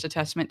think it's just a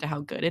testament to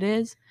how good it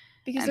is.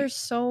 Because there's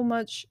so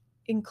much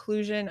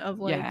inclusion of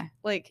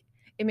like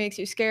it makes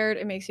you scared,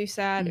 it makes you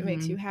sad, it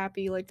makes you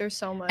happy. Like there's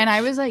so much. And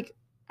I was like,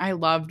 I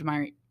loved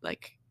my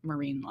like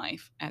marine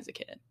life as a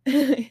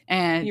kid.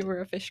 And you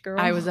were a fish girl.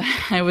 I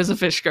was a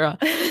fish girl.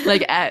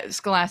 Like at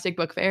Scholastic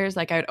book fairs,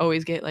 like I'd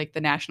always get like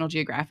the National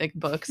Geographic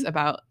books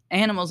about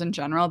animals in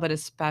general, but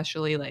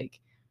especially like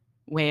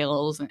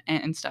whales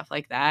and stuff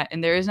like that.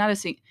 And there is not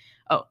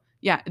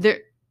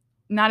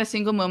not a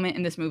single moment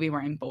in this movie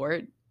where I'm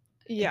bored.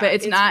 Yeah, but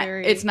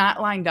it's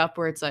not lined up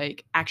where it's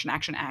like action,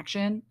 action,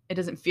 action. It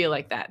doesn't feel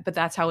like that, but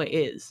that's how it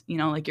is. You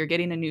know, like you're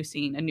getting a new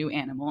scene, a new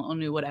animal, a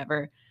new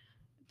whatever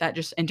that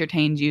just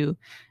entertains you.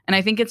 And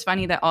I think it's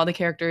funny that all the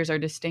characters are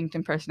distinct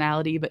in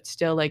personality, but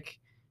still like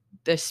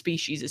the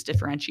species is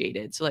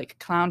differentiated. So like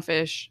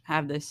clownfish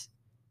have this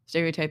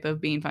stereotype of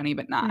being funny,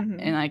 but not.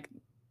 And like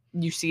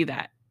you see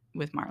that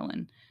with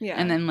Marlin. Yeah.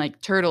 And then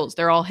like turtles,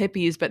 they're all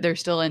hippies, but they're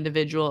still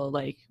individual,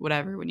 like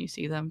whatever when you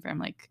see them from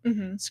like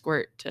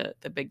Squirt to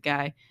the big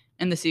guy.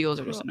 And the seagulls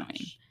are just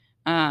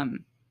annoying.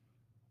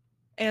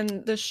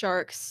 And the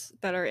sharks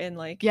that are in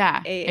like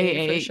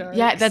AA for sharks.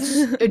 Yeah, that's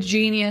a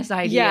genius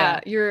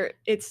idea.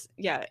 It's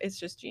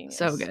just genius.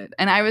 So good.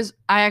 And I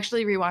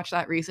actually rewatched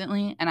that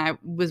recently, and I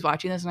was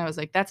watching this and I was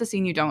like, that's a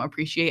scene you don't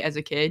appreciate as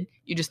a kid.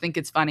 You just think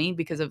it's funny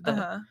because of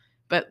the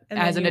but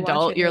as an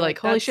adult, you're like,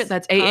 holy shit,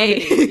 that's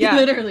AA. Yeah.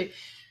 Literally.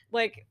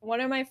 Like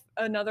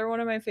another one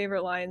of my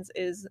favorite lines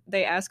is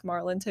they ask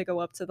Marlin to go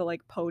up to the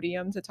like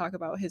podium to talk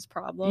about his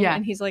problem. Yeah.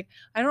 And he's like,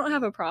 I don't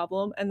have a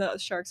problem. And the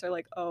sharks are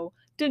like, oh,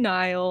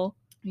 denial.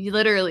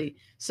 Literally.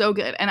 So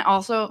good. And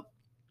also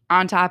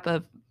on top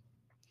of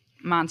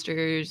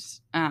Monsters,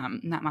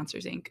 not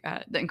Monsters Inc.,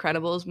 The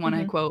Incredibles, one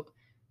I quote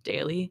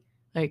daily,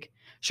 like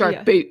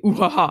shark bait, ooh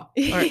ha ha.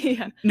 Or,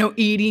 no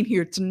eating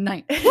here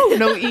tonight. Woo,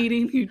 no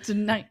eating here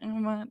tonight.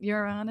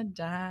 You're on a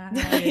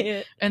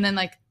diet. And then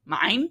like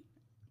mine.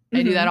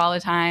 I do that all the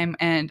time.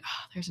 And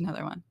there's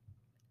another one.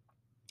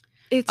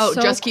 It's so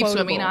just keep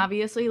quotable. swimming,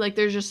 obviously. Like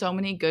there's just so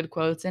many good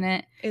quotes in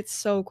it. It's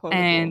so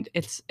quotable. And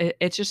it's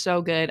just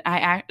so good.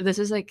 This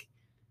is like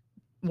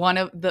one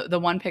of the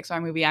one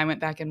Pixar movie I went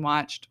back and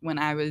watched when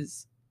I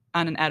was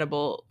on an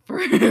edible for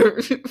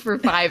for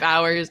 5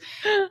 hours,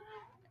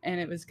 and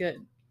it was good.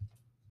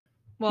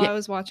 While Yeah. I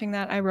was watching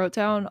that, I wrote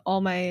down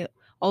all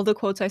the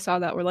quotes I saw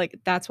that were like,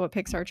 that's what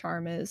Pixar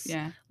charm is.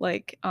 Yeah.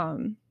 Like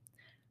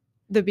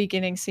the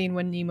beginning scene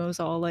when Nemo's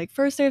all like,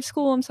 first day of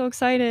school, I'm so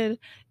excited,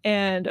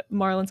 and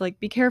Marlin's like,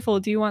 be careful,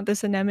 do you want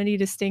this anemone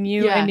to sting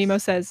you? And Nemo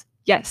Yes. says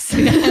yes.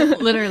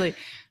 Literally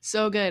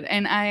so good.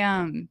 And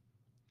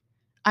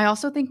I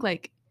also think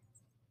like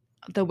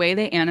the way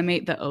they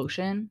animate the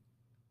ocean.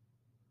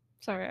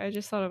 Sorry, I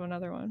just thought of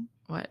another one.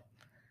 What?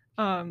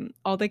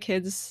 All the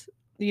kids,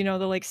 you know,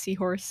 the like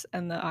seahorse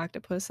and the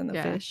octopus and the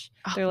Yeah. fish.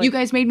 Oh, They're like, you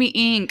guys made me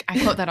ink.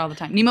 I quote that all the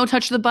time. Nemo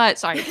touched the butt.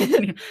 Sorry.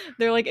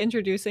 they're like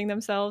introducing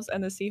themselves,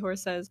 and the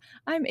seahorse says,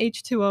 I'm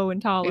H2O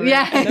intolerant.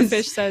 And the Yes.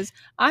 fish says,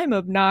 I'm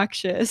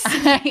obnoxious.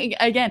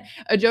 Again,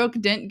 a joke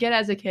didn't get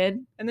as a kid.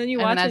 And then you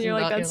And then watch it as and you're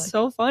an like, adult, that's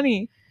you're like- so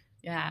funny.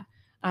 Yeah.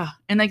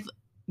 And like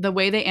the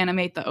way they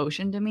animate the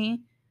ocean to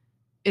me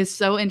is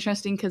so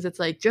interesting because it's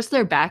like just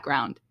their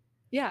background.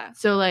 Yeah.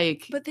 So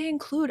like But they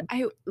include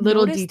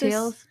little noticed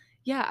details. This,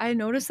 yeah, I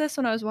noticed this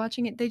when I was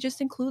watching it. They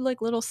just include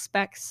like little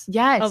specks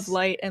Yes. of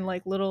light and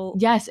like little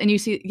Yes, and you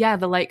see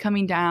the light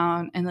coming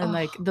down and then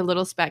like the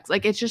little specks.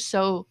 Like it's just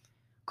so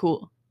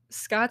cool.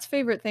 Scott's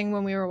favorite thing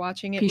when we were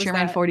watching it P. was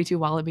Sherman, that 42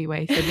 Wallaby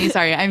Way. Sydney.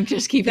 Sorry, I'm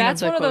just keeping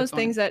that's up the one of those quotes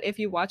going. things that if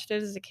you watched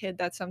it as a kid,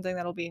 that's something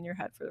that'll be in your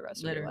head for the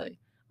rest of your life.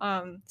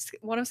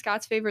 One of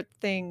Scott's favorite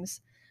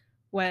things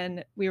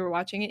when we were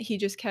watching it, he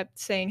just kept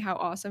saying how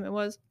awesome it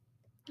was.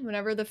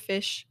 Whenever the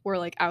fish were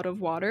like out of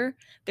water,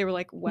 they were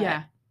like wet.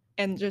 Yeah.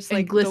 And just And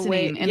like glistening, the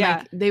way, and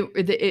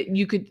like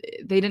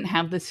they didn't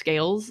have the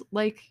scales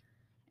like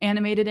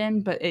animated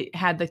in, but it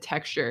had the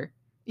texture.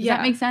 Does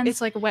that make sense?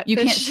 It's like wet You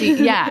fish. can't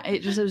see. Yeah,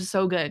 it was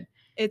so good.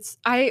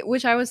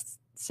 Which I was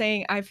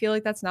saying, I feel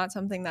like that's not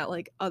something that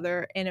like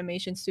other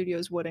animation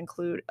studios would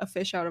include, a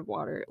fish out of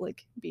water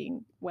like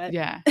being wet.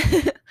 Yeah.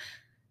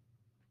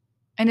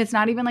 And it's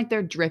not even like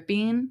they're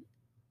dripping.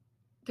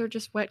 They're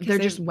just wet. They're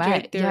just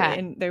wet.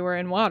 They were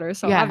in water,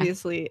 so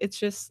obviously it's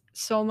just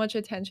so much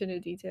attention to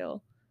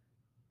detail.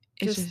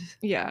 It's just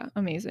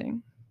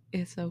amazing.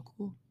 It's so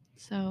cool.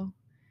 So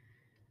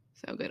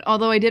good.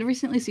 Although I did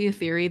recently see a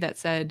theory that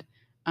said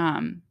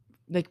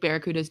like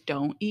barracudas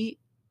don't eat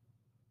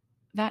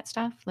that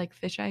stuff, like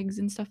fish eggs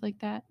and stuff like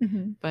that.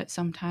 Mm-hmm. But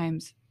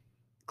sometimes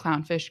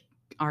clownfish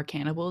are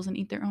cannibals and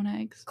eat their own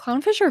eggs.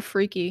 Clownfish are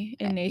freaky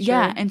in nature.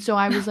 Yeah, and so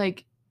I was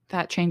like,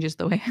 that changes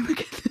the way I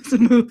look at this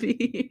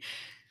movie.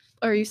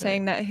 Are you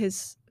saying that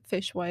his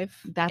fish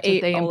wife That's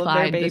what they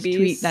implied. This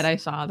tweet that I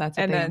saw, that's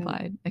what and they then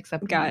implied.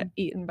 Except got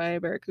eaten by a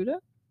barracuda?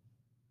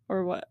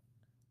 Or what?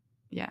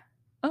 Yeah.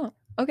 Oh,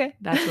 okay.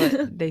 That's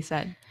what they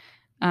said.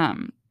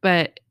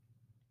 But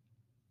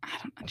I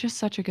don't know, just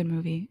such a good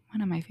movie.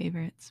 One of my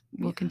favorites.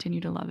 We'll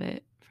continue to love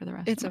it for the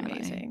rest It's of my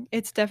amazing. life.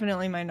 It's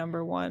definitely my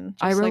number one,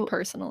 I just like wrote-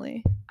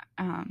 personally.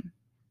 I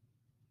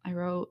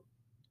wrote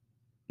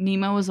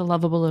Nemo is a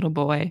lovable little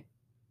boy.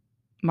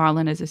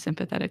 Marlin is a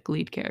sympathetic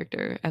lead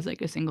character as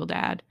like a single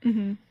dad.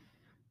 Mm-hmm.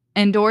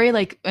 And Dory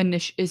like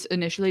is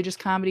initially just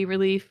comedy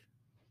relief.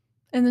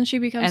 And then she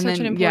becomes such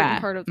an important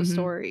part of the mhm.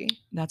 story.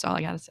 That's all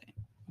I gotta say.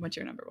 What's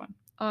your number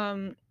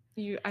one?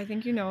 I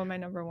think you know what my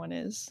number one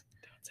is.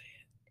 Don't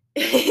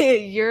say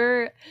it.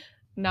 You're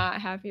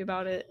not happy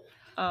about it.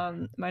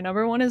 My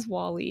number one is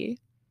WALL-E,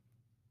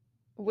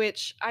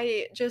 which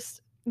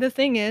the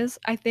thing is,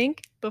 I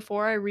think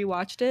before I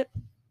rewatched it,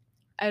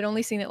 I'd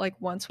only seen it like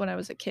once when I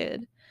was a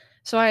kid.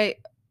 So I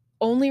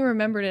only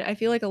remembered it. I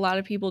feel like a lot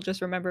of people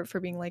just remember it for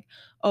being like,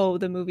 oh,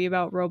 the movie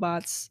about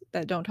robots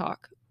that don't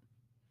talk,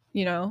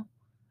 you know?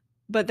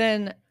 But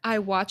then I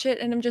watch it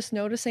and I'm just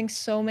noticing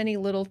so many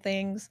little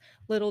things,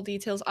 little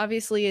details.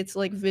 Obviously, it's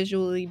like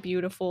visually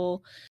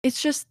beautiful.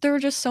 It's just, there were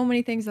just so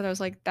many things that I was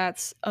like,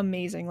 that's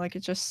amazing. Like,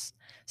 it's just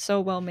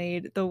so well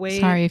made. The way.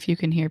 Sorry if you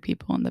can hear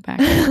people in the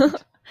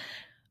background.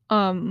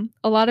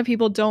 A lot of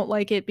people don't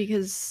like it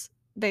because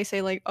they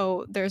say like,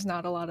 oh, there's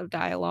not a lot of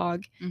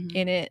dialogue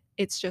in it.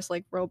 It's just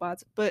like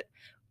robots. But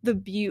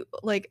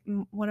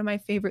one of my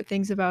favorite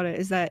things about it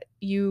is that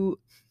you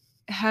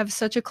have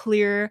such a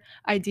clear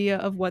idea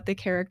of what the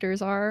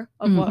characters are,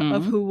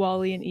 of who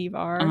WALL-E and Eve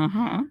are.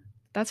 Uh-huh.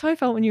 That's how I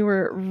felt when you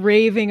were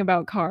raving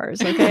about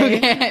Cars. Okay.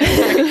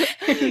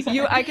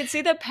 I could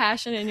see the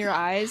passion in your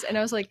eyes, and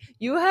I was like,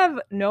 you have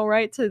no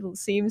right to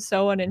seem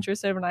so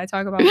uninterested when I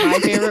talk about my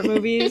favorite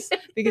movies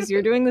because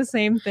you're doing the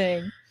same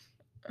thing.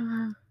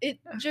 I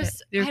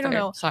don't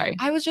know. Sorry.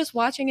 I was just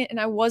watching it and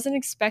I wasn't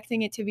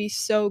expecting it to be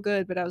so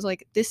good, but I was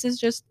like,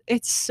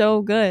 it's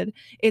so good.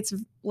 It's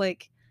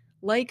like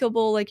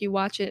likable, like you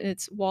watch it and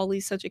it's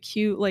WALL-E's such a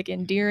cute, like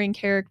endearing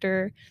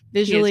character.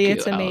 Visually,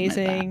 it's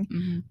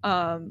amazing.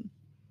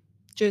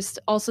 Just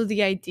also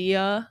the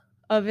idea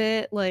of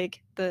it,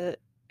 like the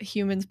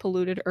humans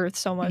polluted Earth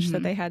so much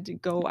that they had to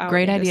go out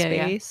into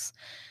space.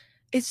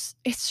 Yeah.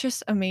 It's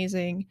just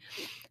amazing.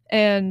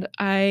 And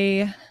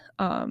I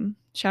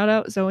shout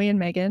out Zoe and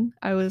Megan.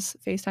 I was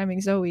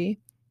FaceTiming Zoe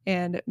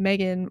and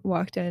Megan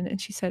walked in and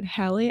she said,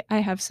 Hallie, I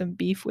have some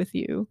beef with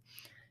you.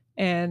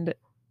 And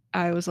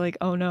I was like,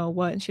 oh no,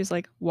 what? And she's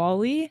like,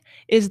 WALL-E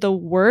is the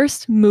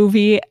worst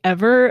movie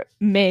ever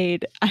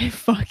made. I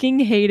fucking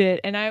hate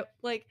it. And I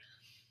like,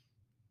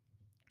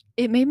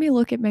 it made me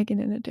look at Megan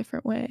in a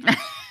different way.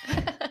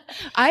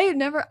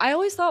 I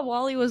always thought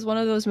WALL-E was one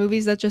of those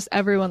movies that just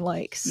everyone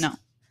likes. No.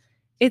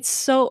 It's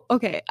so,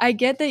 okay, I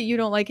get that you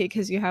don't like it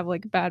because you have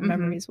like bad Mhm.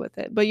 memories with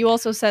it, but you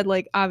also said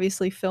like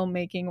obviously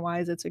filmmaking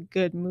wise it's a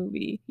good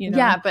movie, you know?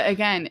 Yeah, but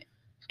again,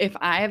 if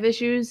I have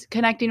issues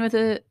connecting with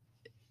a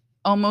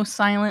almost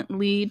silent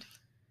lead,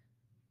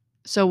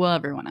 so will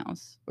everyone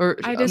else, or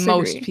I most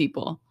disagree.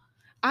 people.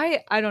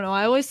 I don't know.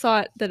 I always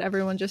thought that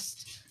everyone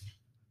just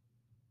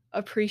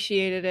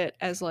appreciated it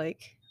as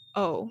like,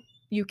 oh,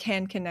 you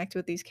can connect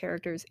with these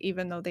characters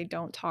even though they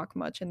don't talk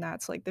much, and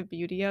that's like the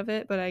beauty of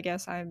it. But I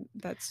guess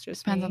that's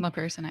just Depends me. on the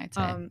person, I'd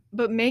say.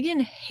 But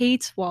Megan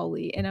hates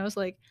WALL-E, and I was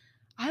like,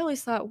 I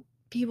always thought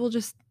people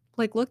just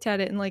like looked at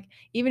it and like,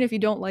 even if you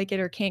don't like it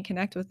or can't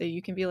connect with it,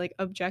 you can be like,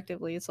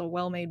 objectively it's a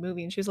well-made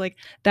movie. And she's like,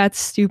 that's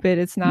stupid,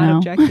 it's not No,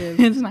 objective.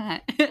 it's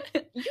not. You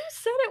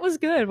said it was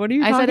good. What are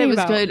you I talking said it was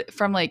about? good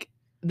from like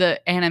the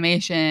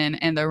animation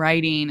and the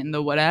writing and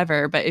the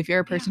whatever, but if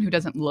you're a person who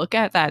doesn't look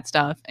at that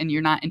stuff and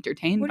you're not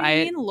entertained What do by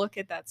you it, mean look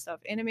at that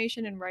stuff?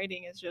 Animation and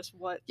writing is just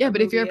what yeah, a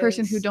but if you're a movie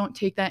person who is. don't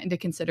take that into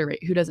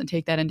who doesn't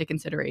take that into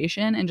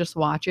consideration and just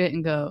watch it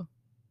and go,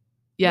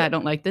 yeah, I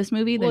don't like this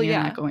movie, then Well, you're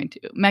yeah. not going to.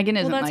 Megan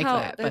isn't that's like how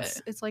that,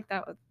 but it's like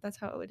that. That's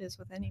how it is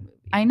with any movie.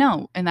 I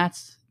know, and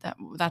that's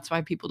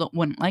why people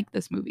wouldn't like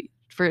this movie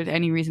for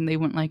any reason they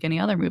wouldn't like any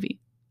other movie.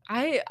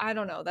 I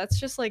don't know. That's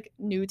just like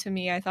new to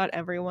me. I thought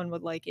everyone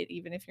would like it,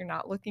 even if you're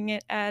not looking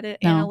at it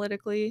No.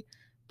 analytically.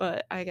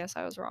 But I guess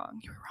I was wrong.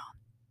 You were wrong.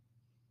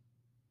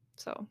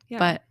 So yeah.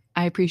 But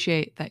I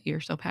appreciate that you're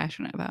so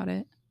passionate about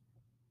it.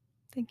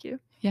 Thank you.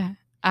 Yeah,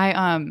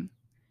 I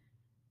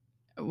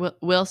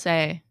will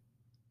say,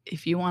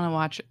 if you want to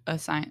watch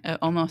a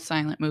almost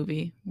silent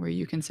movie where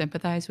you can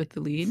sympathize with the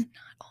lead, It's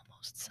not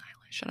almost silent.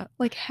 Shut up.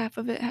 Like half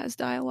of it has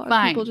dialogue.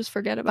 Fine. People just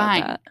forget about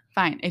that.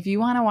 Fine. If you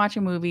want to watch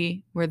a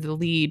movie where the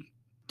lead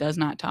does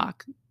not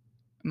talk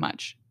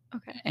much,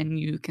 Okay. and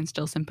you can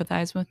still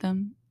sympathize with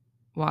them,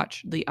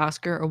 watch the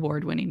Oscar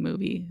award-winning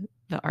movie,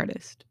 The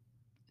Artist.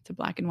 It's a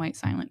black and white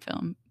silent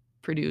film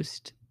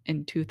produced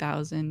in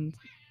 2015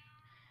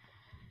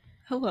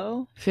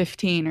 Hello.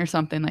 or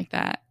something like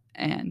that,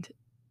 and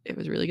it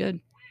was really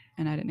good,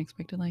 and I didn't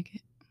expect to like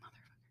it.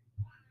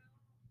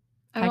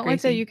 I Hi, don't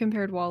like that Gracie. you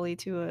compared WALL-E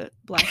to a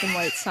black and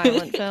white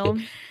silent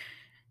film.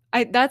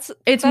 It's that's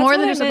more what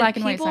than I just a meant. black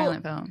and white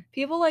silent film.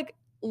 People like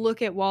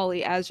look at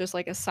WALL-E as just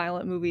like a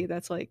silent movie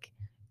that's like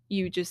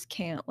you just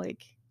can't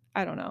like,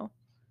 I don't know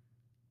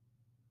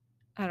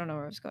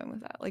where I was going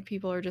with that. Like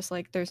people are just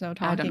like, there's no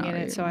talking in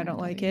it, so I don't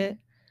like it.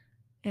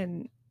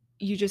 And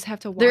you just have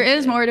to watch There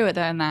is it. more to it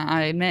than that.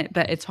 I admit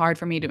that it's hard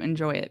for me to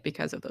enjoy it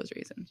because of those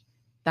reasons.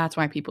 That's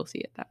why people see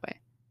it that way.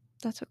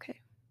 That's okay.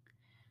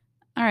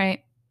 All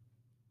right.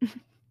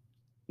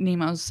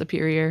 Nemo's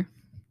superior.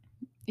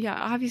 Yeah,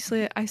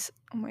 obviously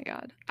oh my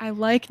god, I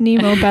like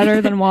Nemo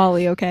better than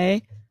WALL-E.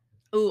 Okay.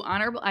 Ooh,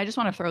 honorable. I just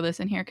want to throw this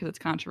in here because it's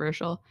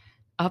controversial.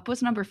 Up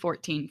was number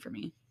 14 for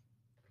me.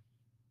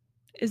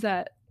 Is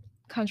that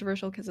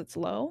controversial because it's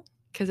low?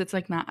 Because it's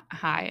like not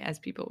high as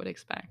people would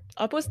expect.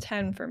 Up was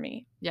 10 for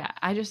me. Yeah,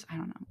 I don't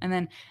know. And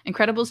then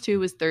Incredibles 2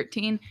 was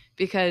 13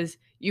 because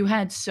you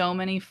had so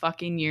many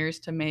fucking years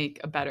to make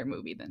a better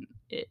movie than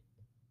it.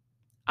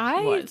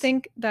 I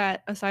think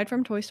that aside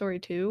from Toy Story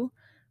 2,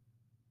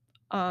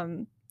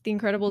 The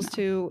Incredibles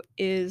 2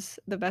 is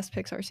the best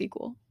Pixar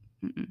sequel.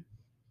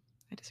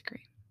 I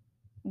disagree.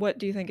 What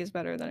do you think is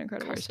better than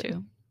Incredibles Cars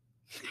 2?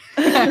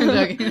 I'm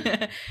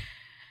joking.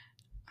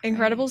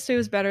 Incredibles 2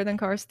 is better than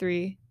Cars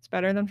 3. It's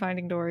better than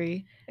Finding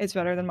Dory. It's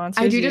better than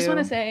Monsters. I do just want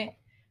to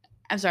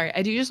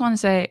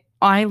say,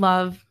 I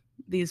love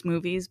these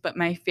movies, but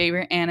my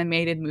favorite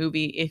animated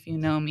movie, if you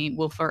know me,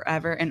 will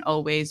forever and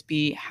always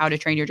be How to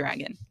Train Your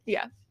Dragon.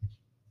 Yeah.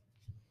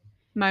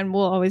 Mine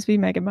will always be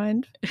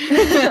Megamind.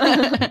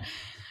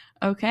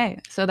 Okay,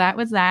 so that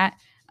was that.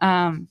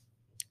 One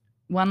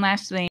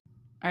last thing.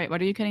 All right,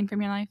 what are you cutting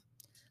from your life?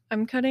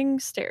 I'm cutting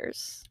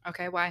stairs.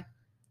 Okay, why?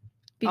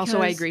 Also,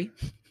 I agree.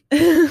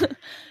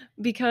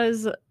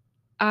 Because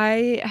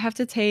I have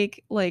to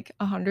take like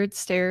 100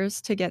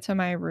 stairs to get to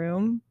my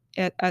room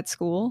at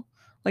school.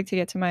 Like to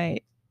get to my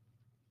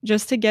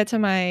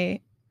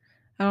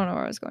I don't know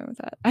where I was going with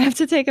that. I have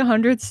to take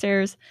 100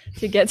 stairs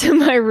to get to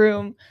my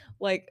room,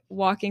 like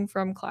walking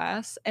from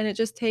class, and it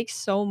just takes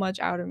so much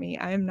out of me.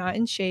 I am not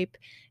in shape,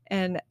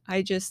 and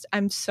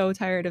I'm so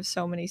tired of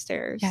so many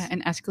stairs. Yeah,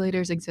 and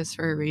escalators exist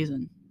for a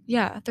reason.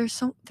 Yeah, there's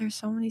so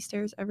many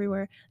stairs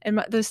everywhere,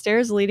 and the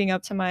stairs leading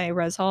up to my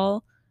res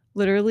hall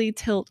literally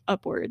tilt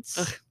upwards.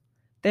 Ugh.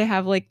 They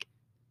have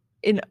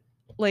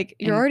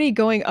you're already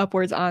going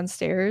upwards on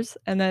stairs,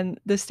 and then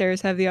the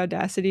stairs have the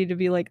audacity to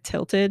be like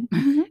tilted,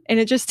 and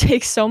it just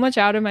takes so much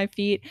out of my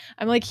feet.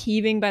 I'm like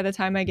heaving by the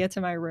time I get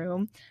to my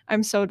room.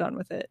 I'm so done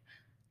with it.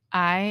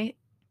 I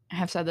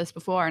have said this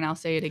before, and I'll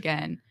say it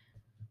again.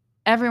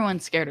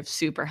 everyone's scared of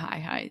super high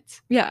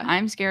heights. Yeah.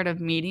 I'm scared of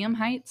medium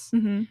heights,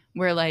 Mm-hmm.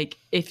 where like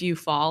if you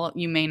fall,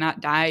 you may not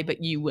die,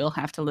 but you will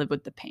have to live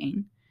with the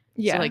pain.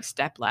 Yeah. So like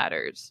step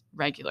ladders,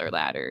 regular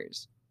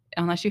ladders.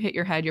 Unless you hit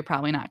your head, you're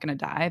probably not going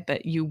to die,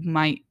 but you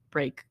might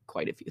break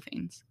quite a few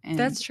things. And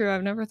That's true.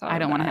 I've never thought I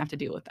of don't want to that. have to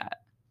deal with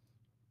that.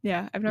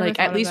 Yeah, I've never Like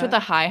thought at least of with that.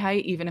 a high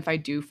height, even if I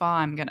do fall,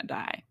 I'm going to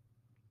die.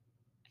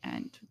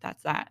 And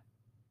that's that.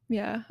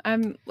 Yeah,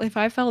 if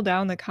I fell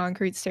down the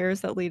concrete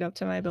stairs that lead up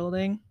to my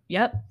building.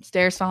 Yep,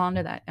 stairs fall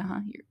into that.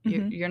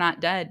 You're not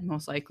dead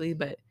most likely,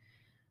 but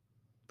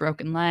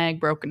broken leg,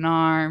 broken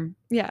arm,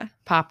 Yeah.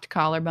 popped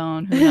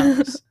collarbone, who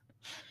knows?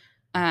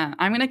 I'm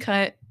gonna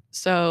cut.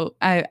 So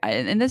I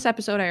in this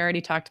episode I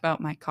already talked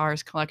about my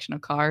Cars collection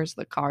of cars,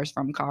 the cars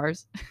from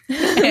Cars,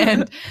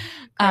 and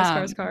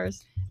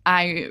Cars.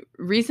 I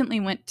recently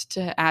went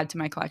to add to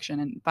my collection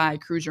and buy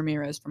Cruz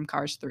Ramirez from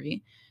Cars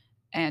 3.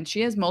 And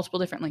she has multiple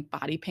different like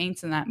body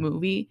paints in that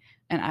movie.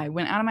 And I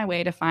went out of my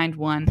way to find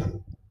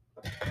one.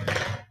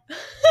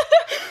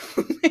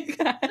 Oh my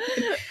God.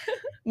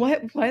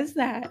 What was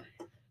that?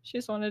 She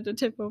just wanted to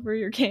tip over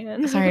your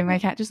can. Sorry, my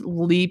cat just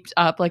leaped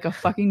up like a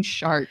fucking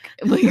shark.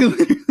 Like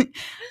literally.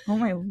 Oh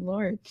my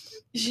Lord.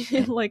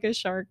 Like a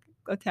shark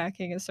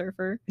attacking a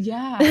surfer.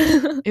 Yeah.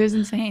 It was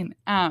insane.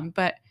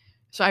 But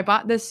so I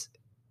bought this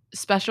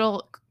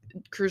special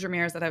Cruz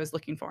Ramirez that I was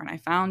looking for, and I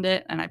found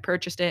it and I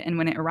purchased it, and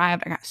when it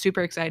arrived I got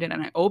super excited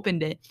and I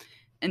opened it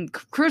and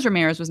Cruz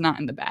Ramirez was not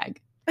in the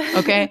bag.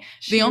 Okay.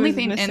 The only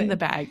thing in the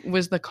bag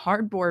was the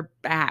cardboard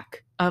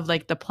back of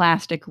like the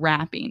plastic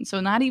wrapping. So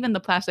not even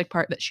the plastic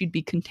part that she'd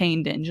be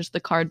contained in, just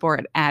the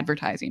cardboard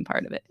advertising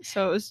part of it.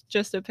 So it was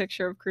just a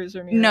picture of Cruz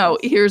Ramirez. No,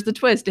 here's the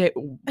twist. It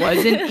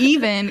wasn't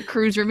even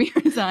Cruz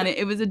Ramirez on it.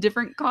 It was a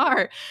different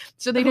car.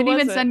 So they didn't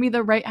even send me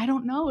the right, I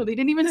don't know. They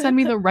didn't even send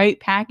me the right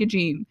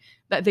packaging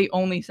that they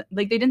only,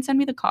 like they didn't send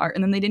me the car,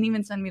 and then they didn't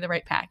even send me the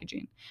right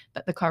packaging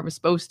that the car was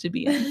supposed to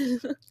be in.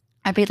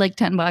 I paid like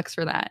 $10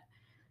 for that.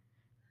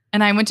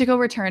 And I went to go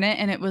return it,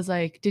 and it was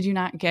like, did you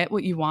not get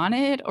what you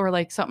wanted? Or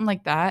like something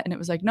like that. And it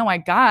was like, no, I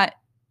got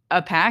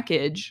a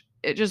package.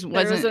 It just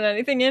wasn't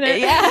anything in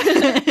it.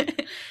 Yeah.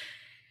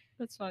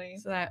 That's funny.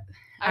 So that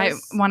I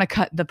want to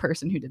cut the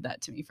person who did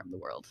that to me from the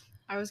world.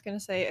 I was going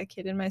to say a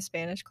kid in my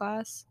Spanish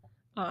class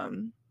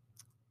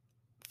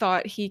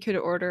thought he could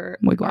order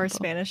our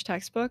Spanish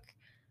textbook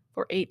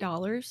for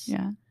 $8.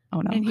 Yeah.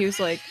 Oh no. And he was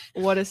like,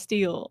 what a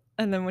steal.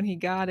 And then when he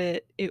got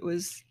it, it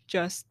was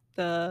just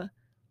the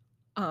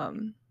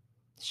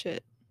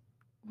shit.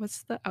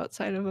 What's the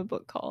outside of a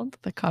book called?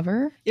 The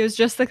cover? It was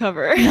just the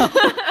cover. No.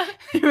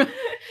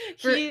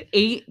 For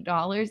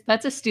 $8?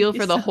 That's a steal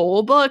for the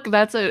whole book.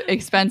 That's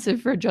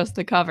expensive for just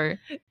the cover.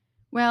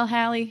 Well,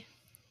 Hallie,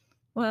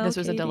 this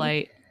was a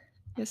delight.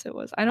 Yes, it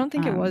was. I don't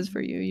think it was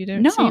for you. You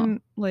didn't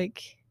seem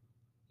like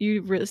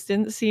you really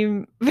didn't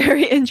seem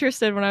very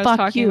interested when I was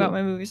talking about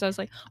my movie. So I was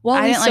like,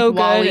 Wally's so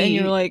good, and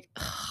you were like,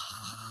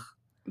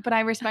 but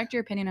I respect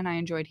your opinion and I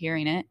enjoyed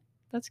hearing it.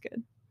 That's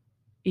good.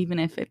 Even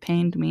if it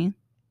pained me.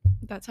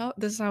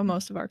 This is how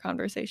most of our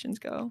conversations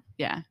go.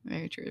 Yeah,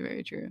 very true,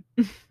 very true.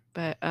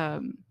 But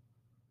I'm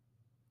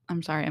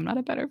sorry, I'm not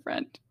a better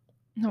friend.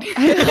 No.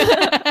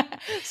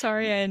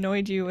 Sorry I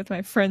annoyed you with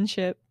my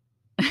friendship.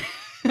 I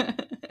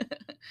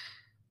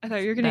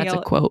thought you were gonna yell.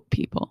 That's a quote,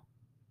 people.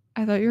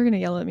 I thought you were gonna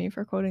yell at me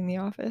for quoting The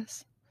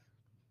Office.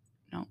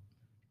 No,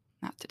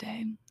 not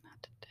today.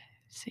 Not today.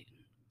 See.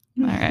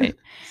 All right.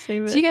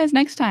 Save it. See you guys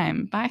next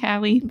time. Bye,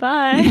 Hallie.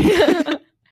 Bye.